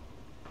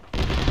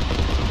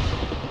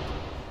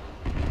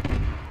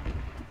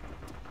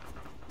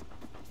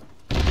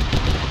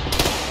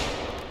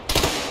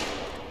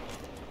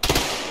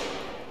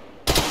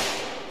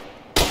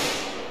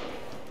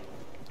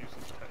 Use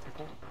this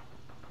technical.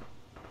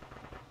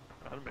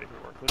 That'll make it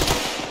worth it.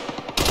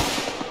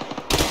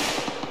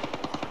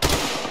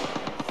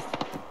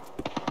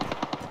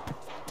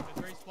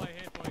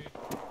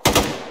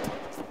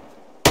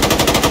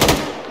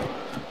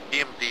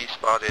 BMD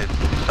spotted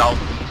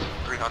southeast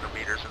 300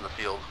 meters in the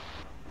field.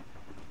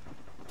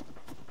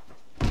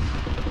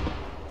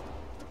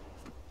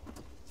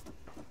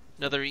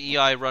 Another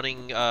EI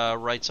running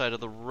right side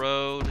of the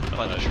road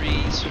by the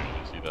trees.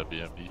 See that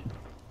BMP?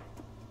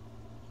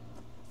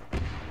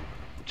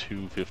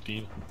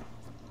 215.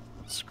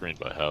 Screened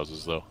by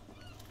houses though.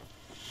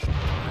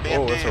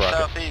 BMP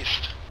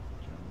southeast.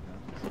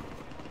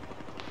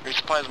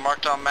 Resupply is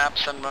marked on map.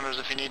 Send runners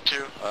if you need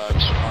to.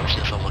 Just mark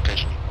yourself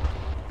location.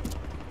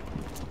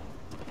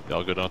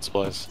 Y'all good on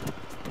supplies?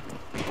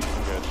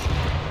 Good.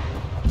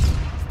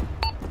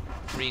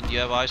 Green, do you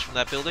have eyes from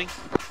that building?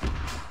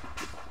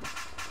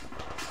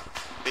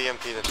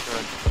 BMP, that's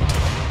correct.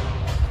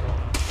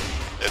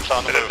 It's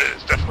on the move.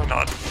 It's definitely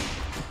not.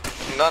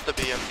 Not the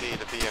BMP,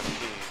 the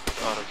BMP.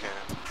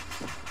 Autocannon.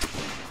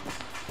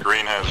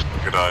 Green has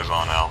good eyes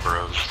on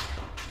Alvarez.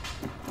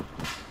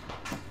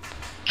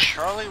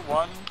 Charlie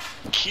 1,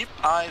 keep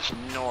eyes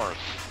north.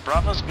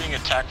 Bravo's being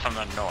attacked from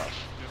the north.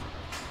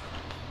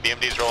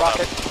 BMD's rolling up.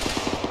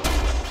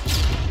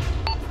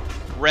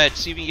 Red,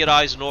 see if you can get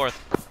eyes north.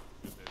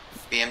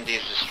 BMD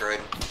is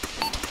destroyed.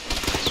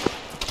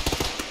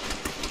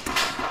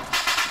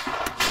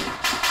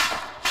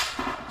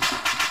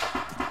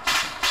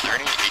 Is there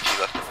any AT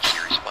left in the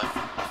series plan?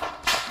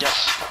 Yes,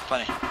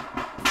 plenty.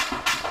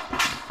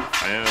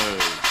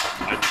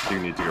 I do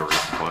need to go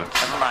resupply.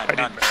 Never mind, I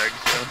need mags,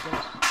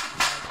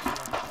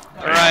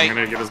 Alright. I'm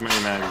gonna get as many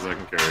mags as I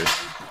can carry.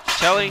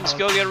 Tellings,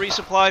 go get a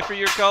resupply for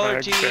your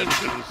color team.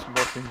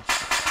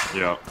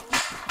 Yeah.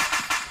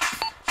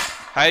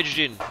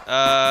 Hydrogen,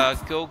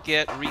 go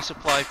get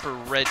resupply for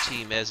red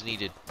team as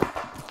needed.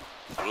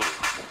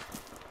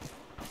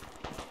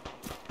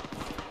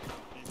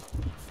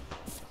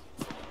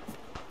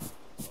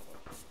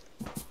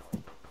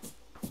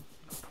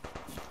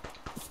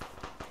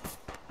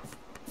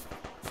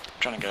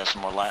 Trying to get us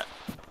some more lat.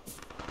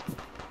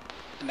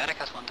 The medic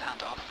has one down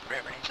off if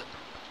whoever needs it.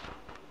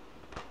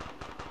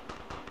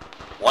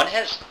 One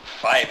has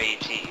 5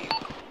 AT.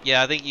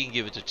 Yeah, I think you can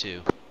give it to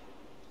 2.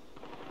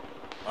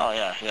 Oh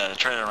yeah,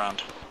 trade it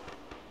around.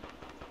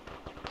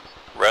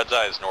 Red's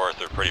eyes north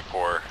are pretty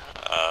poor,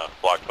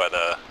 blocked by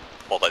the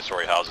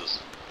multi-story houses.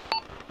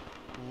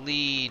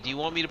 Lee, do you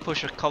want me to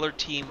push a color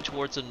team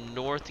towards the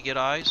north to get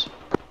eyes?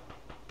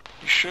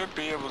 You should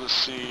be able to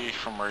see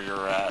from where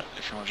you're at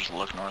if you want to just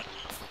look north.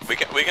 We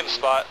can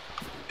spot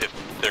if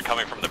they're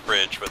coming from the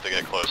bridge, but if they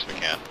get close, we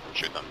can't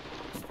shoot them.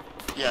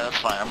 Yeah, that's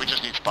fine. We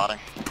just need spotting.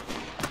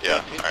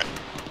 Yeah, alright.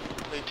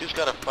 Lead 2's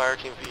got a fire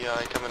team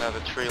VI coming out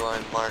of the tree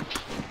line marked.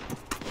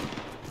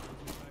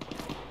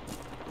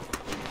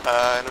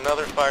 And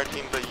another fire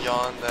team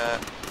beyond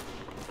that.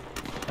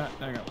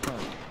 There you go.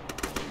 Sorry.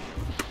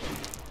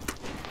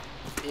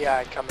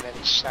 VI coming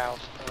in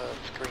south of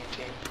green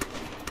team.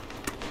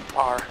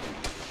 R.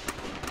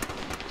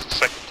 Is the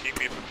second team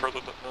even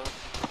further than that?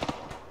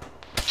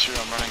 2,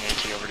 I'm running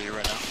AT over to you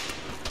right now.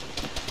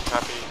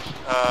 Copy.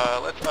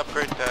 Let's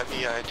upgrade that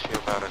EI to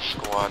about a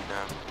squad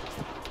now.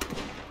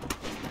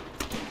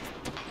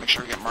 Make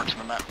sure we get marks on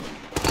the map.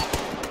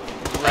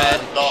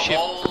 Red, the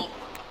whole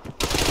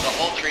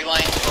tree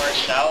line to our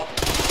south,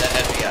 that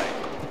has VI.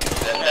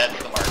 That's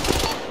the mark.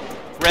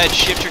 Red,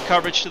 shift your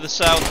coverage to the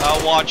south.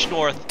 I'll watch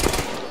north.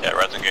 Yeah,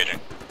 Red's engaging.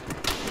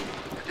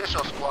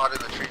 Additional squad in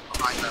the tree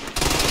behind them.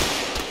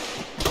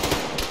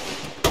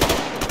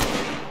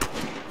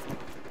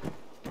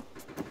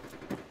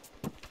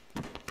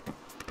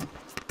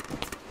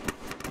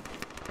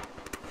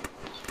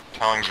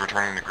 Towing's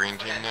returning to green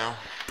team now.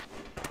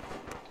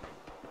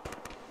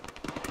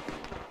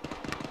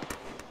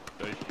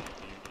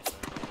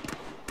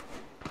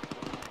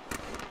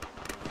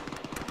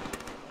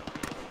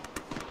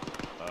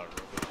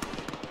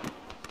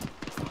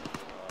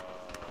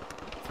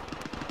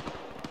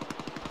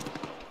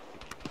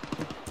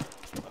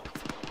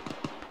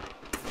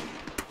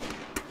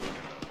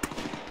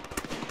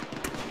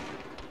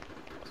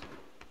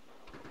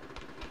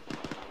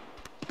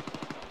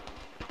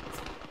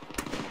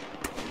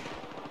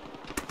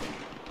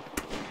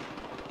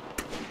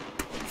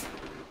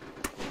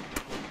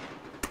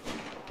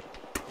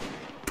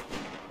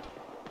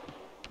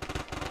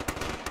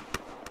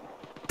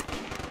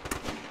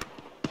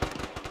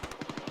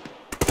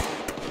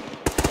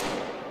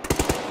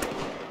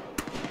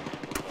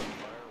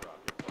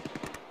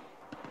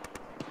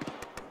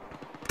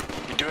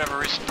 You do have a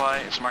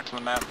resupply, it's marked on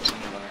the map, it's in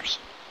your runners.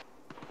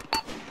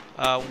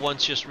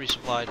 One's just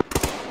resupplied.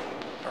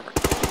 Perfect.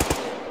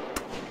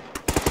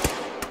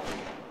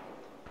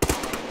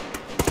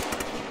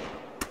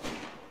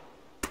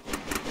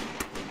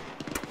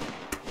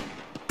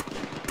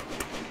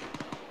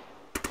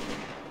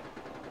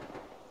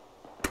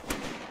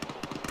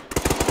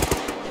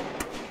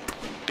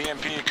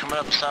 BMP coming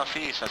up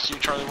southeast, that's you,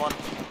 Charlie 1.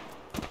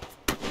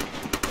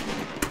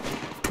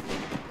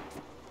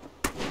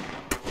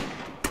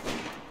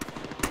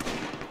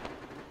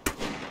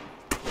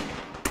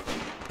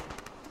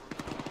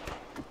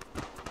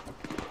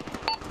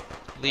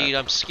 Lead,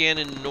 I'm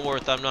scanning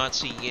north. I'm not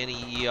seeing any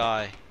EI.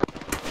 Yeah,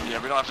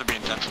 we don't have to be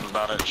intensive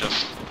about it,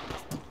 just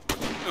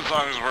as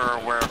long as we're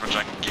aware of a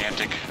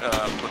gigantic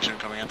platoon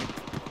coming in.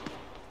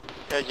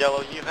 Yeah,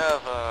 Yellow, you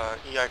have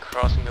EI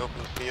crossing the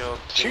open field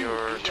to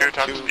your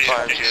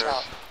 250.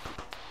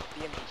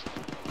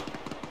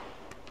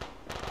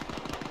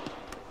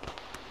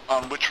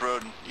 On which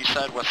road? East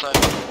side, west side?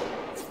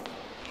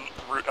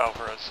 Route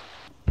Alvarez.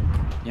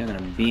 Yeah, I'm gonna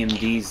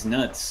BMD's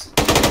nuts.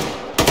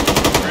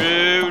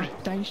 Rude.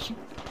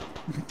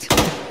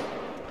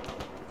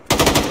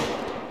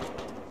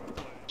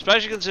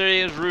 Especially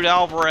considering it's Route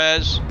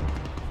Alvarez.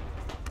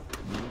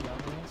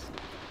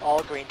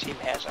 All green team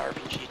has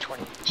RPG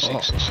 26, so we're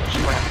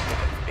gonna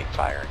have a big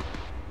fire.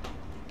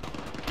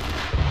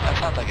 That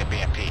sounds like a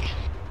BMP.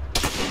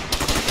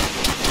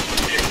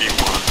 BMP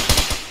 1.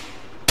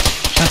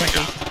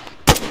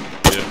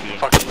 Yeah.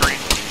 Fucking green,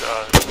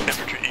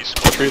 infantry east.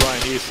 Tree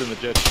line east in the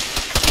ditch.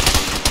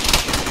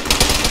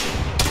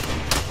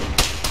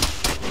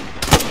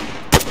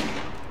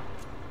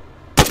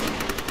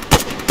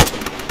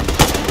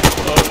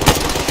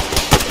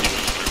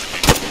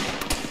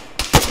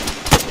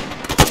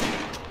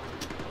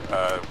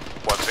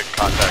 Once it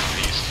contacts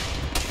east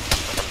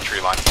from the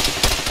tree line.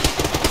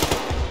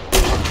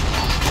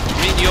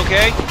 Green, you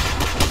okay?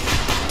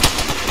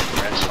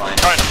 Red's fine.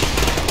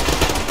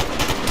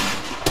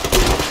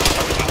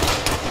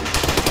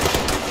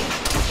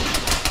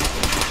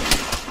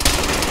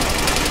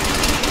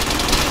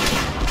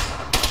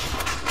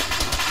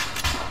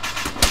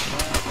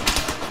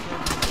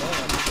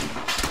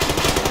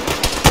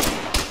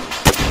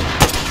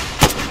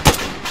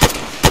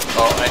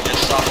 Oh, I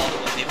just saw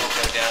multiple people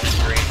go down in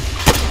green.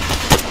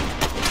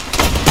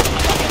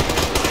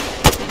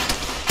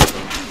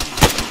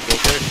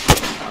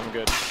 I'm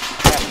good.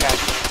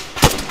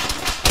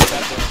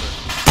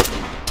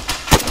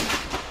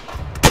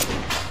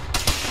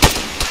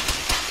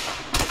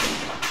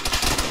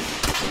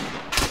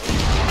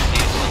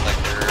 These look like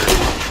they're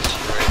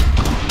destroyed.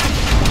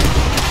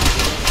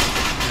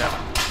 Yeah.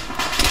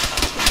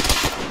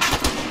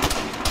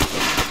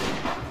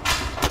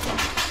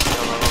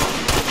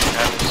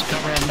 Just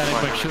cover and medic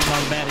quick, shooting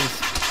all the baddies.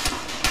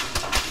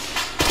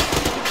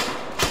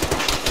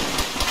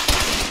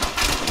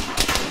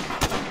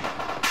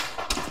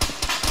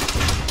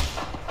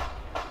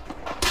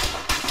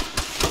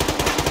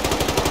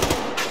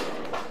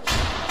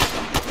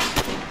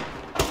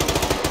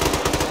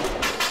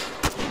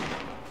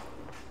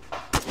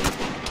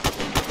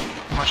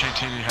 How much AT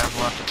do you have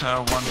left? 1.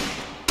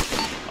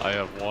 I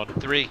have 1.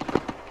 3.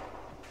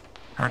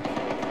 Heard.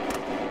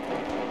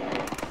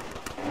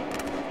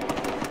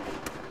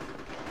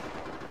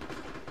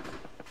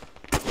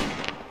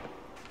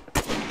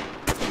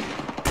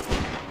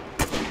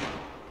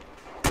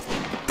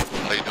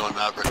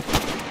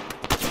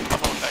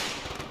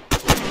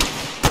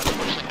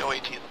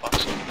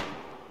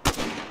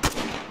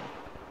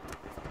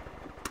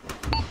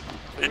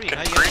 It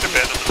can create a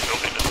bed in the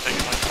building that's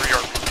taking like 3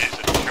 RPGs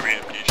and 2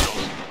 EMP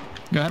shells.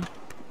 Go ahead.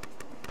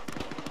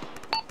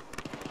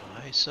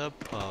 I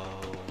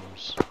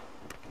suppose.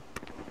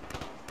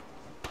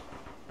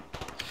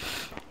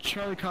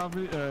 Charlie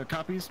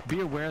copies. Be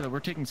aware that we're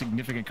taking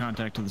significant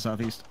contact to the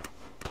southeast.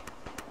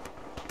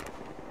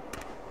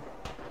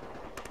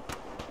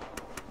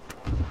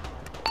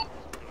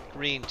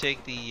 Green,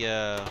 take the,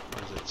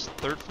 what is it,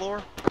 3rd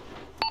floor?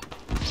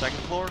 2nd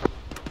floor?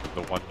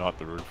 The one not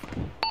the roof.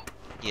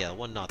 Yeah,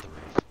 one not the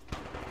roof.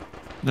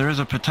 There is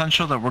a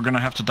potential that we're going to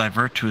have to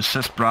divert to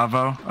assist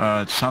Bravo.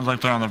 It sounds like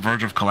they're on the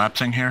verge of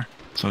collapsing here.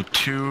 So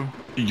 2,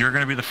 you're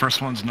going to be the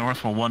first ones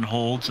north while 1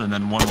 holds, and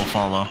then 1 will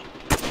follow.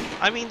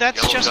 I mean, that's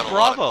Yellow's just got a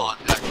lot of Bravo.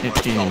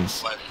 contact It is.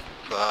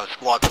 southwest,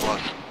 squad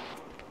plus.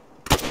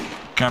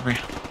 Copy.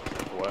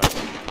 West.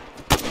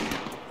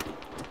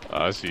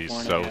 I see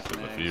 4.5 south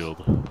in the mags. field.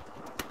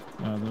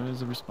 There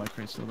is a resupply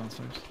crate still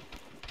downstairs.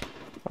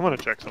 I'm gonna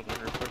check something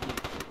real quick.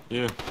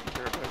 Yeah.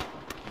 Sure, okay.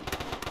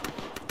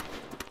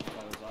 If I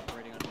was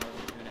operating on more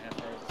than 2.5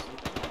 hours of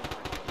sleep,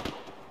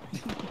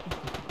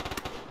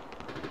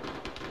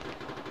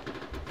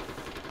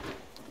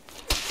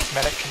 I'd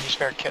Medic, can you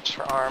spare kits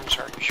for arms,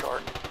 or are you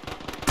short?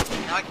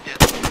 No, I can do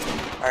it.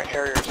 Alright,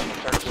 Harrier's on the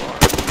 3rd floor.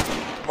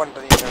 One to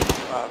the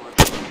other roof.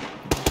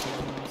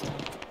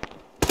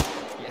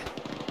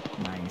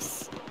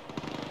 Nice.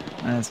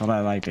 That's what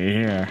I like to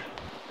hear.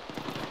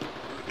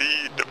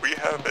 We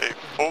have a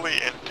fully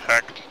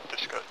intact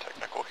disco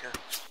technical here.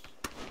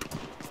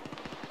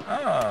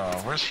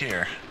 Oh, where's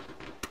here?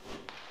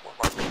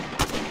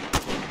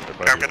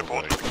 I'm gonna pull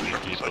it to the leaky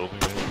construction site. building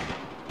there.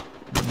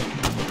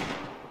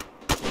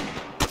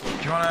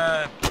 Do you want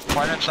to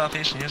fly that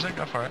southeast and use it?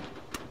 Go for it.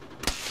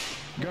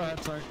 Go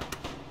ahead, sorry.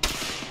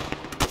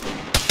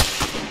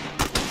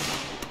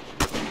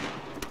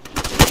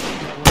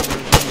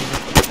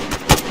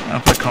 I'll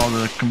have to call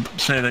to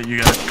say that you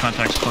got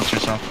contacts close to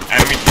yourself.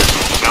 Enemy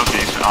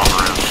southeast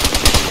Alvarez.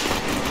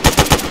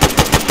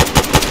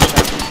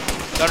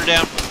 Got her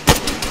down.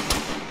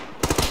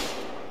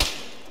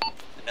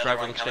 Another Driver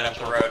one looks coming down up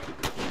as the well. road.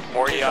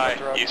 More EI,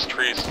 east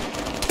trees.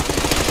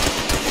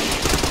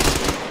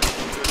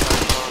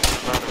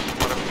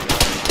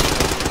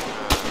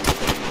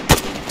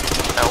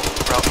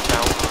 Route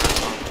south or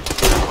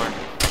somewhere.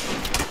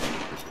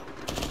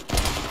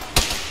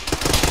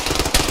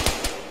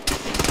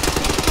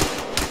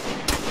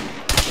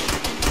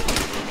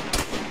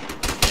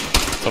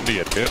 Somebody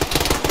get hit.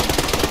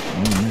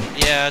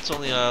 Yeah, it's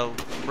only a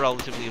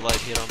relatively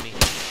light hit on me.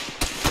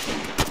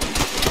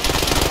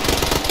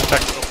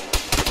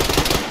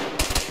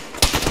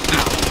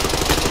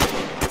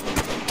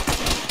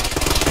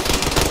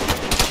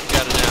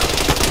 Got it now.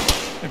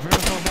 If we're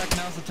gonna fall back,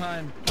 now's the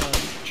time.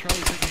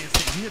 Charlie's taking a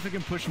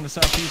significant push from the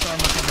southeast,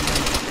 armor coming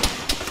in.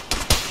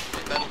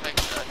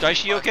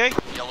 Daishi, you okay?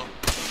 Yellow.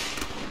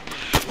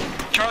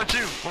 Charlie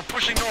 2, we're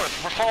pushing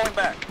north. We're falling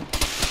back.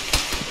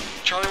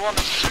 Charlie 1,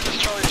 as soon as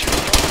Charlie 2 is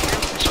north of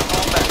you, start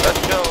falling back.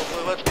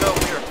 Let's go,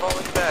 we are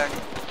falling back.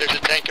 There's a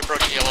tank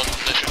approaching Yellow's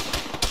position.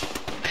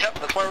 Yep,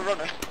 that's why we're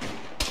running.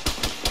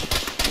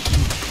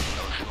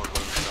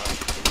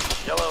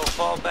 Yellow,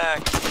 fall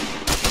back.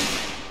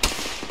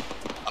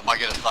 I might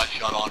get a side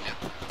shot on you.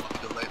 Let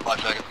me delay 5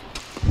 seconds.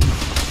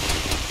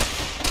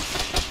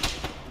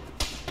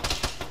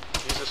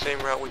 Use the same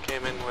route we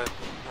came in with.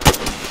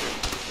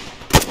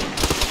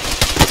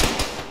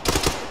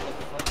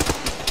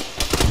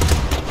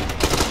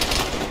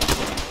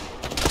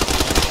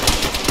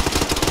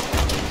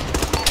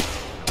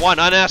 One,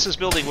 on Ass's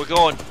building, we're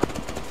going.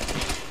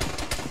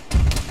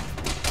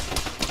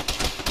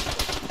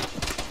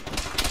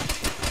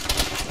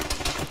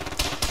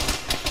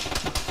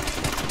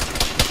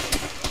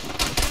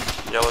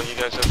 Yellow, you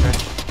guys okay?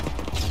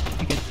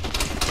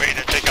 Waiting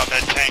to take out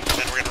that tank, and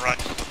then we're gonna run.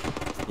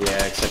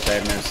 Yeah, except I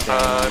have no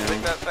stamina.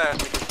 Think that fast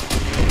because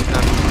you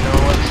have no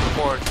other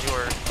support. You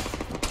are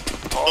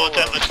all Bullet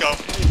 10, alone. let's go.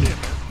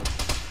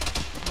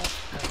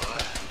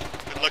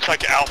 It looks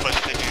like Alpha's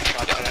taking a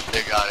shot at it.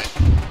 They got it.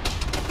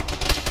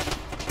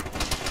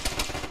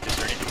 Is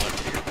there anything left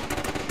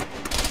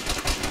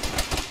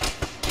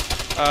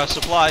here?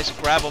 Supplies,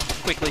 grab them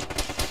quickly.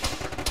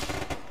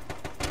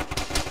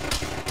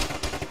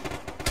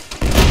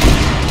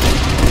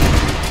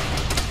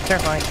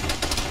 Terrifying.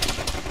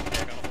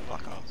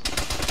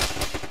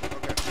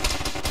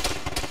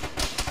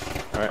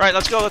 Alright,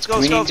 let's go, let's go,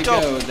 We let's need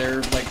go, to let's go.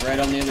 They're like right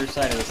on the other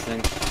side of this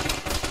thing.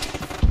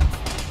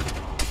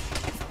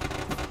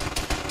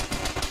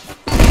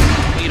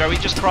 Pete, are we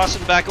just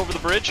crossing back over the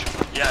bridge?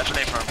 Yeah, it's an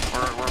A-firm.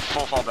 We're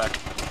full fallback.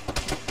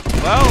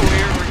 Well,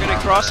 we're gonna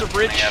cross a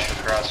bridge. We have to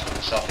cross from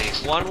the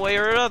southeast. One way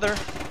or another.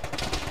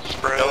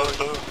 Spread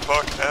the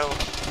fuck out.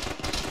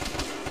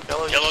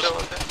 Yellow's still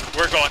okay?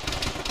 We're going.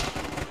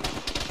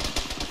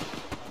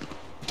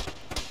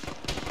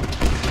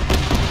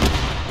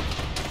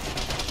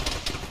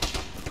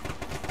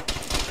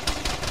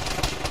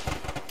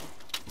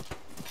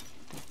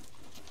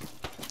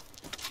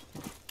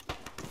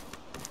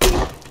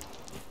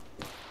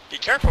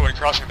 careful when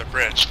crossing the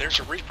bridge. There's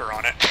a Reaper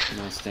on it.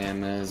 My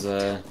stamina is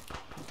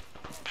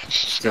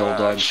still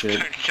dog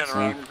shit. Get so.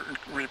 around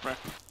Reaper.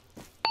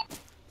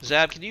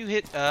 Zab, can you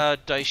hit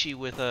Daishi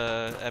with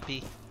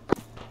Epi?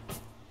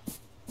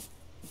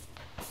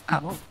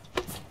 I'll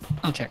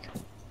check.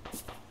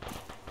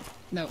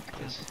 No, it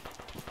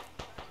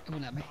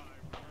won't let me.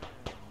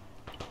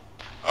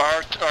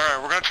 Alright,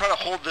 we're gonna try to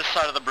hold this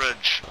side of the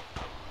bridge.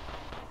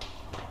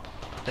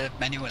 The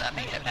menu won't let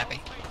me, don't happy.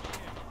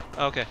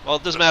 Okay, well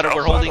it doesn't matter,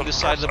 we're holding this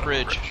side of the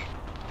bridge.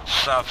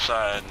 South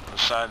side, the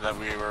side that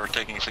we were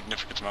taking a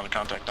significant amount of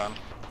contact on.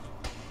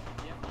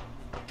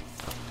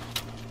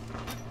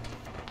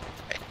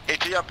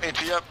 AT up,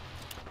 AT up.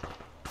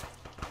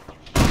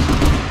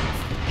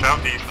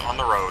 Southeast on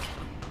the road.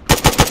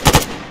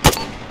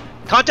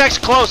 Contact's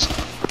close!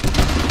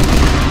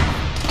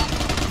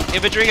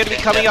 Infantry gonna be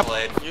coming up.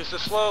 Use the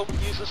slope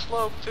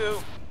too.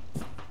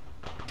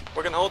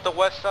 We're gonna hold the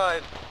west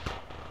side.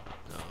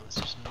 No, this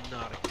is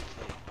not a good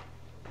thing.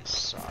 This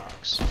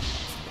sucks.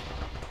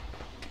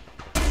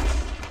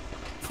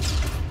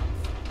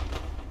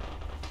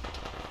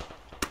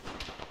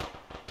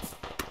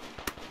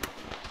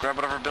 Grab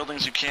whatever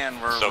buildings you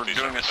can, we're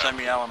doing a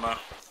semi-Alamo.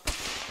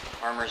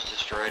 Armor's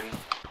destroyed.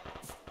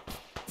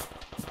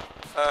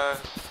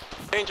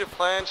 Change of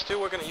plans too,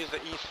 we're gonna use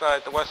the east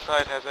side. The west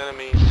side has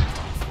enemies.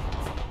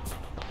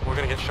 We're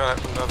gonna get shot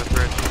at from the other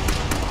bridge.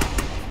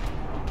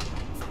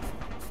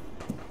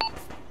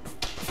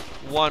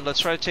 1, let's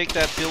try to take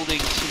that building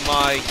to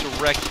my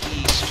direct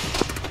east.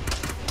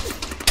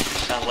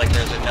 Sounds like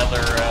there's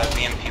another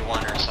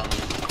VMP-1 or something.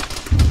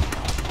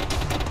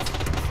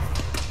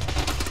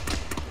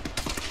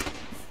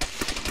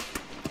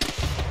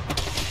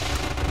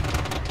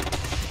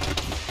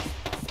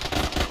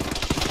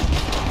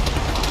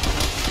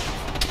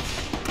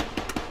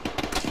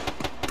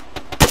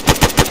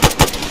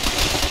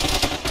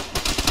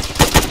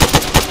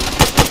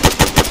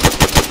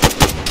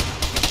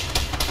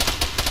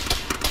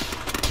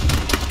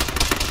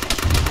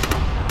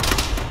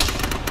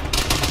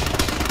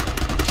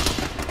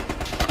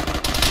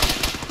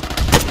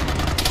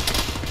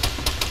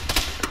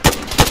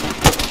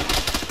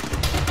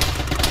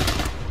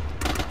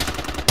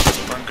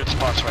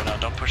 Right now,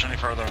 don't push any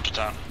further into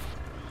town.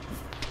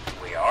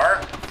 We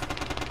are?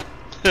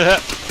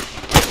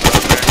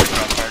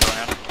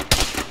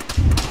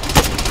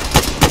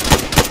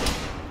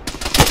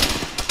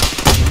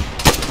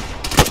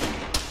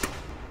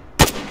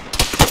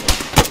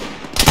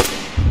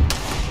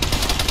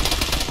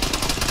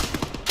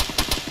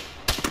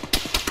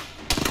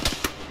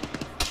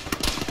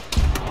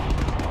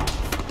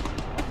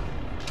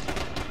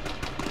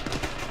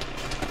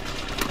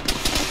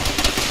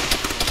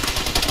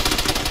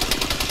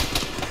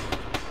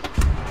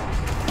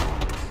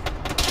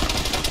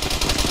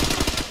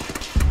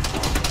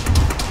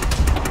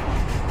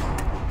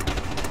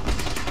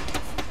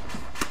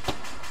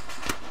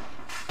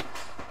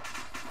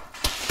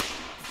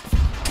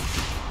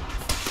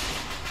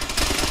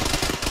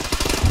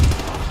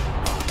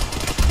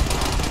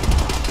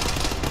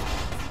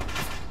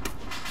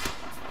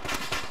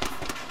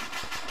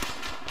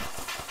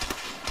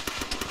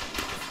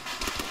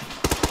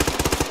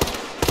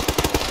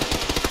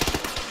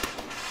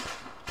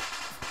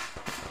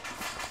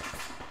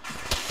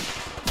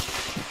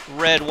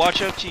 Red,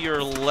 watch out to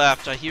your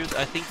left. I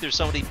think there's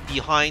somebody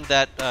behind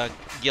that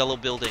yellow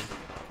building.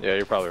 Yeah,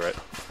 you're probably right.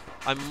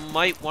 I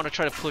might want to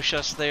try to push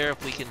us there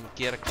if we can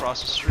get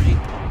across the street.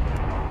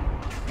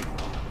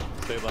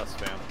 Stay less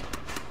spam.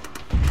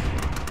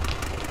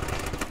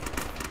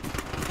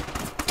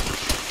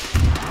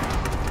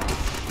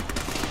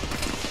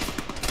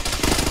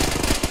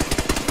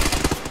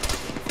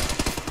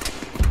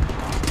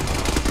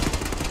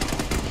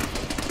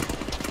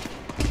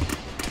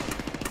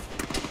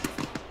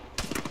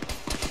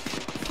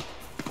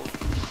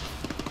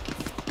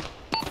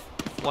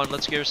 One,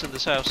 let's garrison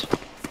this house. If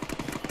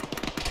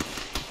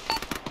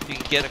you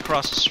can get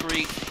across the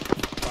street.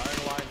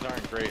 Fire lines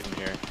aren't great in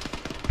here.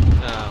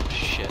 Oh,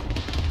 shit.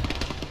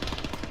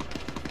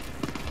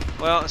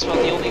 Well, it's about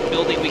the only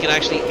building we can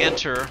actually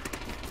enter.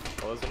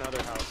 Well, there's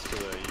another house to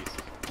the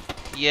east.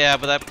 Yeah,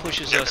 but that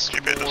pushes us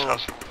keep it. This more.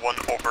 house 1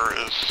 over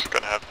is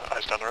gonna have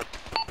eyes down the road.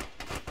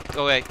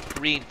 Okay,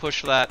 green,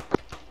 push that.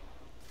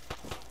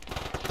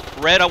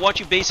 Red, I want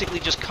you basically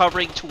just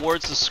covering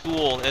towards the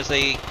school. As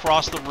they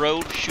cross the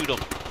road, shoot them.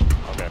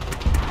 Okay.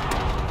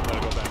 Gotta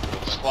go back to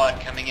the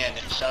Squad coming in,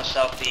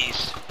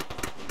 south-southeast.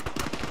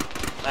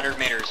 100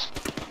 meters.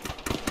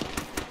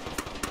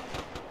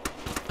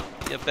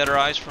 You have better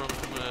eyes from...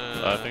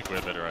 I think we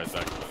have better eyes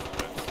actually.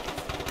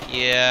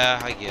 Yeah,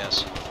 I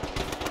guess.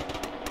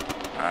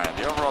 Alright,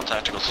 the overall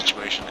tactical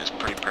situation is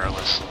pretty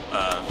perilous.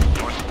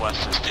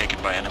 Northwest is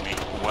taken by enemy.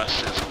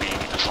 West is being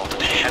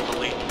assaulted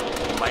heavily.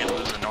 We might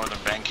lose the northern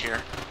bank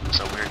here,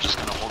 so we're just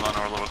going to hold on to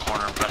our little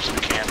corner best we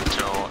can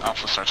until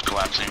Alpha starts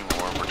collapsing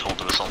or we're told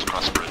to assault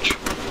across the bridge.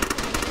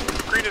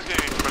 Green is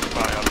getting pushed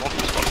by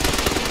multiple squads.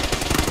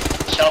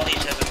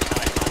 Southeast has a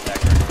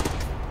contact right now.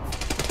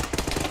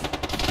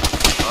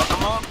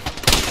 Welcome on.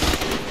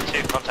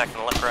 2. Contact on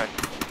the left, right.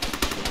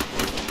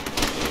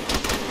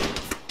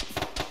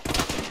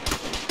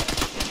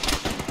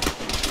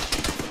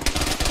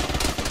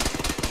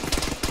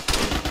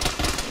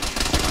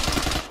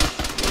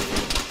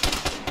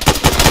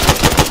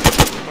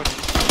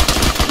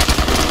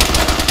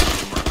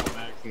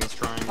 In this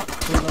triangle.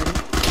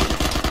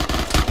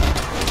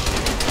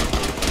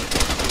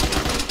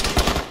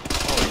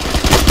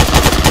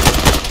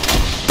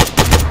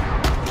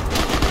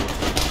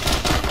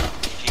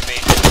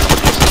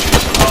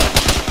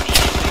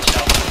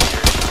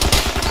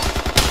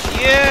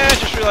 Yeah, I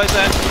just realized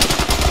that.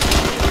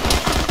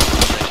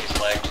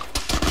 She's lagged.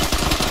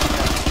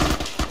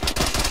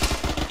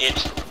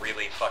 It's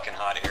really fucking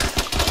hot here.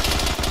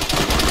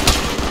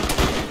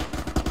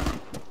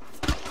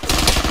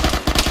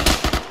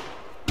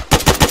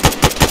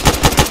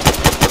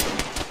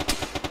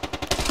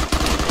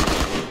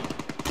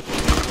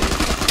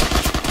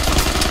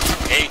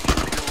 Hey, to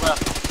your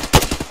left.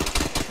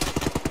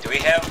 Do we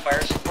have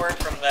fire support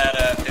from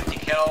that 50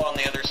 cal on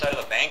the other side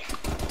of the bank?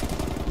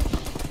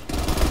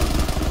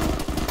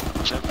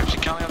 Is that 50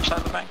 cal on the other side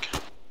of the bank?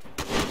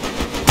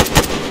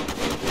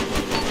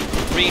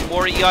 Green,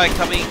 more EI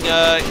coming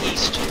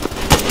east.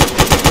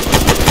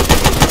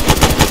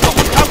 Oh,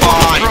 come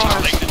on!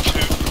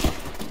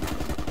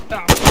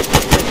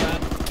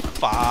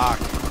 Fuck.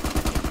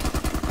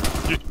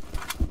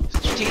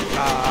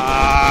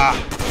 Ah.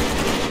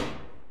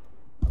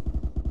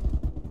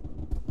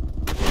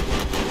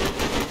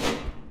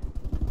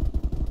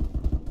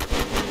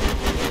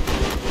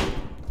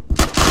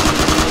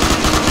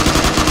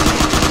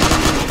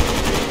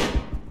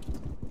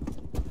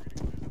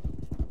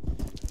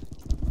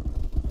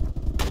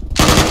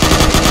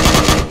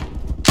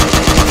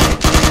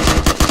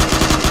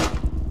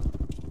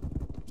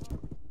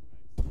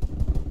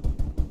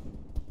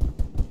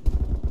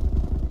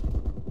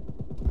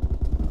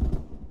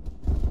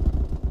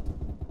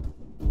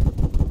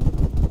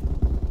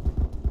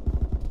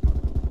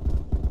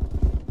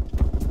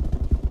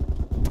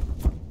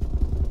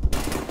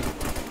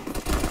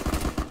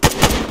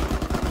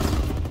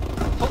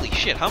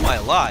 Shit, how am I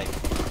alive?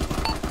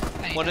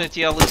 One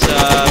ATL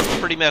is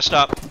pretty messed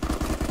up.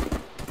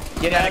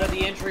 Get out of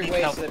the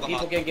entryway so that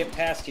people can get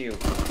past you.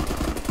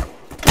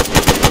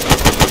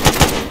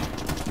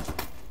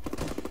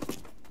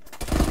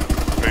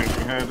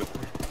 Changing head.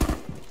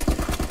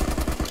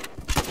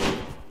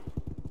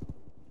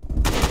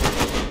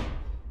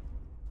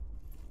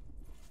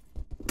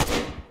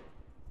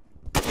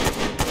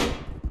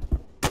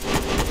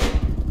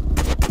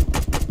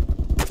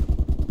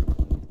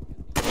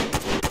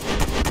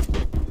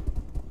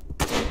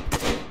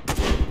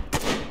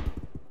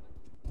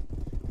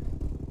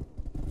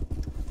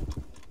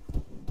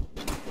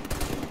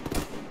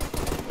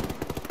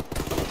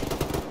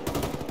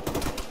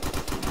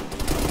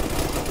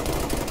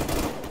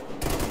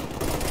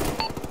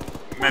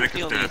 Medic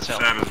is dead.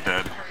 Celle is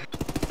dead.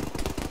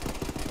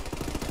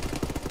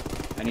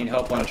 I need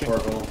help on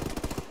Torgal.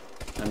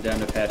 I'm down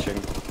to patching.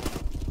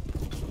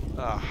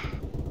 Ah.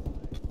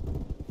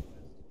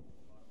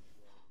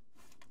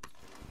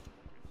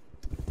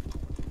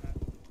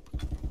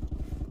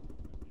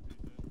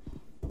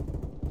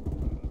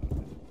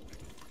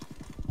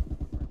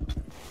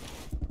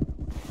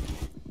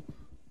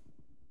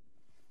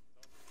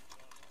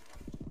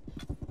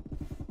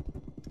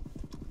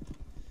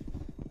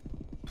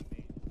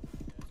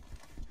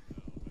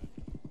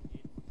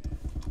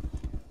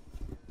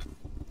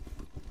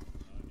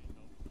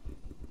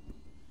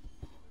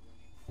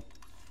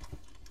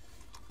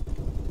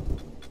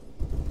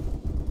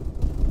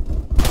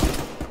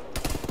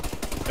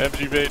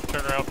 MG bait,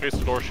 turn around, face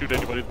the door, shoot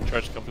anybody that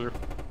tries to come through.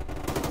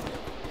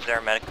 Is there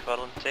a medic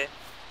bottle in T?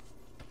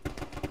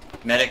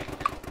 Medic.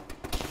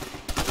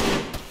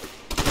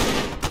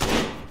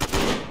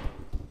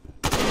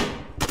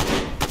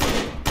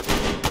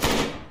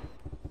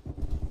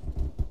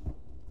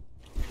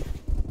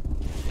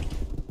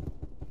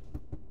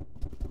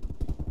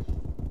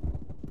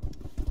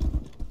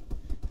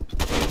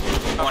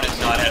 One is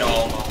not at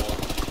all mobile.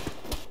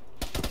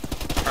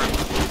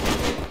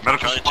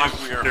 Medical Charlie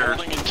 2, we are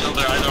holding until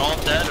they're either all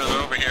dead or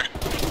they're over here.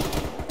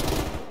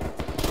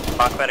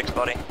 Mark medic's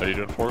body. How you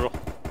doing, Forgo?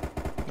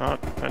 Not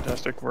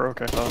fantastic, we're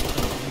okay.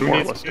 Who More or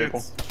needs less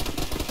stable.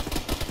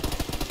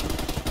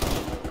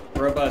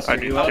 Robust, I are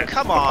need you to up? get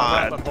Come fucking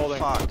on! rad.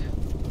 Fuck.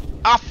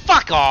 Ah,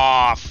 fuck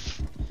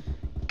off!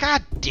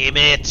 God damn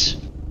it!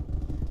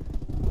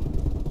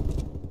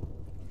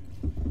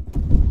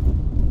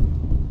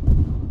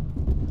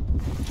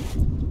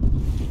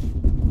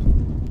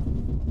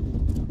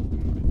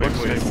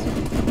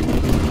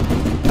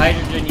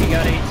 Hydrogen, you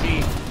got AT.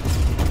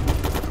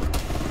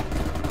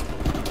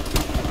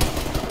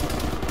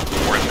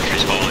 More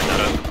infantry's following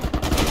that up.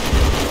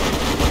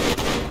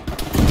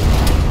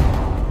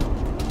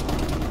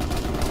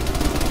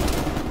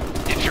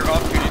 If you're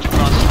up, you need to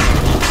cross the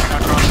road. If you're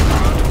not crossing the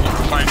road,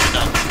 you're fine, you're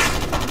done.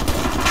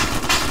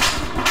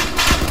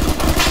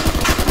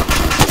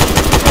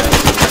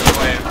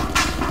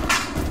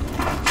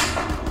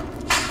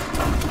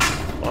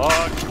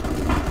 Fuck.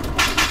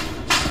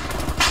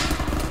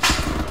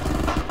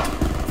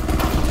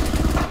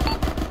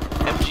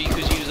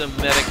 a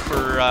medic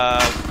for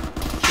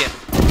kit.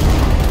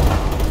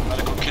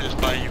 Medical kit is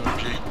by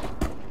UMG.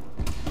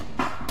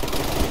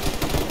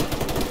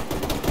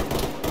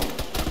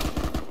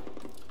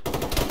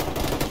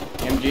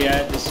 MG, I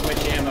have to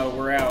switch ammo.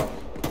 We're out.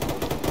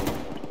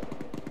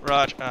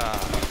 Roger.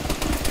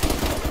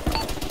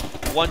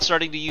 One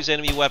starting to use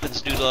enemy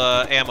weapons due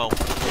to ammo.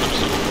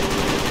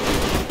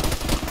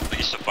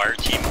 Release a fire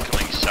team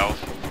coming south,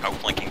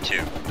 outflanking 2.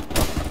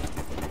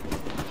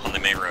 On the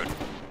main road.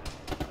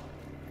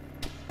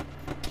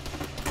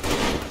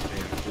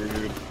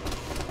 Dude.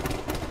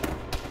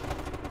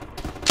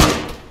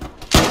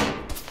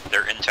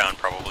 They're in town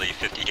probably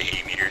 50 to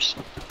 80 meters.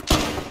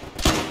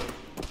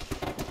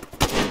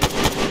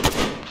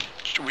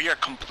 We are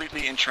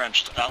completely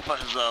entrenched. Alpha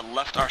has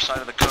left our side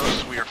of the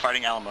coast. We are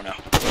fighting Alamo now.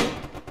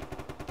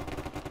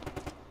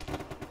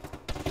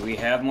 Do we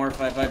have more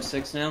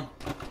 5.56 now?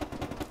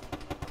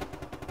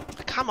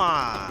 Come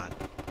on!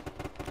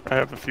 I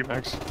have a few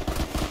mags.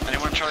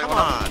 Anyone Charlie? Come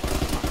on!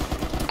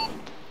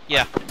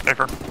 Yeah.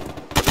 Paper.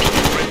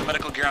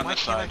 Medical gear on Why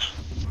this can't side.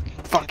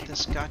 I fucking get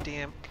this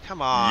goddamn...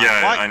 Come on!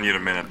 Yeah, Why... I need a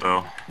minute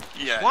though.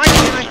 Yeah. Why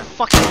can't I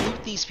fucking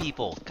loot these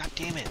people? God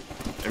damn it!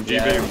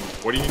 MG, babe,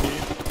 what do you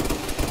need?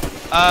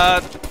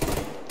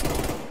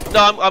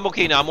 No, I'm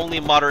okay now. I'm only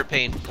in moderate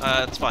pain.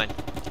 It's fine.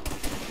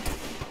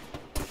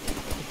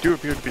 You do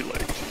appear to be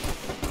legged.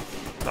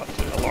 Not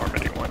to alarm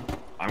anyone.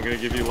 I'm gonna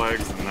give you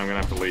legs, and then I'm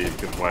gonna have to leave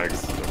because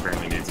legs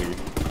apparently needs you.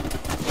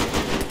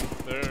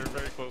 They're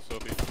very close,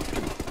 Sophie.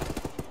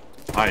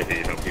 I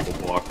hate how people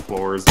block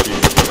floors.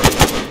 Jesus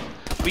Christ.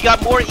 We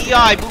got more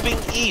EI moving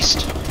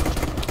east.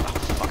 Oh,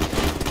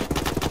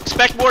 fuck.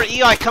 Expect more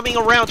EI coming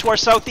around to our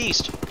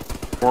southeast.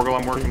 Porgal,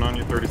 I'm working on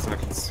you. 30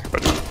 seconds.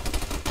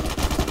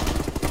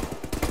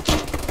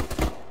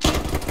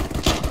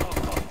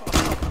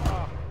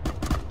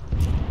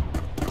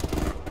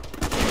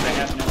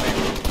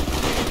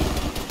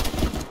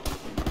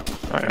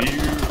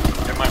 You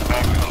get my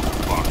back up.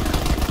 Fuck.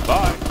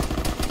 Bye.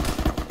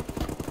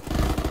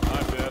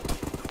 I'm dead.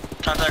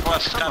 Contact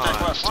west.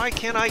 Contact west. Why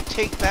can't I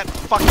take that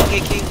fucking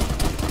AK?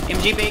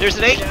 MG, babe, There's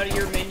an get 8. out of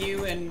your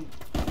menu and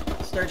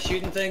start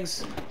shooting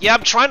things. Yeah,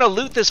 I'm trying to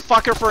loot this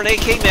fucker for an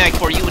AK mag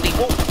for you, and he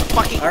won't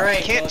fucking.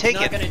 Alright, can't well, take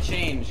it's it. not gonna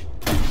change.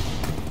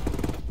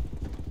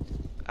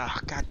 Oh,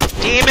 god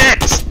damn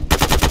it!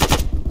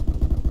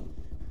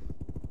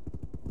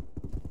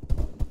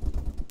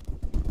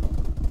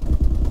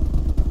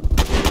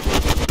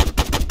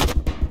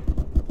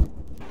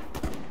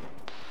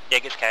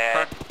 Jäger's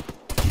kayak.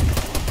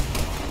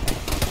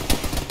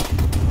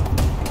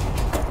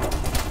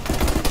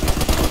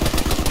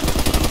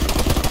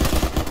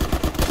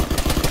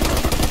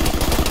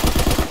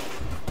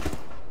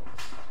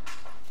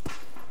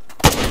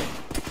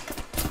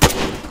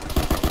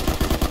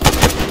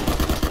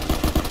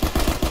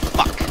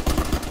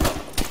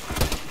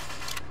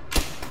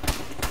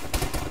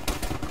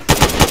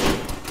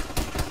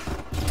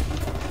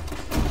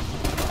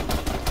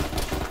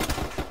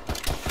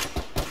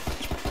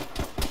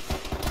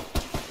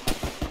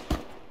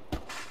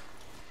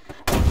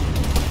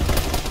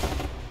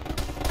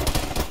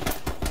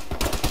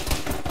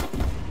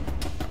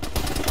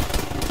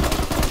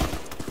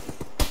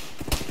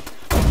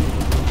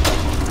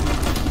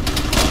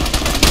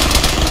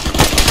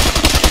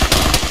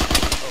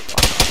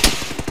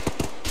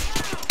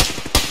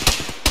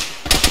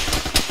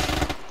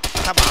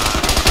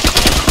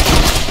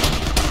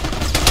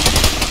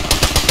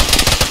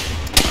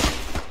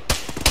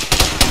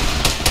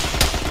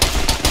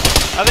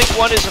 I think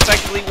one is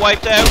effectively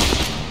wiped out.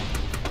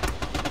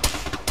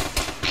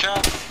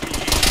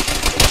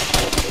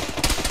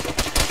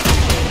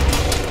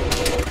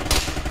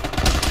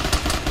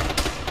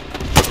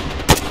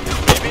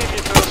 Maybe if you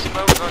throw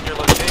smoke on your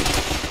location,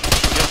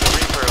 get the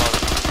Reaper on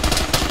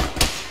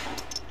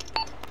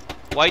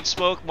it. White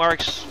smoke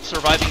marks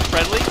surviving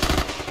friendly.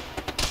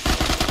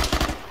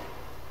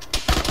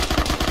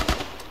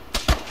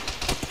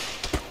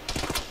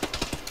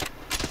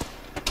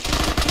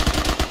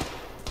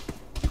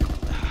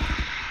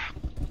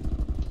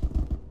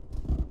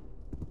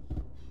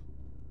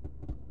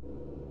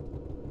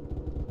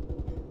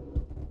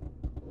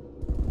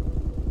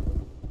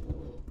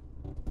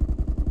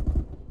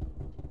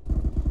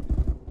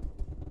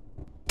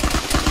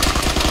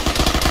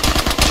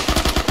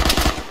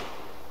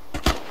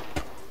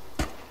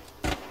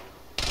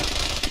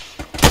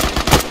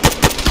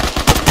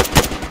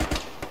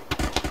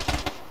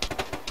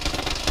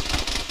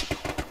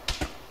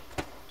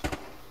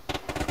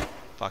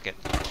 Fuck it.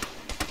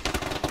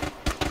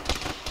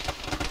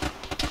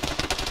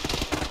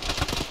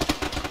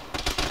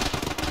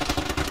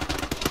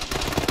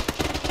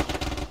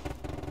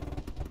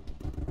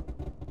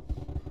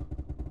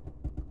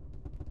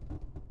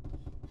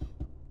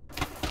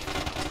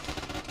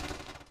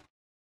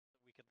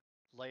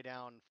 Lay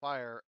down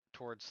fire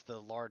towards the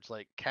large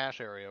like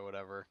cache area or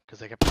whatever, because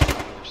they kept on the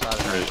other side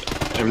of it.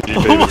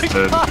 MGB is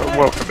dead.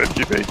 Welcome,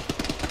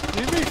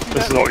 MGB.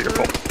 This is all your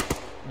fault.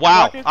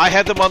 Wow, I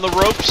had them on the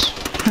ropes.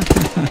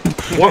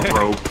 What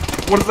rope?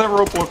 What does that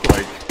rope look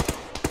like?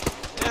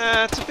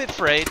 It's a bit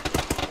frayed.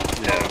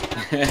 Yeah.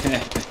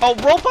 Oh,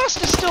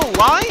 Robust is still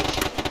alive?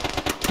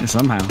 Yeah,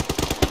 somehow.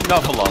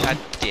 Not for long. God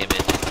damn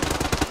it.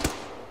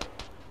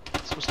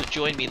 He's supposed to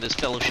join me in this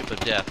fellowship of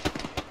death.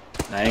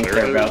 I think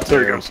they're about to.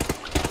 There he goes.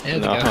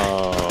 No.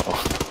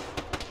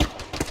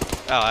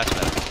 Oh, that's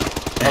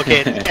better.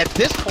 Okay, at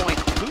this point,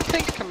 who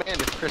takes command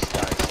if Chris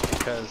dies?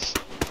 Because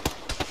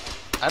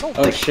I don't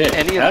Oh think shit!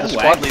 any How of the did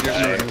squad Wax leaders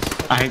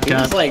die? are. He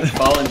was like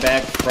falling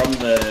back from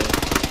the.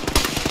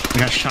 I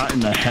got shot in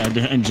the head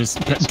and just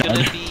It's dead.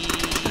 gonna be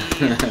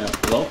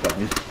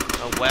Welcome.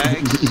 a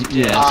Wags is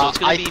dead, so it's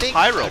gonna be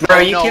Pyro. Bro,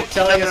 you no, kept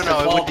telling no, us no, to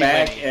it fall would be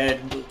back Winnie.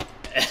 and.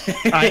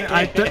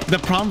 The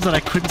problem's that I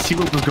couldn't see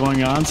what was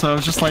going on, so I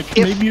was just like,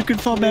 maybe you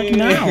could fall back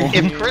now.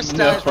 If Chris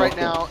dies right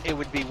now, it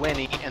would be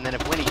Winnie, and then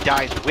if Winnie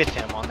dies with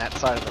him on that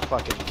side of the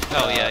fucking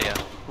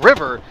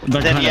river,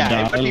 They're then gonna yeah,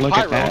 die. it would be Look at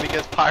Pyro that.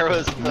 because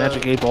Pyro's the...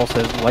 Magic 8 Ball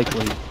says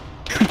likely.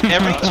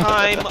 Every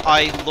time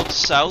I looked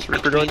south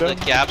between the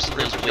gaps in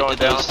those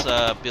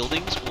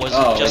buildings was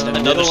just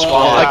another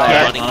squad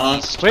running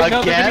east. Wait,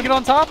 no, they're gonna get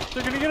on top.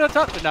 They're gonna get on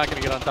top. They're not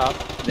gonna get on top.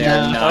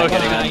 They're not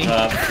getting on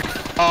top.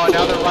 Oh,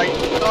 now they're right.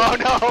 Oh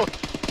no!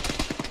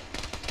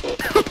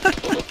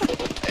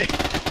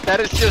 That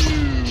is just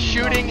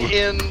shooting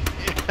in.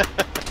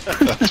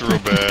 That's real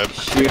bad.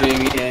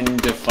 Shooting in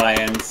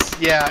defiance.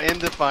 Yeah, in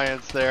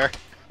defiance there.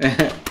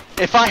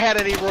 If I had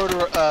any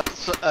rotor,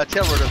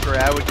 tail rotor gray,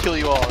 I would kill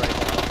you all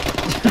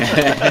right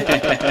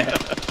now.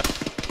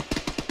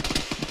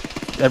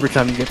 Every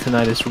time you get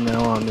tinnitus from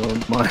now on, you're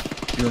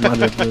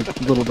reminded of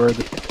the little bird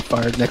that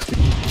fired next to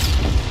you.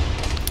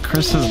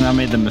 Chris has now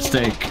made the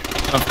mistake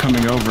of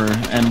coming over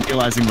and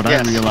realizing what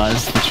Yes. I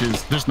realized, which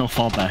is there's no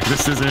fallback.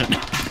 This is it.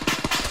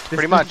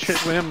 Pretty much.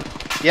 Swim.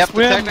 Yep,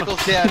 Swim. the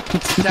technical's dead.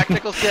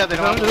 Technical's dead. They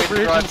don't have to wait to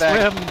draw it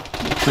back.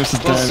 Chris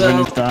is Well, dead, so-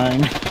 Winnie's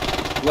dying.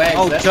 Wags,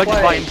 Oh, that's Judge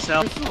why, by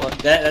himself.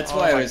 That's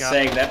why I my was God.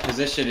 saying that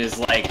position is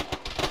like,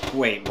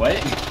 wait, what?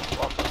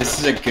 This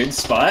is a good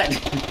spot?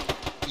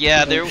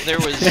 Yeah, there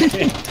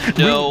was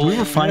no we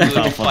were fine with good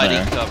Alpha fighting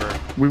there. cover.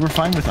 We were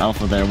fine with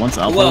Alpha there. Once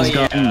Alpha Well, was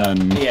yeah,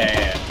 gone, then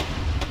yeah.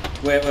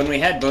 When we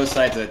had both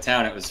sides of the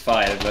town, it was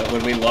fine, but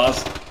when we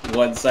lost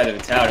one side of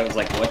the town, it was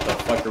like, what the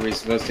fuck are we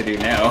supposed to do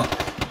now?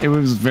 it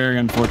was very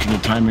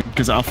unfortunate timing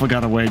because Alpha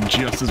got away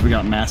just as we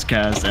got mass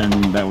cast, and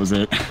that was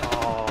it. You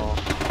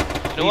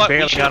know what? We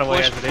barely should got have away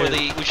pushed as it for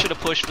is. we should have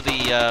pushed for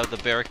the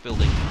barrack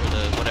building or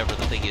the whatever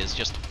the thing is.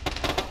 Just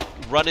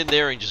run in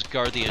there and just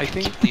guard the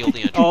entrance, the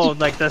only entrance. Oh,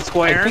 like the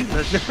square?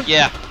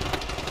 Yeah.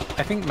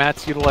 I think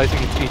Matt's utilizing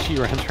its HE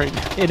rounds right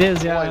now. It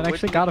is, yeah. Boy, I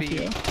actually got a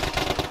few.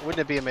 Wouldn't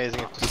it be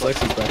amazing if just It's like,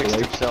 like he's back fixed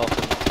awake. himself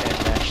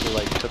and actually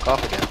like took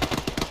off again?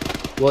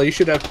 Well, you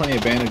should have plenty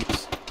of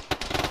bandages.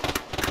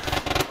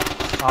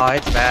 Oh,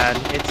 it's bad.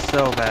 It's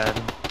so bad.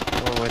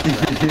 Oh, it's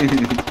bad.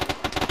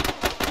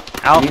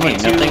 What do you Alpha mean?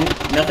 2.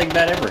 Nothing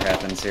bad ever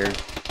happens here.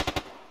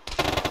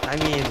 I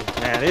mean,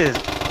 man,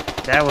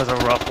 that was a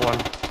rough one.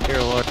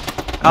 Dear Lord.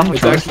 It's Alpha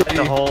 2 actually- tried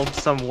to hold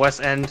some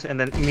west end and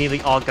then immediately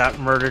all got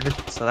murdered,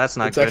 so that's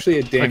not It's good. actually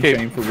a damn Okay,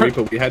 shame for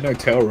Reaper. We had no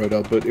tail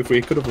rotor, but if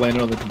we could have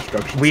landed on the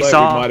construction We site,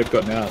 saw- we might have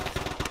gotten out.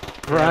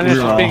 Ryan is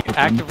We were being all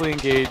actively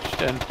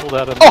engaged and pulled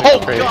out of Oh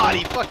god,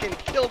 he fucking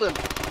killed him!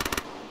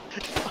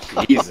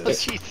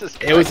 Jesus. Jesus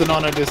It was an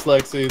honor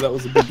dyslexia. That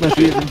was a big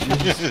mistake.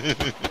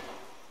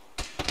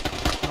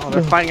 Oh,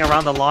 they're fighting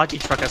around the Logi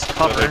truck as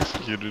cover.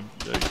 Executed.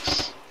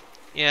 Yikes.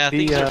 Yeah, The,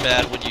 things are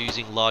bad when you're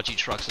using Logi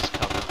trucks as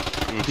cover.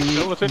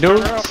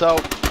 So,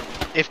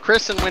 if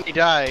Chris and Wendy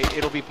die,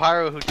 it'll be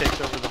Pyro who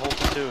takes over the whole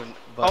platoon.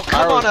 But Oh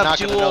come Pyro's on, not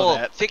gonna know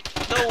Abdul!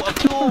 that. No,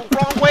 Abdul!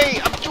 Wrong way,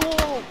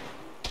 Abdul!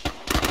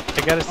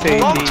 I gotta say,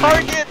 Wrong the,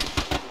 target!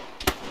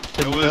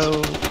 It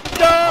was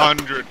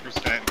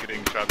 100%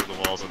 getting shot through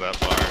the walls of that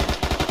barn.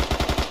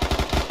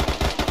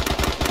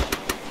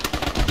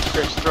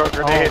 Chris, throw a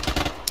grenade.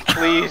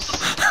 Please.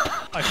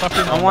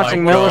 I'm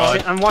watching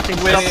military. I'm watching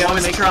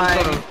someone make some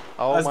sort of.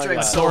 Oh my god.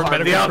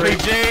 The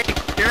RPG.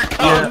 Here it Yeah,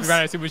 comes.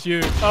 right, it was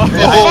you. Oh!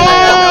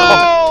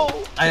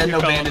 I had no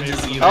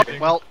bandages either. Oh,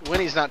 well,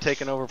 Winnie's not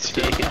taking over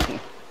platoon.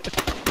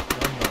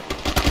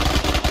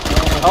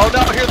 Oh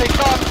no, here they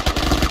come!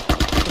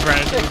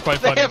 Granted, it was quite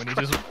funny when he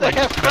just like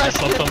got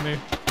himself on me.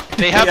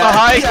 They have the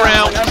high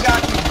ground! I've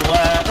got you,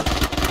 Blatt.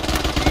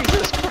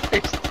 Jesus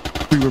Christ.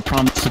 We were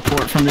promised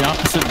support from the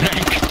opposite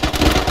bank.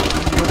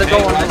 Well, they're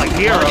going on like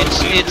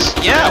heroes.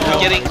 Yeah,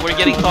 we're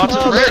getting thoughts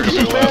and prayers.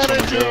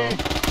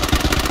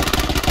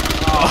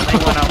 Oh,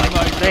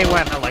 they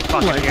went out like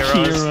fucking Like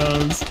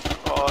heroes.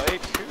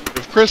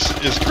 Is Chris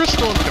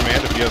still in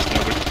command if he has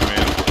nobody to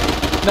command?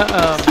 No,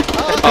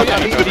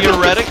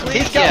 Theoretically,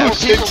 He's got more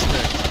people.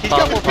 He's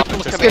got more people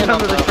to command on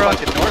the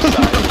fucking north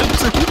side.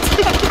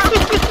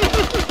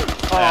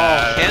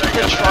 Can the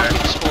truck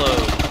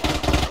explode?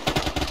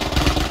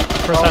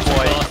 Oh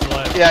boy.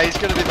 Yeah, he's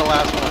gonna be the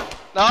last one.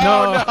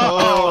 No,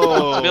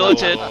 no!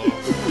 Militant.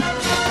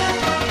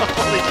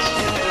 Holy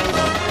shit.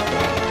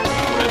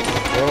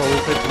 Well, we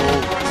picked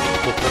full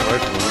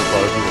rifle, we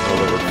probably know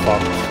that we're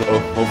fucked, so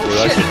hopefully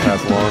that should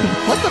pass along.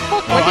 What the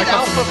fuck? Why did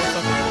Alpha